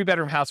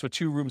 3-bedroom house with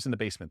 2 rooms in the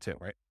basement too,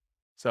 right?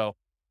 So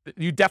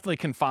you definitely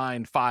can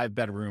find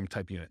 5-bedroom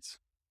type units.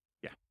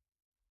 Yeah.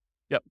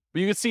 Yep. But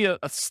you can see a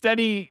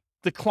steady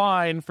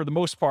decline for the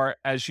most part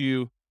as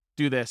you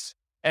do this.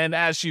 And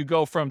as you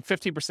go from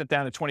 15%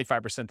 down to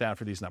 25% down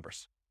for these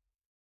numbers.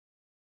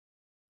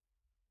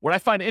 What I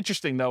find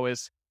interesting though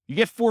is you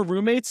get 4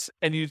 roommates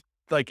and you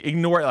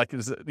ignore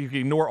you can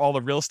ignore all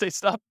the real estate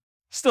stuff,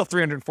 still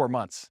 304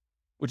 months,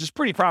 which is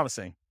pretty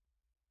promising,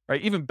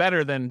 right? Even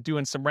better than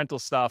doing some rental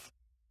stuff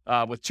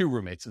with 2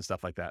 roommates and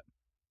stuff like that.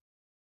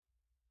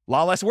 A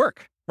lot less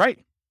work, right?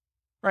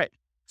 Right.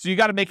 So you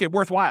got to make it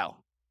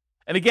worthwhile.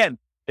 And again,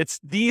 it's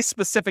these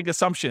specific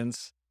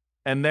assumptions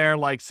and their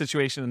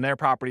situation and their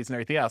properties and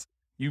everything else.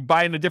 You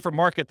buy in a different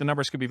market, the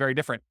numbers could be very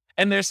different.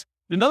 And there's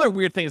another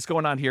weird thing that's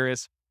going on here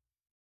is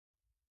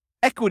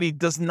equity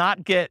does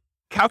not get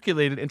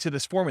calculated into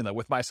this formula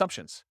with my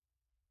assumptions.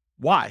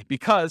 Why?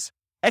 Because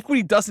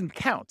equity doesn't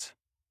count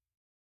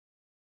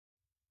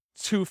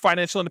to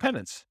financial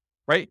independence,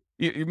 right?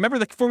 You remember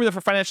the formula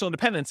for financial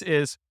independence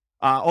is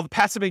all the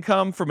passive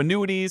income from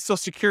annuities, Social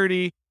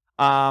Security,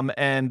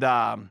 and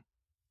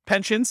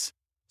pensions.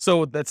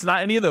 So that's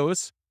not any of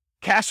those.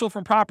 Cash flow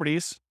from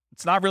properties,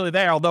 it's not really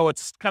there, although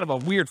it's kind of a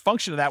weird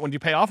function of that when you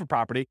pay off a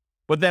property.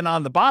 But then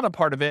on the bottom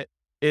part of it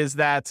is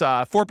that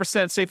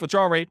 4% safe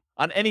withdrawal rate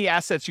on any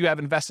assets you have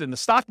invested in the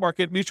stock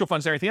market, mutual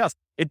funds, and everything else.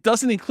 It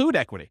doesn't include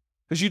equity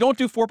because you don't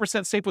do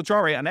 4% safe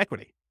withdrawal rate on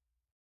equity.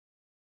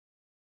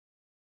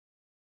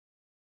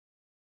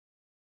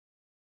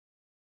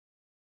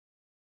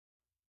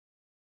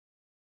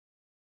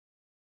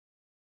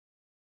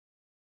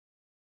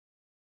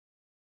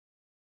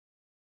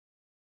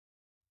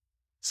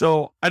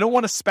 So I don't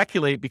want to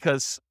speculate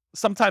because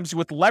sometimes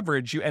with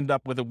leverage, you end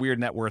up with a weird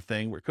net worth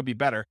thing where it could be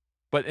better.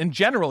 But in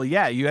general,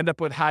 yeah, you end up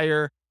with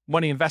higher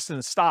money invested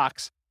in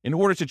stocks in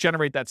order to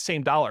generate that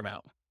same dollar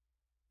amount.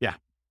 Yeah.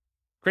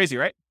 Crazy,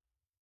 right?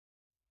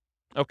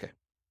 Okay.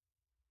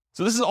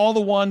 So this is all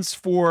the ones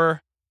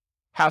for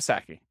house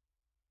hacking.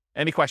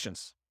 Any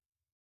questions?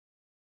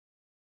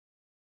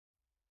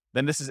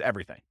 Then this is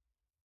everything.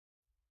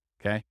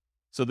 Okay.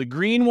 So the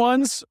green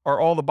ones are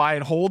all the buy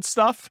and hold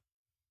stuff.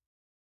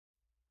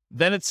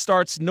 Then it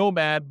starts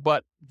Nomad,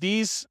 but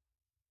these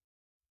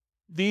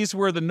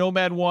were the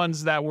Nomad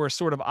ones that were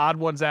sort of odd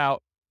ones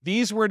out.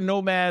 These were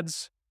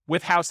Nomads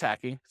with house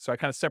hacking. So I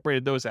kind of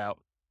separated those out.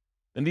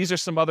 Then these are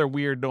some other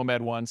weird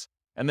Nomad ones.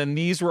 And then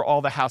these were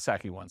all the house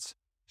hacking ones.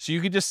 So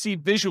you could just see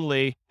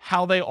visually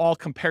how they all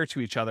compare to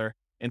each other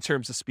in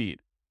terms of speed.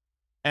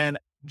 And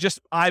just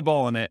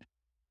eyeballing it,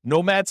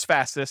 Nomad's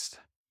fastest,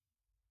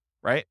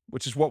 right?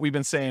 Which is what we've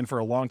been saying for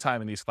a long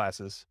time in these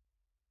classes.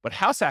 But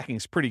house hacking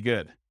is pretty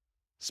good,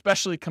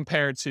 especially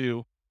compared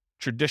to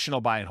traditional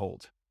buy and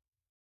hold,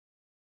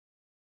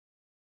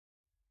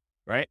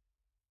 right?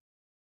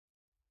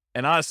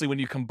 And honestly, when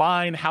you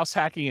combine house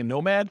hacking and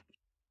Nomad,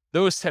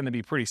 those tend to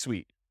be pretty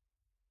sweet.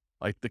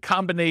 Like the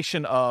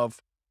combination of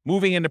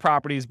moving into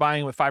properties,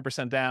 buying with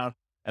 5% down,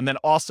 and then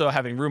also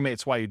having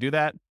roommates while you do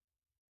that,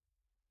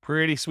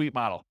 pretty sweet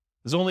model.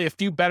 There's only a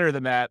few better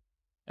than that,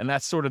 and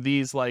that's sort of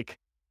these like,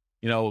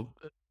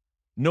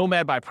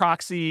 Nomad by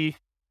proxy,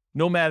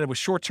 Nomad with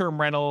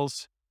short-term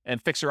rentals,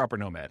 and fixer-upper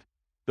Nomad.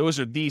 Those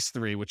are these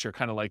three, which are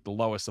kind of like the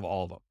lowest of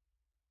all of them.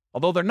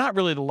 Although they're not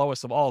really the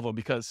lowest of all of them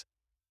because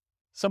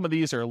some of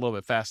these are a little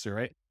bit faster,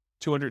 right?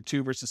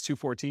 202 versus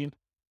 214.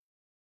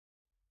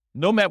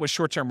 Nomad with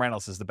short-term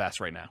rentals is the best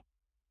right now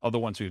of the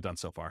ones we've done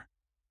so far.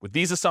 With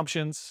these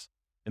assumptions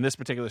in this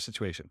particular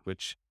situation,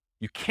 which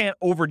you can't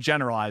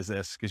overgeneralize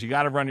this because you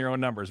got to run your own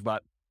numbers.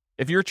 But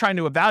if you're trying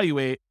to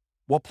evaluate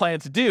what plan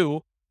to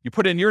do, you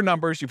put in your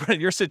numbers, you put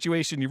in your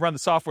situation, you run the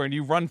software, and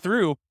you run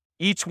through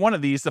each one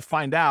of these to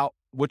find out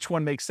which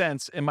one makes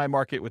sense in my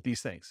market with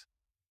these things.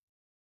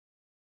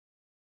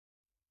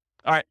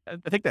 All right,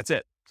 I think that's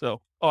it.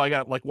 So, I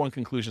got like one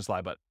conclusion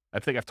slide, but I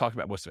think I've talked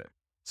about most of it.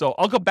 So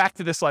I'll go back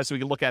to this slide so we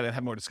can look at it and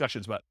have more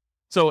discussions. But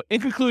so in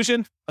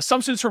conclusion,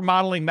 assumptions for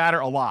modeling matter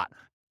a lot.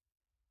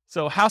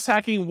 So house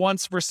hacking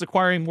once versus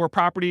acquiring more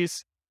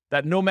properties,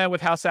 that Nomad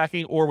with house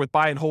hacking or with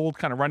buy and hold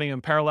kind of running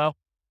in parallel.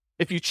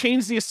 If you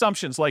change the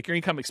assumptions like your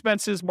income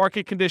expenses,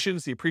 market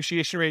conditions, the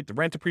appreciation rate, the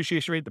rent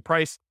appreciation rate, the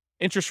price,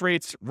 interest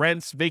rates,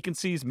 rents,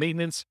 vacancies,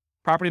 maintenance,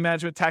 property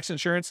management, tax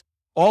insurance,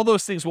 all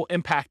those things will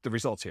impact the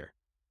results here.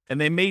 And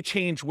they may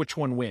change which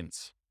one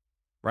wins,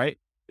 right?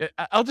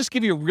 I'll just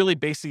give you a really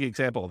basic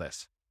example of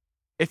this.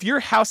 If you're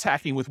house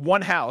hacking with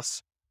one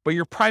house, but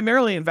you're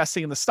primarily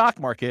investing in the stock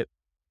market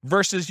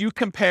versus you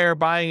compare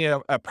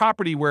buying a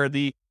property where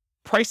the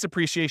price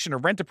appreciation or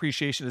rent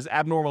appreciation is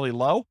abnormally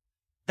low,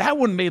 that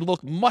one may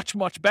look much,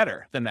 much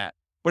better than that.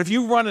 But if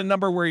you run a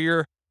number where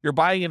you're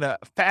buying in a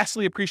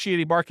fastly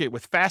appreciating market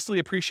with fastly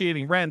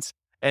appreciating rents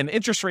and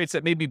interest rates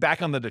that may be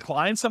back on the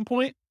decline some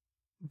point,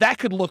 that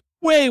could look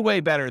way,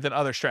 way better than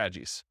other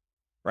strategies,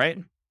 right?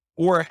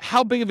 Or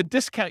how big of a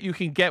discount you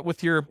can get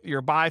with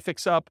your buy,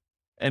 fix up,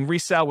 and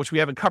resell, which we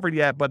haven't covered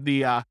yet, but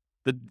the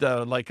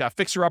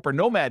fixer up or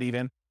Nomad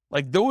even,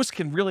 like those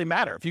can really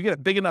matter. If you get a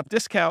big enough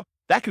discount,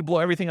 that could blow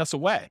everything else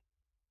away.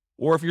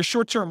 Or if your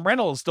short-term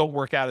rentals don't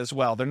work out as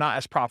well, they're not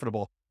as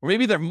profitable, or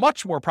maybe they're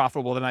much more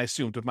profitable than I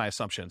assumed with my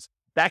assumptions,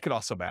 that could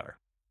also matter.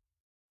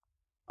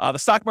 The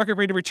stock market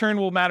rate of return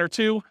will matter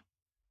too.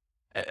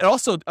 It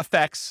also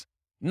affects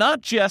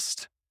not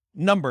just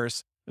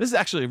numbers. This is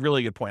actually a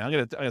really good point. I'm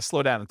going to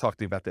slow down and talk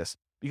to you about this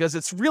because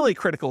it's really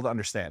critical to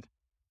understand.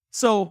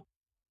 So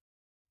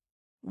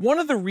one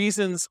of the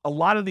reasons a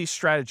lot of these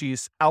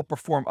strategies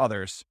outperform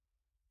others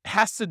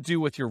has to do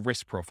with your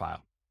risk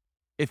profile.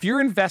 If you're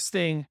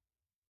investing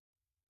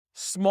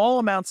small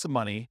amounts of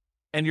money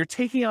and you're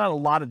taking on a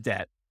lot of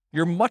debt,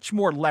 you're much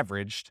more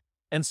leveraged.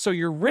 And so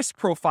your risk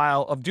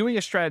profile of doing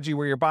a strategy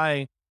where you're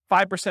buying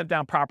 5%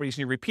 down properties and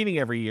you're repeating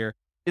every year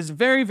is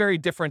very, very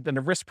different than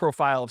the risk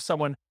profile of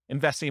someone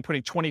investing and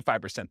putting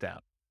 25% down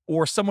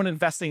or someone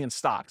investing in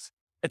stocks.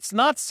 It's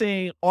not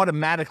saying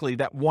automatically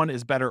that one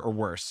is better or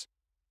worse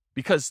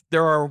because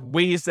there are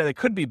ways that it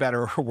could be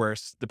better or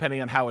worse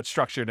depending on how it's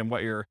structured and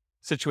what your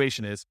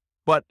situation is,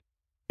 but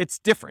it's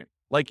different.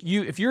 Like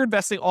if you're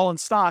investing all in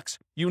stocks,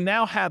 you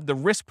now have the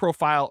risk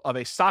profile of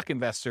a stock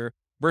investor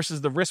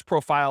versus the risk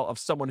profile of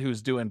someone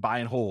who's doing buy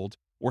and hold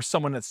or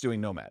someone that's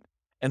doing Nomad.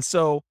 And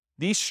so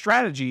these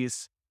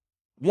strategies,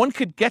 one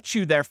could get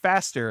you there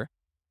faster,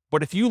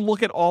 but if you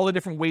look at all the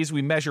different ways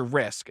we measure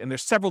risk, and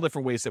there's several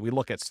different ways that we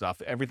look at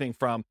stuff, everything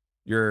from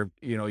your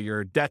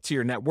debt to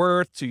your net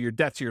worth, to your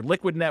debt to your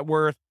liquid net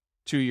worth,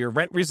 to your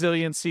rent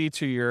resiliency,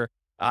 to your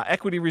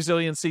equity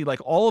resiliency, like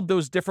all of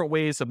those different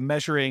ways of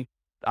measuring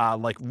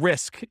like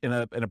risk in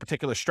a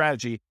particular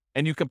strategy,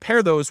 and you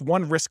compare those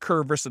one risk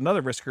curve versus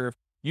another risk curve,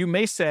 you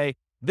may say,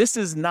 this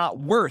is not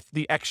worth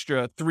the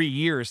extra 3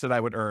 years that I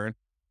would earn.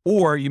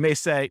 Or you may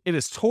say, it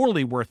is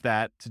totally worth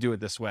that to do it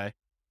this way.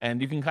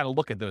 And you can kind of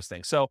look at those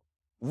things. So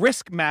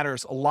risk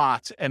matters a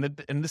lot.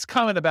 And this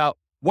comment about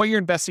what you're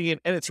investing in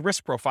and its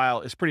risk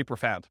profile is pretty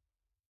profound.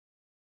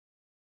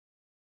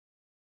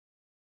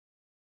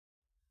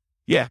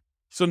 Yeah.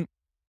 So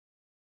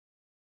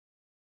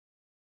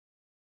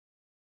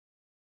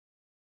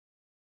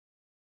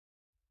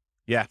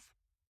yeah.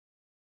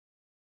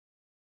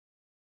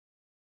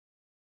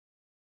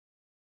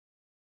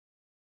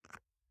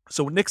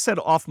 So what Nick said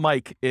off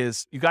mic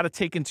is you got to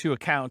take into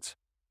account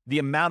the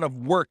amount of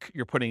work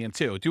you're putting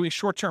into. Doing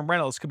short-term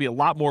rentals could be a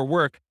lot more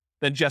work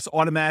than just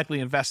automatically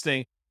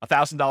investing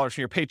 $1,000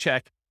 from your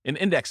paycheck in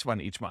index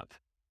fund each month.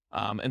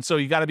 And so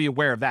you got to be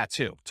aware of that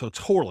too. So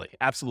totally,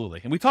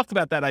 absolutely. And we talked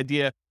about that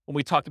idea when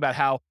we talked about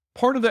how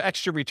part of the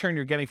extra return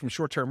you're getting from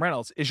short-term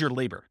rentals is your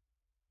labor.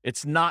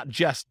 It's not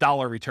just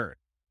dollar return.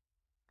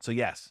 So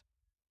yes.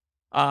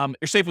 Your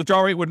safe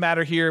withdrawal rate would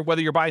matter here.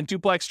 Whether you're buying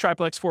duplex,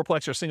 triplex,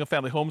 fourplex, or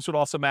single-family homes would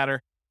also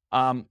matter.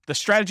 The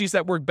strategies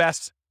that work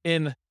best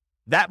in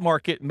that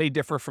market may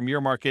differ from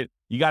your market.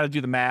 You got to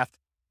do the math.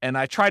 And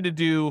I tried to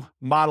do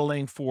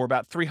modeling for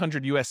about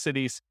 300 U.S.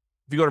 cities.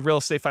 If you go to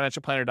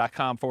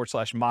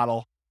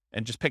realestatefinancialplanner.com/model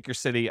and just pick your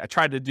city, I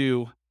tried to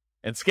do,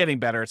 and it's getting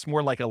better. It's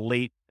more like a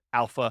late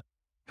alpha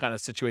kind of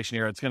situation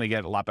here. It's going to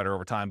get a lot better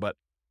over time. But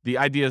the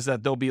idea is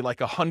that there'll be like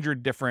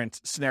 100 different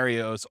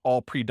scenarios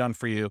all pre-done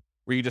for you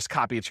where you just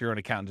copy it to your own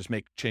account and just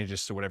make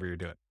changes to whatever you're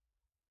doing.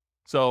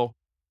 So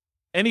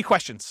any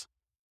questions?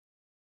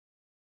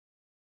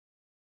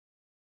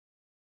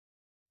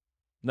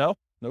 No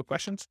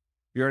questions?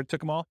 You already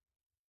took them all?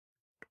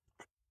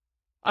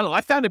 I don't know.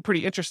 I found it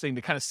pretty interesting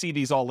to kind of see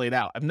these all laid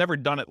out. I've never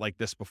done it like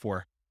this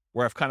before,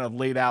 where I've kind of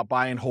laid out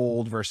buy and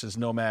hold versus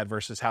nomad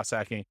versus house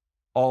hacking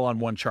all on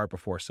one chart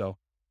before. So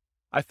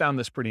I found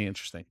this pretty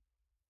interesting.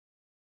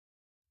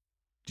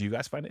 Do you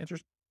guys find it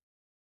interesting?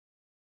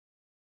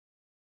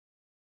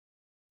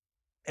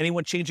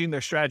 Anyone changing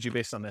their strategy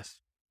based on this?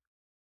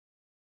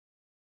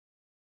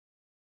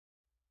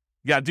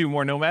 You got to do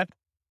more nomad?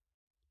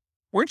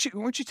 Weren't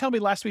you telling me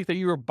last week that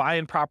you were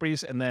buying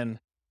properties and then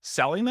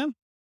selling them?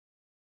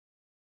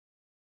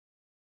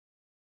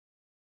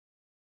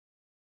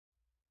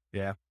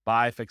 Yeah.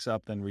 Buy, fix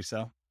up, then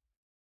resell.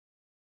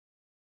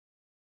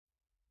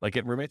 Like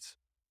getting roommates?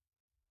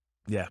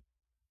 Yeah.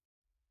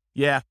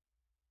 Yeah.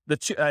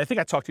 I think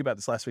I talked to you about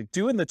this last week.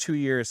 Doing the 2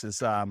 years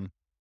is,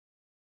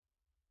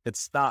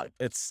 it's not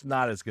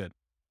as good,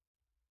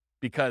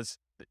 because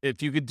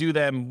if you could do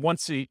them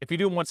if you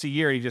do them once a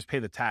year, you just pay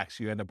the tax,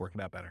 you end up working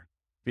out better.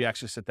 If you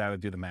actually sit down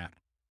and do the math.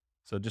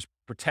 So just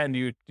pretend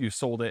you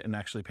sold it and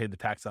actually paid the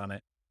tax on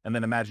it. And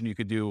then imagine you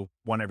could do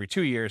one every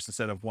 2 years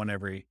instead of one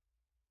every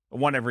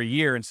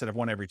year instead of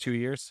one every 2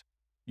 years.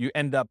 You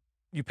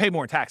pay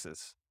more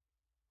taxes,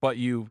 but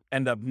you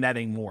end up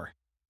netting more.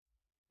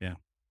 Yeah.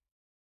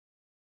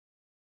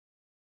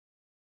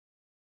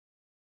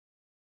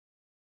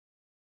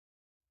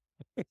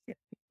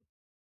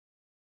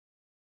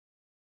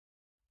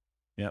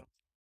 Yeah.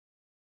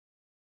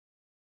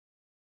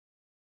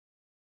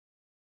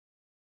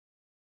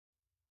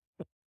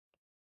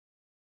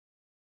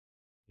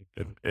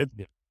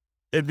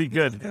 It'd be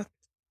good.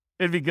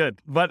 It'd be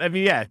good. But I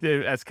mean, yeah,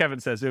 as Kevin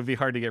says, it would be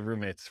hard to get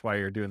roommates while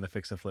you're doing the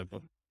fix and flip.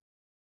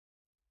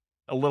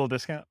 A little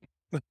discount.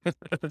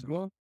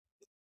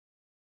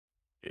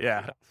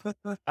 Yeah.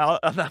 I'll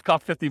knock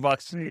off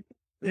 $50.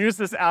 Use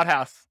this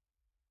outhouse.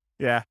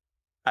 Yeah.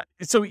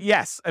 So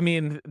yes, I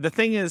mean, the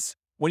thing is,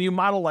 when you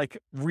model like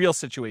real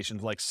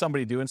situations, like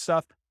somebody doing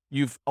stuff,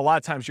 a lot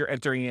of times you're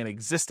entering in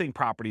existing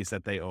properties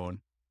that they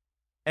own.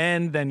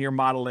 And then you're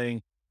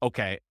modeling,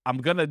 okay,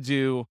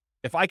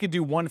 if I could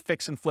do one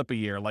fix and flip a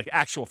year, like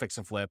actual fix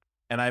and flip,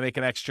 and I make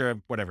an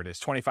extra, whatever it is,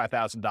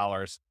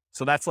 $25,000.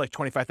 So that's like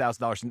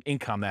 $25,000 in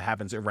income that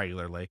happens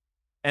irregularly.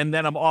 And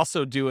then I'm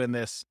also doing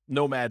this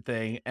nomad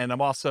thing, and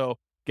I'm also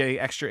getting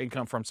extra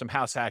income from some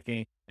house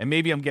hacking, and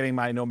maybe I'm getting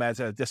my nomads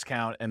at a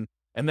discount. And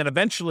then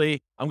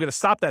eventually I'm going to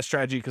stop that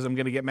strategy because I'm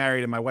going to get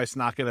married and my wife's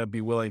not going to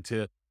be willing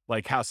to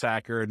like house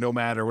hack or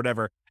nomad or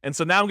whatever. And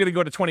so now I'm going to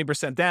go to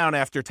 20% down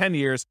after 10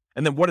 years.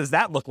 And then what does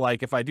that look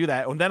like if I do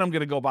that? And then I'm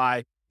going to go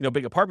buy,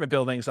 big apartment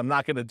buildings. I'm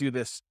not going to do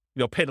this,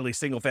 piddly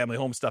single family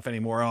home stuff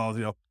anymore.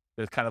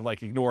 It's kind of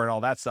like ignoring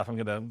all that stuff. I'm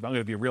going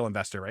to be a real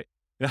investor, right?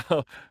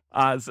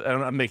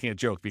 I'm making a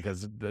joke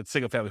because the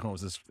single family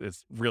homes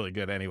is really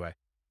good anyway.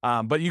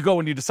 But you go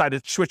and you decide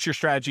to switch your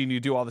strategy and you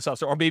do all this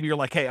stuff. Or maybe you're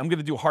like, hey, I'm going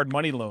to do hard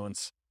money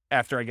loans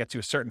after I get to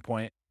a certain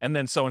point. And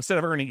then so instead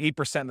of earning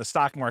 8% in the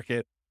stock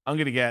market, I'm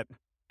going to get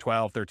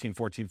 12, 13,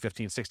 14,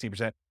 15,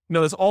 16%.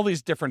 There's all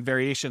these different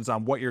variations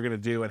on what you're going to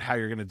do and how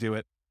you're going to do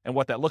it and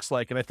what that looks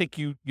like. And I think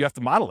you have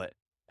to model it.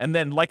 And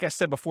then, like I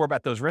said before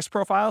about those risk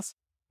profiles,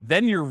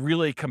 then you're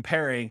really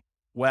comparing,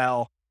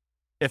 well,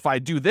 if I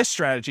do this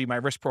strategy, my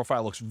risk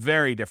profile looks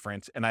very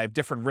different and I have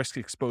different risk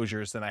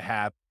exposures than I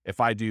have if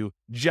I do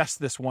just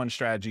this one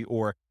strategy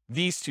or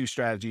these two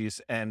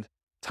strategies, and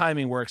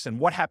timing works. And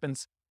what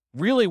happens,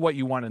 really what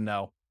you want to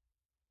know,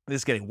 this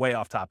is getting way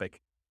off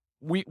topic.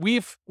 When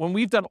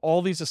we've done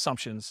all these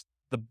assumptions,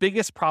 the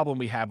biggest problem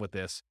we have with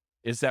this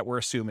is that we're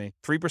assuming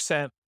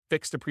 3%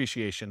 fixed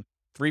appreciation,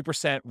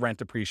 3% rent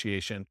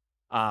appreciation,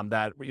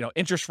 that,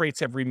 interest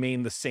rates have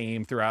remained the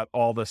same throughout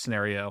all the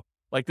scenario.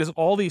 Like there's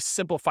all these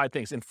simplified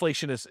things.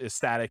 Inflation is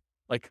static,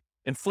 like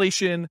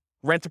inflation,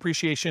 rent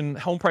appreciation,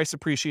 home price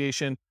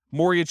appreciation,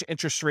 mortgage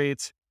interest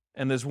rates,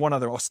 and there's one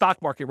other,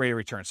 stock market rate of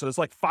return. So there's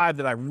like 5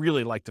 that I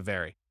really like to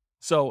vary.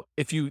 So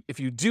if you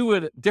do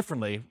it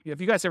differently, have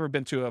you guys ever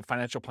been to a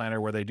financial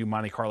planner where they do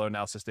Monte Carlo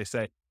analysis? They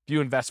say, if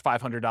you invest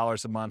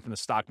 $500 a month in the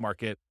stock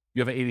market,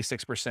 you have an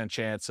 86%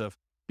 chance of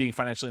being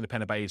financially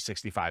independent by age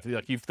 65.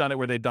 Like you've done it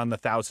where they've done the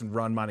 1,000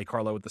 run Monte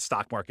Carlo with the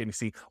stock market, and you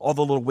see all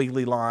the little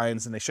wiggly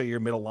lines, and they show you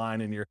your middle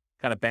line and your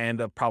kind of band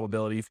of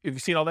probability. Have you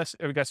seen all this?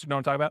 Have you guys know what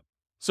I'm talking about?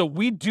 So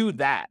we do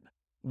that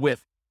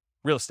with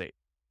real estate.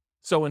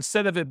 So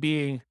instead of it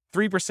being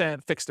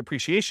 3% fixed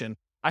appreciation,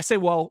 I say,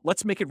 well,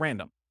 let's make it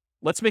random.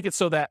 Let's make it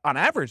so that on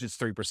average it's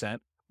 3%,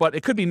 but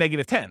it could be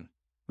 -10.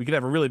 We could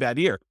have a really bad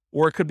year,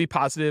 or it could be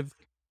positive.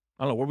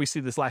 I don't know, where we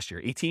see this last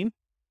year, 18?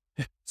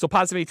 So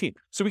positive 18.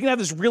 So we can have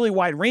this really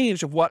wide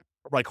range of what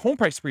like home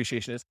price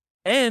appreciation is,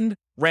 and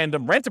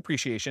random rent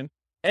appreciation,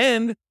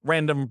 and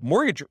random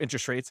mortgage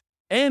interest rates,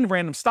 and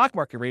random stock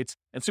market rates.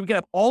 And so we can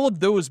have all of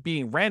those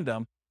being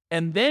random.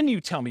 And then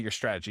you tell me your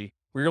strategy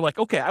where you're like,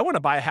 okay, I want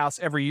to buy a house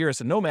every year as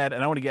a nomad,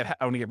 and I want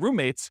to get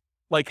roommates.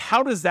 Like,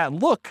 how does that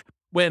look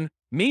when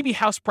maybe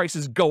house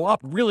prices go up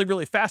really,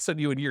 really fast on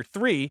you in year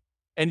 3,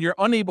 and you're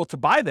unable to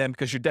buy them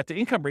because your debt to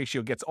income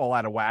ratio gets all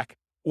out of whack?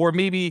 Or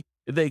maybe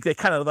they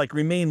kind of like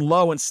remain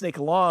low and snake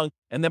along,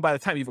 and then by the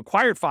time you've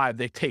acquired 5,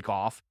 they take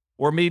off.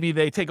 Or maybe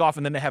they take off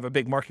and then they have a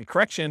big market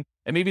correction,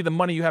 and maybe the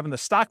money you have in the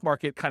stock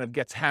market kind of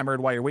gets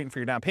hammered while you're waiting for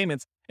your down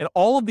payments. And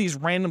all of these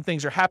random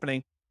things are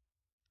happening,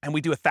 and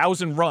we do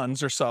 1,000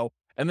 runs or so,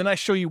 and then I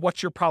show you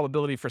what's your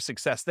probability for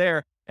success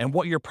there and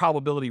what your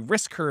probability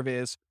risk curve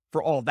is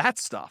for all that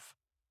stuff.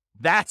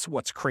 That's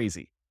what's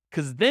crazy,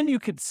 because then you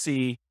could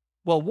see,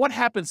 well, what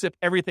happens if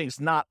everything's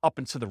not up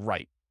and to the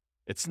right?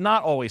 It's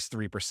not always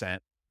 3%.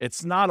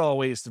 It's not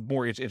always the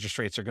mortgage interest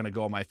rates are going to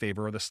go in my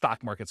favor, or the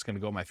stock market's going to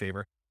go in my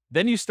favor.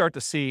 Then you start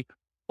to see,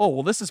 oh,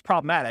 well, this is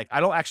problematic. I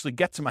don't actually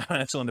get to my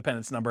financial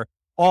independence number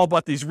all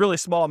but these really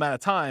small amount of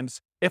times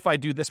if I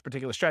do this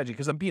particular strategy,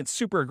 because I'm being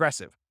super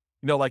aggressive.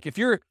 You know, like if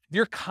you're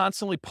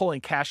constantly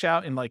pulling cash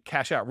out and like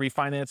cash out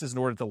refinances in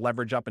order to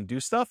leverage up and do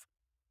stuff,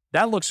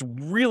 that looks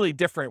really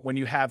different when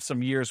you have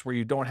some years where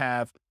you don't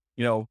have,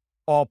 you know,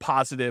 all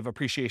positive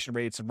appreciation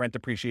rates and rent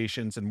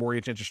appreciations and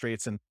mortgage interest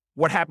rates. And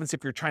what happens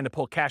if you're trying to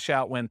pull cash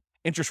out when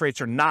interest rates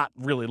are not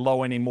really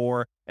low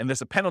anymore, and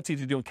there's a penalty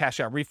to doing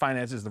cash out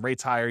refinances, the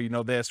rate's higher, you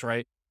know this,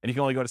 right? And you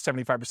can only go to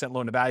 75%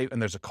 loan to value,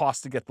 and there's a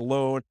cost to get the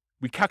loan.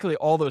 We calculate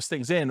all those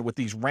things in with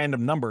these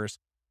random numbers,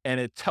 and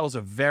it tells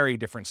a very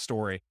different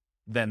story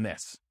than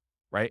this,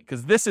 right?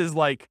 Because this is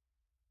like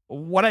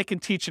what I can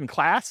teach in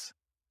class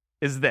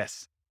is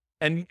this.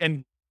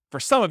 And for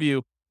some of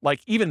you,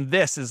 like even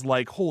this is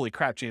like, holy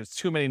crap, James,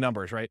 too many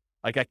numbers, right?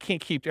 Like I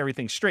can't keep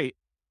everything straight.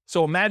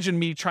 So imagine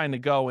me trying to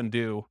go and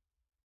do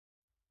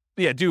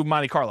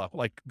Monte Carlo,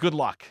 like good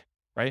luck,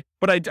 right?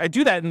 But I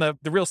do that in the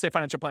Real Estate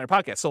Financial Planner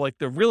podcast. So like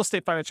the Real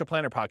Estate Financial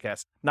Planner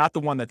podcast, not the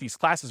one that these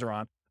classes are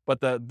on, but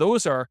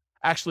those are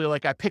actually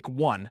like I pick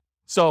one.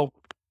 So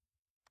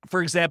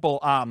for example,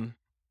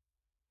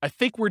 I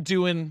think we're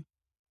doing,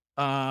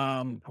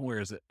 where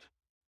is it?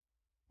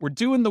 We're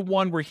doing the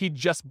one where he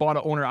just bought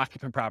an owner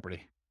occupant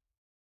property.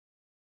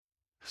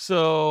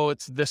 So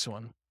it's this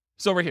one.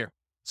 So over here.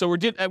 So we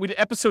did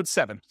episode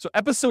 7. So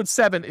episode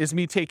 7 is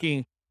me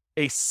taking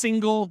a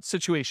single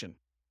situation.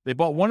 They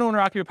bought one owner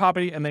occupant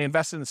property and they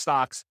invested in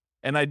stocks.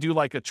 And I do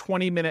like a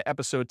 20-minute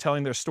episode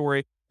telling their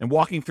story and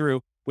walking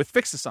through with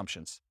fixed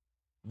assumptions.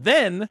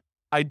 Then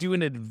I do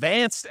an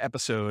advanced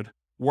episode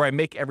where I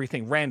make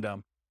everything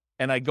random.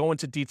 And I go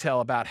into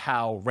detail about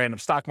how random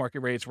stock market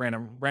rates,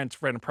 random rent,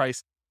 random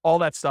price, all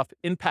that stuff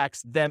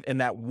impacts them in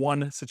that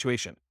one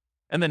situation.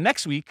 And then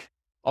next week,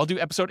 I'll do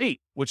episode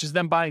 8, which is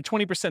them buying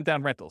 20%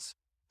 down rentals.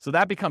 So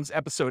that becomes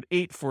episode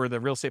 8 for the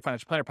Real Estate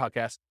Financial Planner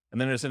podcast.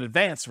 And then there's an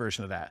advanced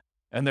version of that.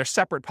 And they're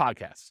separate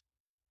podcasts.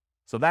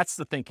 So that's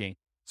the thinking.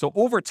 So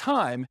over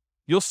time,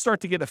 you'll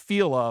start to get a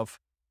feel of,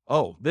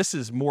 oh, this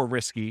is more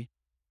risky,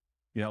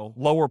 you know,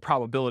 lower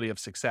probability of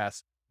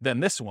success than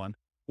this one.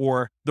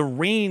 Or the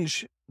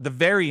range, the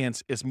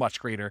variance is much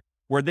greater,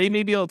 where they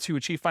may be able to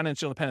achieve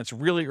financial independence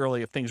really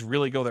early if things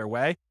really go their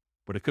way,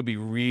 but it could be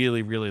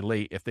really, really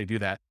late if they do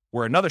that.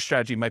 Where another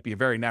strategy might be a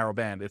very narrow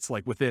band. It's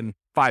like within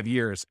 5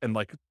 years, and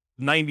like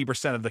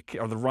 90%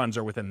 of the runs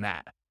are within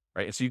that,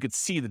 right? And so you could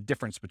see the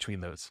difference between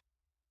those.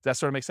 Does that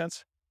sort of make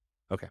sense?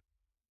 Okay.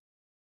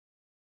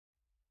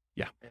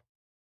 Yeah.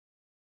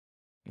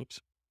 Oops.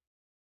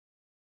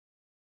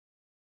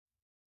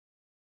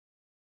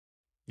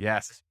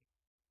 Yes.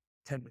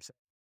 10%.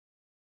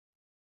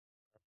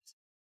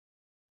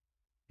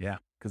 Yeah,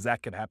 because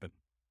that could happen.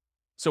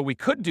 So we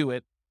could do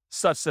it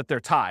such that they're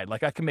tied.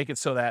 Like I can make it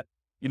so that,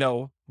 you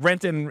know,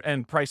 rent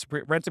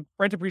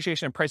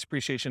appreciation and price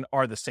appreciation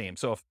are the same.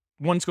 So if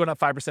one's going up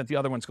 5%, the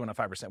other one's going up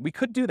 5%. We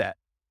could do that.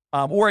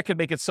 Or I could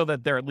make it so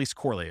that they're at least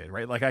correlated,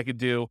 right? Like I could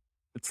do,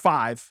 it's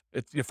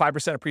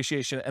 5%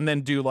 appreciation, and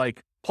then do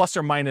like plus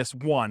or minus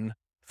 1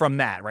 from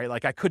that, right?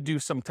 Like I could do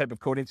some type of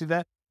coding to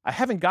that. I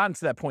haven't gotten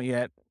to that point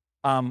yet,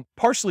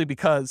 partially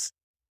because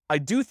I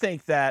do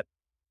think that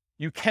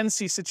you can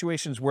see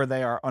situations where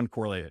they are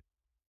uncorrelated.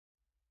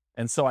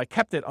 And so I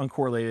kept it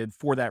uncorrelated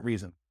for that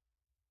reason.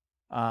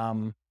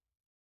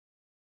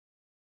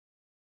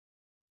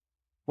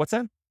 What's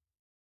that?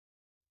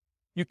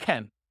 You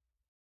can.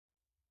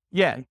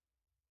 Yeah.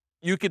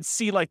 You could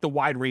see like the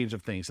wide range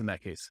of things in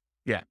that case.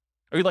 Yeah.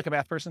 Are you like a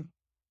math person?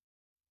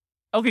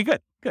 Okay,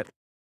 good.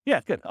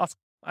 Yeah, good. Awesome.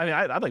 I mean,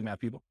 I like math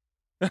people.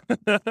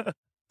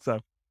 So,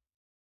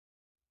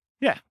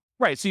 yeah,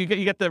 right. So you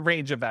get the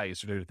range of values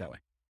to do it that way.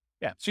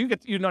 Yeah. So you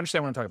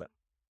understand what I'm talking about.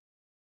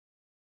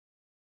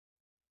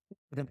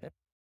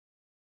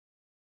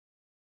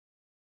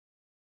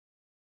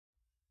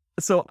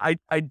 So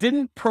I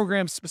didn't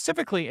program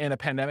specifically in a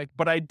pandemic,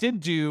 but I did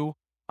do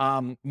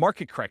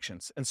market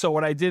corrections. And so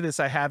what I did is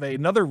I have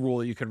another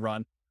rule you can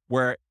run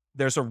where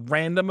there's a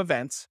random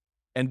event,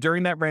 and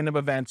during that random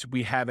event,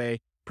 we have a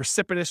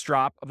precipitous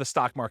drop of the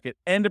stock market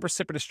and a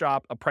precipitous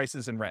drop of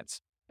prices and rents.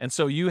 And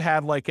so you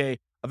have like a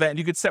event,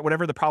 you could set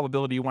whatever the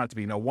probability you want it to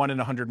be, 1 in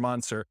 100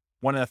 months or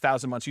 1 in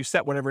 1,000 months, you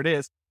set whatever it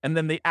is, and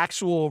then the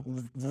actual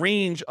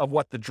range of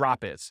what the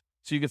drop is.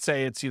 So you could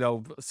say it's,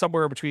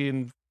 somewhere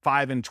between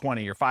 5 and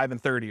 20 or 5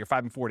 and 30 or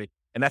 5 and 40,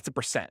 and that's a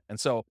percent. And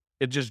so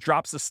it just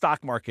drops the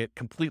stock market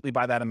completely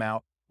by that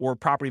amount, or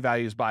property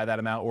values by that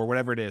amount, or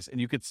whatever it is. And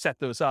you could set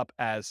those up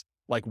as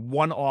like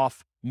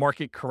one-off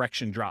market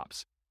correction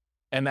drops.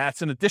 And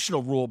that's an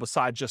additional rule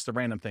besides just the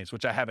random things,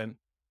 which I haven't,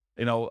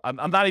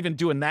 I'm not even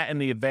doing that in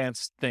the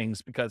advanced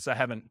things because I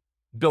haven't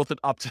built it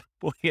up to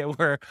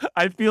where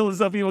I feel as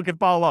though people can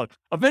follow along.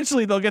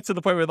 Eventually they'll get to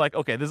the point where like,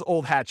 okay, this is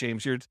old hat,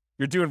 James. You're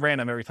doing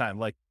random every time.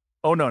 Like,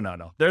 oh,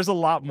 no. There's a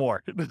lot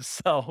more.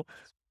 So,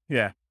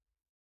 yeah.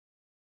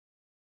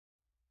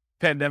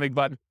 Pandemic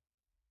button.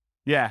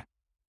 Yeah.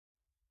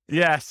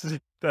 Yes,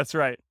 that's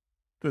right.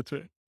 That's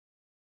right.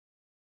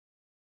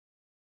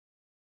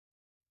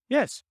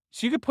 Yes.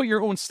 So you could put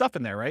your own stuff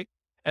in there, right?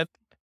 And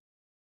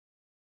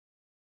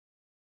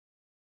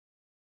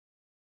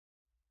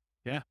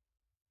yeah.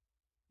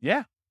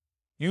 Yeah.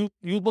 You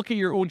look at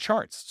your own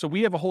charts. So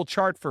we have a whole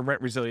chart for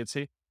rent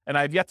resiliency, and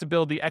I've yet to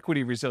build the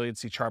equity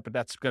resiliency chart, but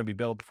that's going to be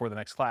built before the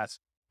next class,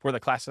 for the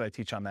class that I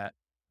teach on that.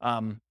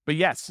 But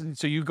yes,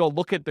 so you go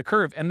look at the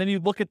curve, and then you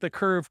look at the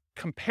curve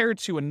compared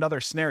to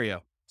another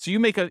scenario. So you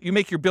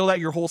build out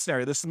your whole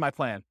scenario. This is my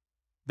plan.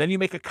 Then you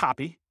make a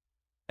copy,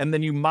 and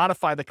then you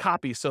modify the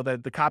copy so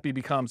that the copy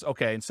becomes,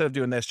 okay, instead of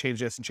doing this, change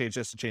this and change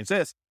this and change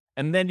this.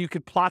 And then you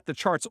could plot the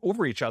charts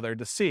over each other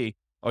to see,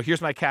 oh,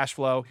 here's my cash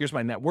flow, here's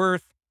my net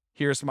worth,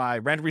 here's my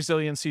rent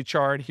resiliency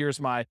chart,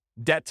 here's my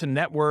debt to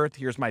net worth,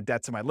 here's my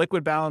debt to my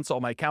liquid balance, all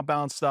my account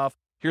balance stuff,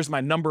 here's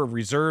my number of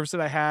reserves that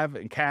I have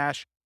in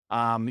cash.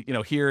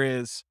 Here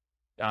is,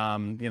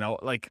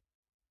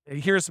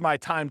 here's my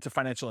time to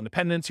financial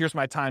independence. Here's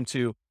my time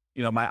to,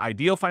 my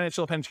ideal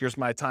financial independence. Here's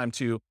my time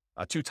to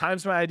 2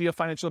 times my ideal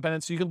financial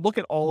independence. So you can look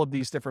at all of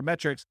these different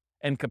metrics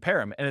and compare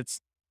them. And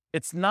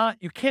it's not,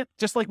 you can't,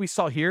 just like we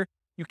saw here,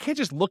 you can't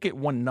just look at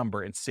one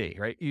number and see,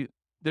 right?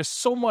 There's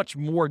so much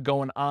more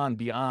going on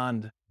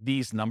beyond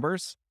these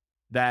numbers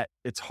that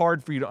it's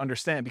hard for you to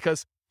understand,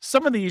 because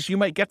some of these you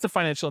might get to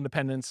financial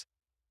independence,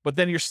 but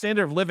then your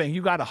standard of living,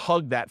 you got to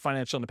hug that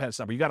financial independence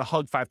number. You got to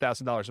hug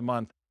 $5,000 a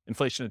month,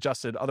 inflation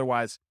adjusted.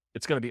 Otherwise,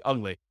 it's going to be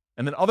ugly.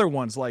 And then other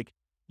ones, like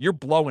you're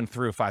blowing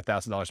through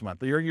 $5,000 a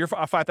month. You're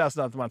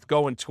 $5,000 a month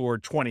going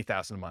toward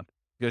 $20,000 a month,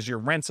 because your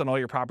rents on all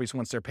your properties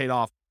once they're paid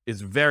off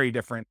is very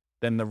different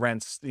than the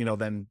rents,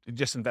 than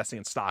just investing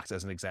in stocks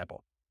as an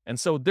example. And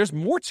so there's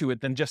more to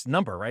it than just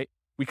number, right?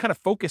 We kind of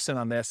focus in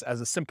on this as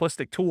a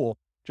simplistic tool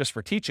just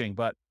for teaching,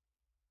 but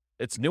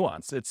it's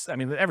nuanced.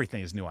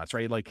 Everything is nuanced,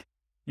 right? Like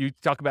you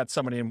talk about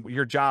somebody in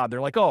your job,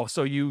 they're like, oh,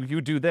 so you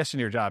do this in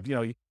your job.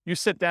 You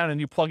sit down and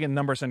you plug in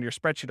numbers on your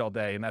spreadsheet all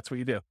day and that's what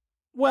you do.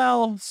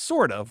 Well,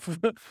 sort of.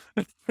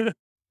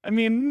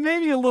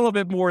 Maybe a little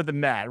bit more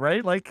than that,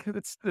 right? Like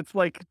it's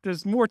like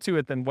there's more to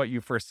it than what you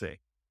first see.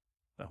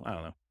 So I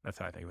don't know. That's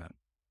how I think about it.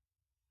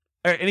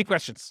 All right. Any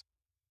questions?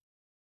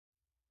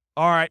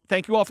 All right.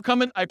 Thank you all for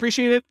coming. I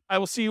appreciate it. I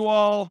will see you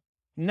all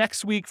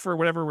next week for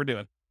whatever we're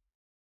doing.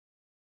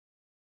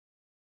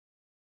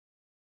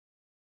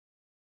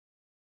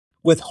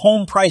 With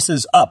home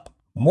prices up,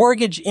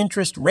 mortgage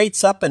interest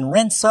rates up, and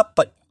rents up,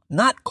 but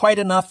not quite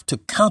enough to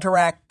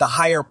counteract the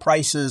higher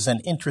prices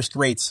and interest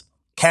rates,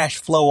 cash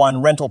flow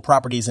on rental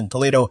properties in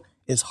Toledo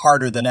is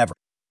harder than ever.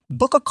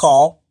 Book a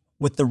call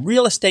with the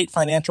Real Estate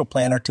Financial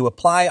Planner to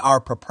apply our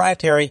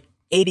proprietary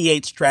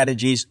 88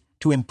 strategies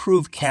to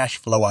improve cash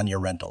flow on your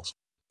rentals.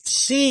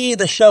 See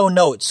the show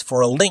notes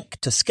for a link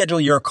to schedule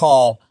your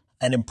call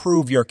and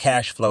improve your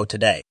cash flow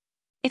today.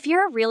 If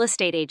you're a real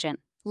estate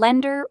agent,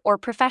 lender, or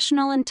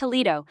professional in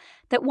Toledo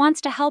that wants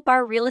to help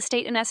our Real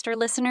Estate Investor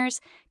listeners,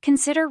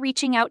 consider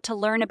reaching out to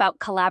learn about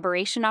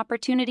collaboration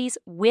opportunities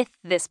with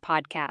this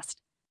podcast.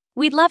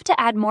 We'd love to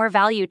add more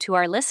value to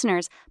our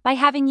listeners by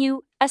having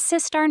you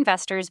assist our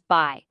investors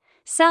buy,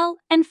 sell,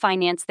 and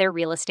finance their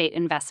real estate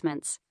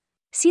investments.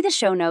 See the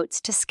show notes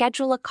to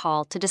schedule a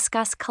call to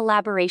discuss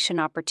collaboration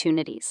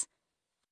opportunities.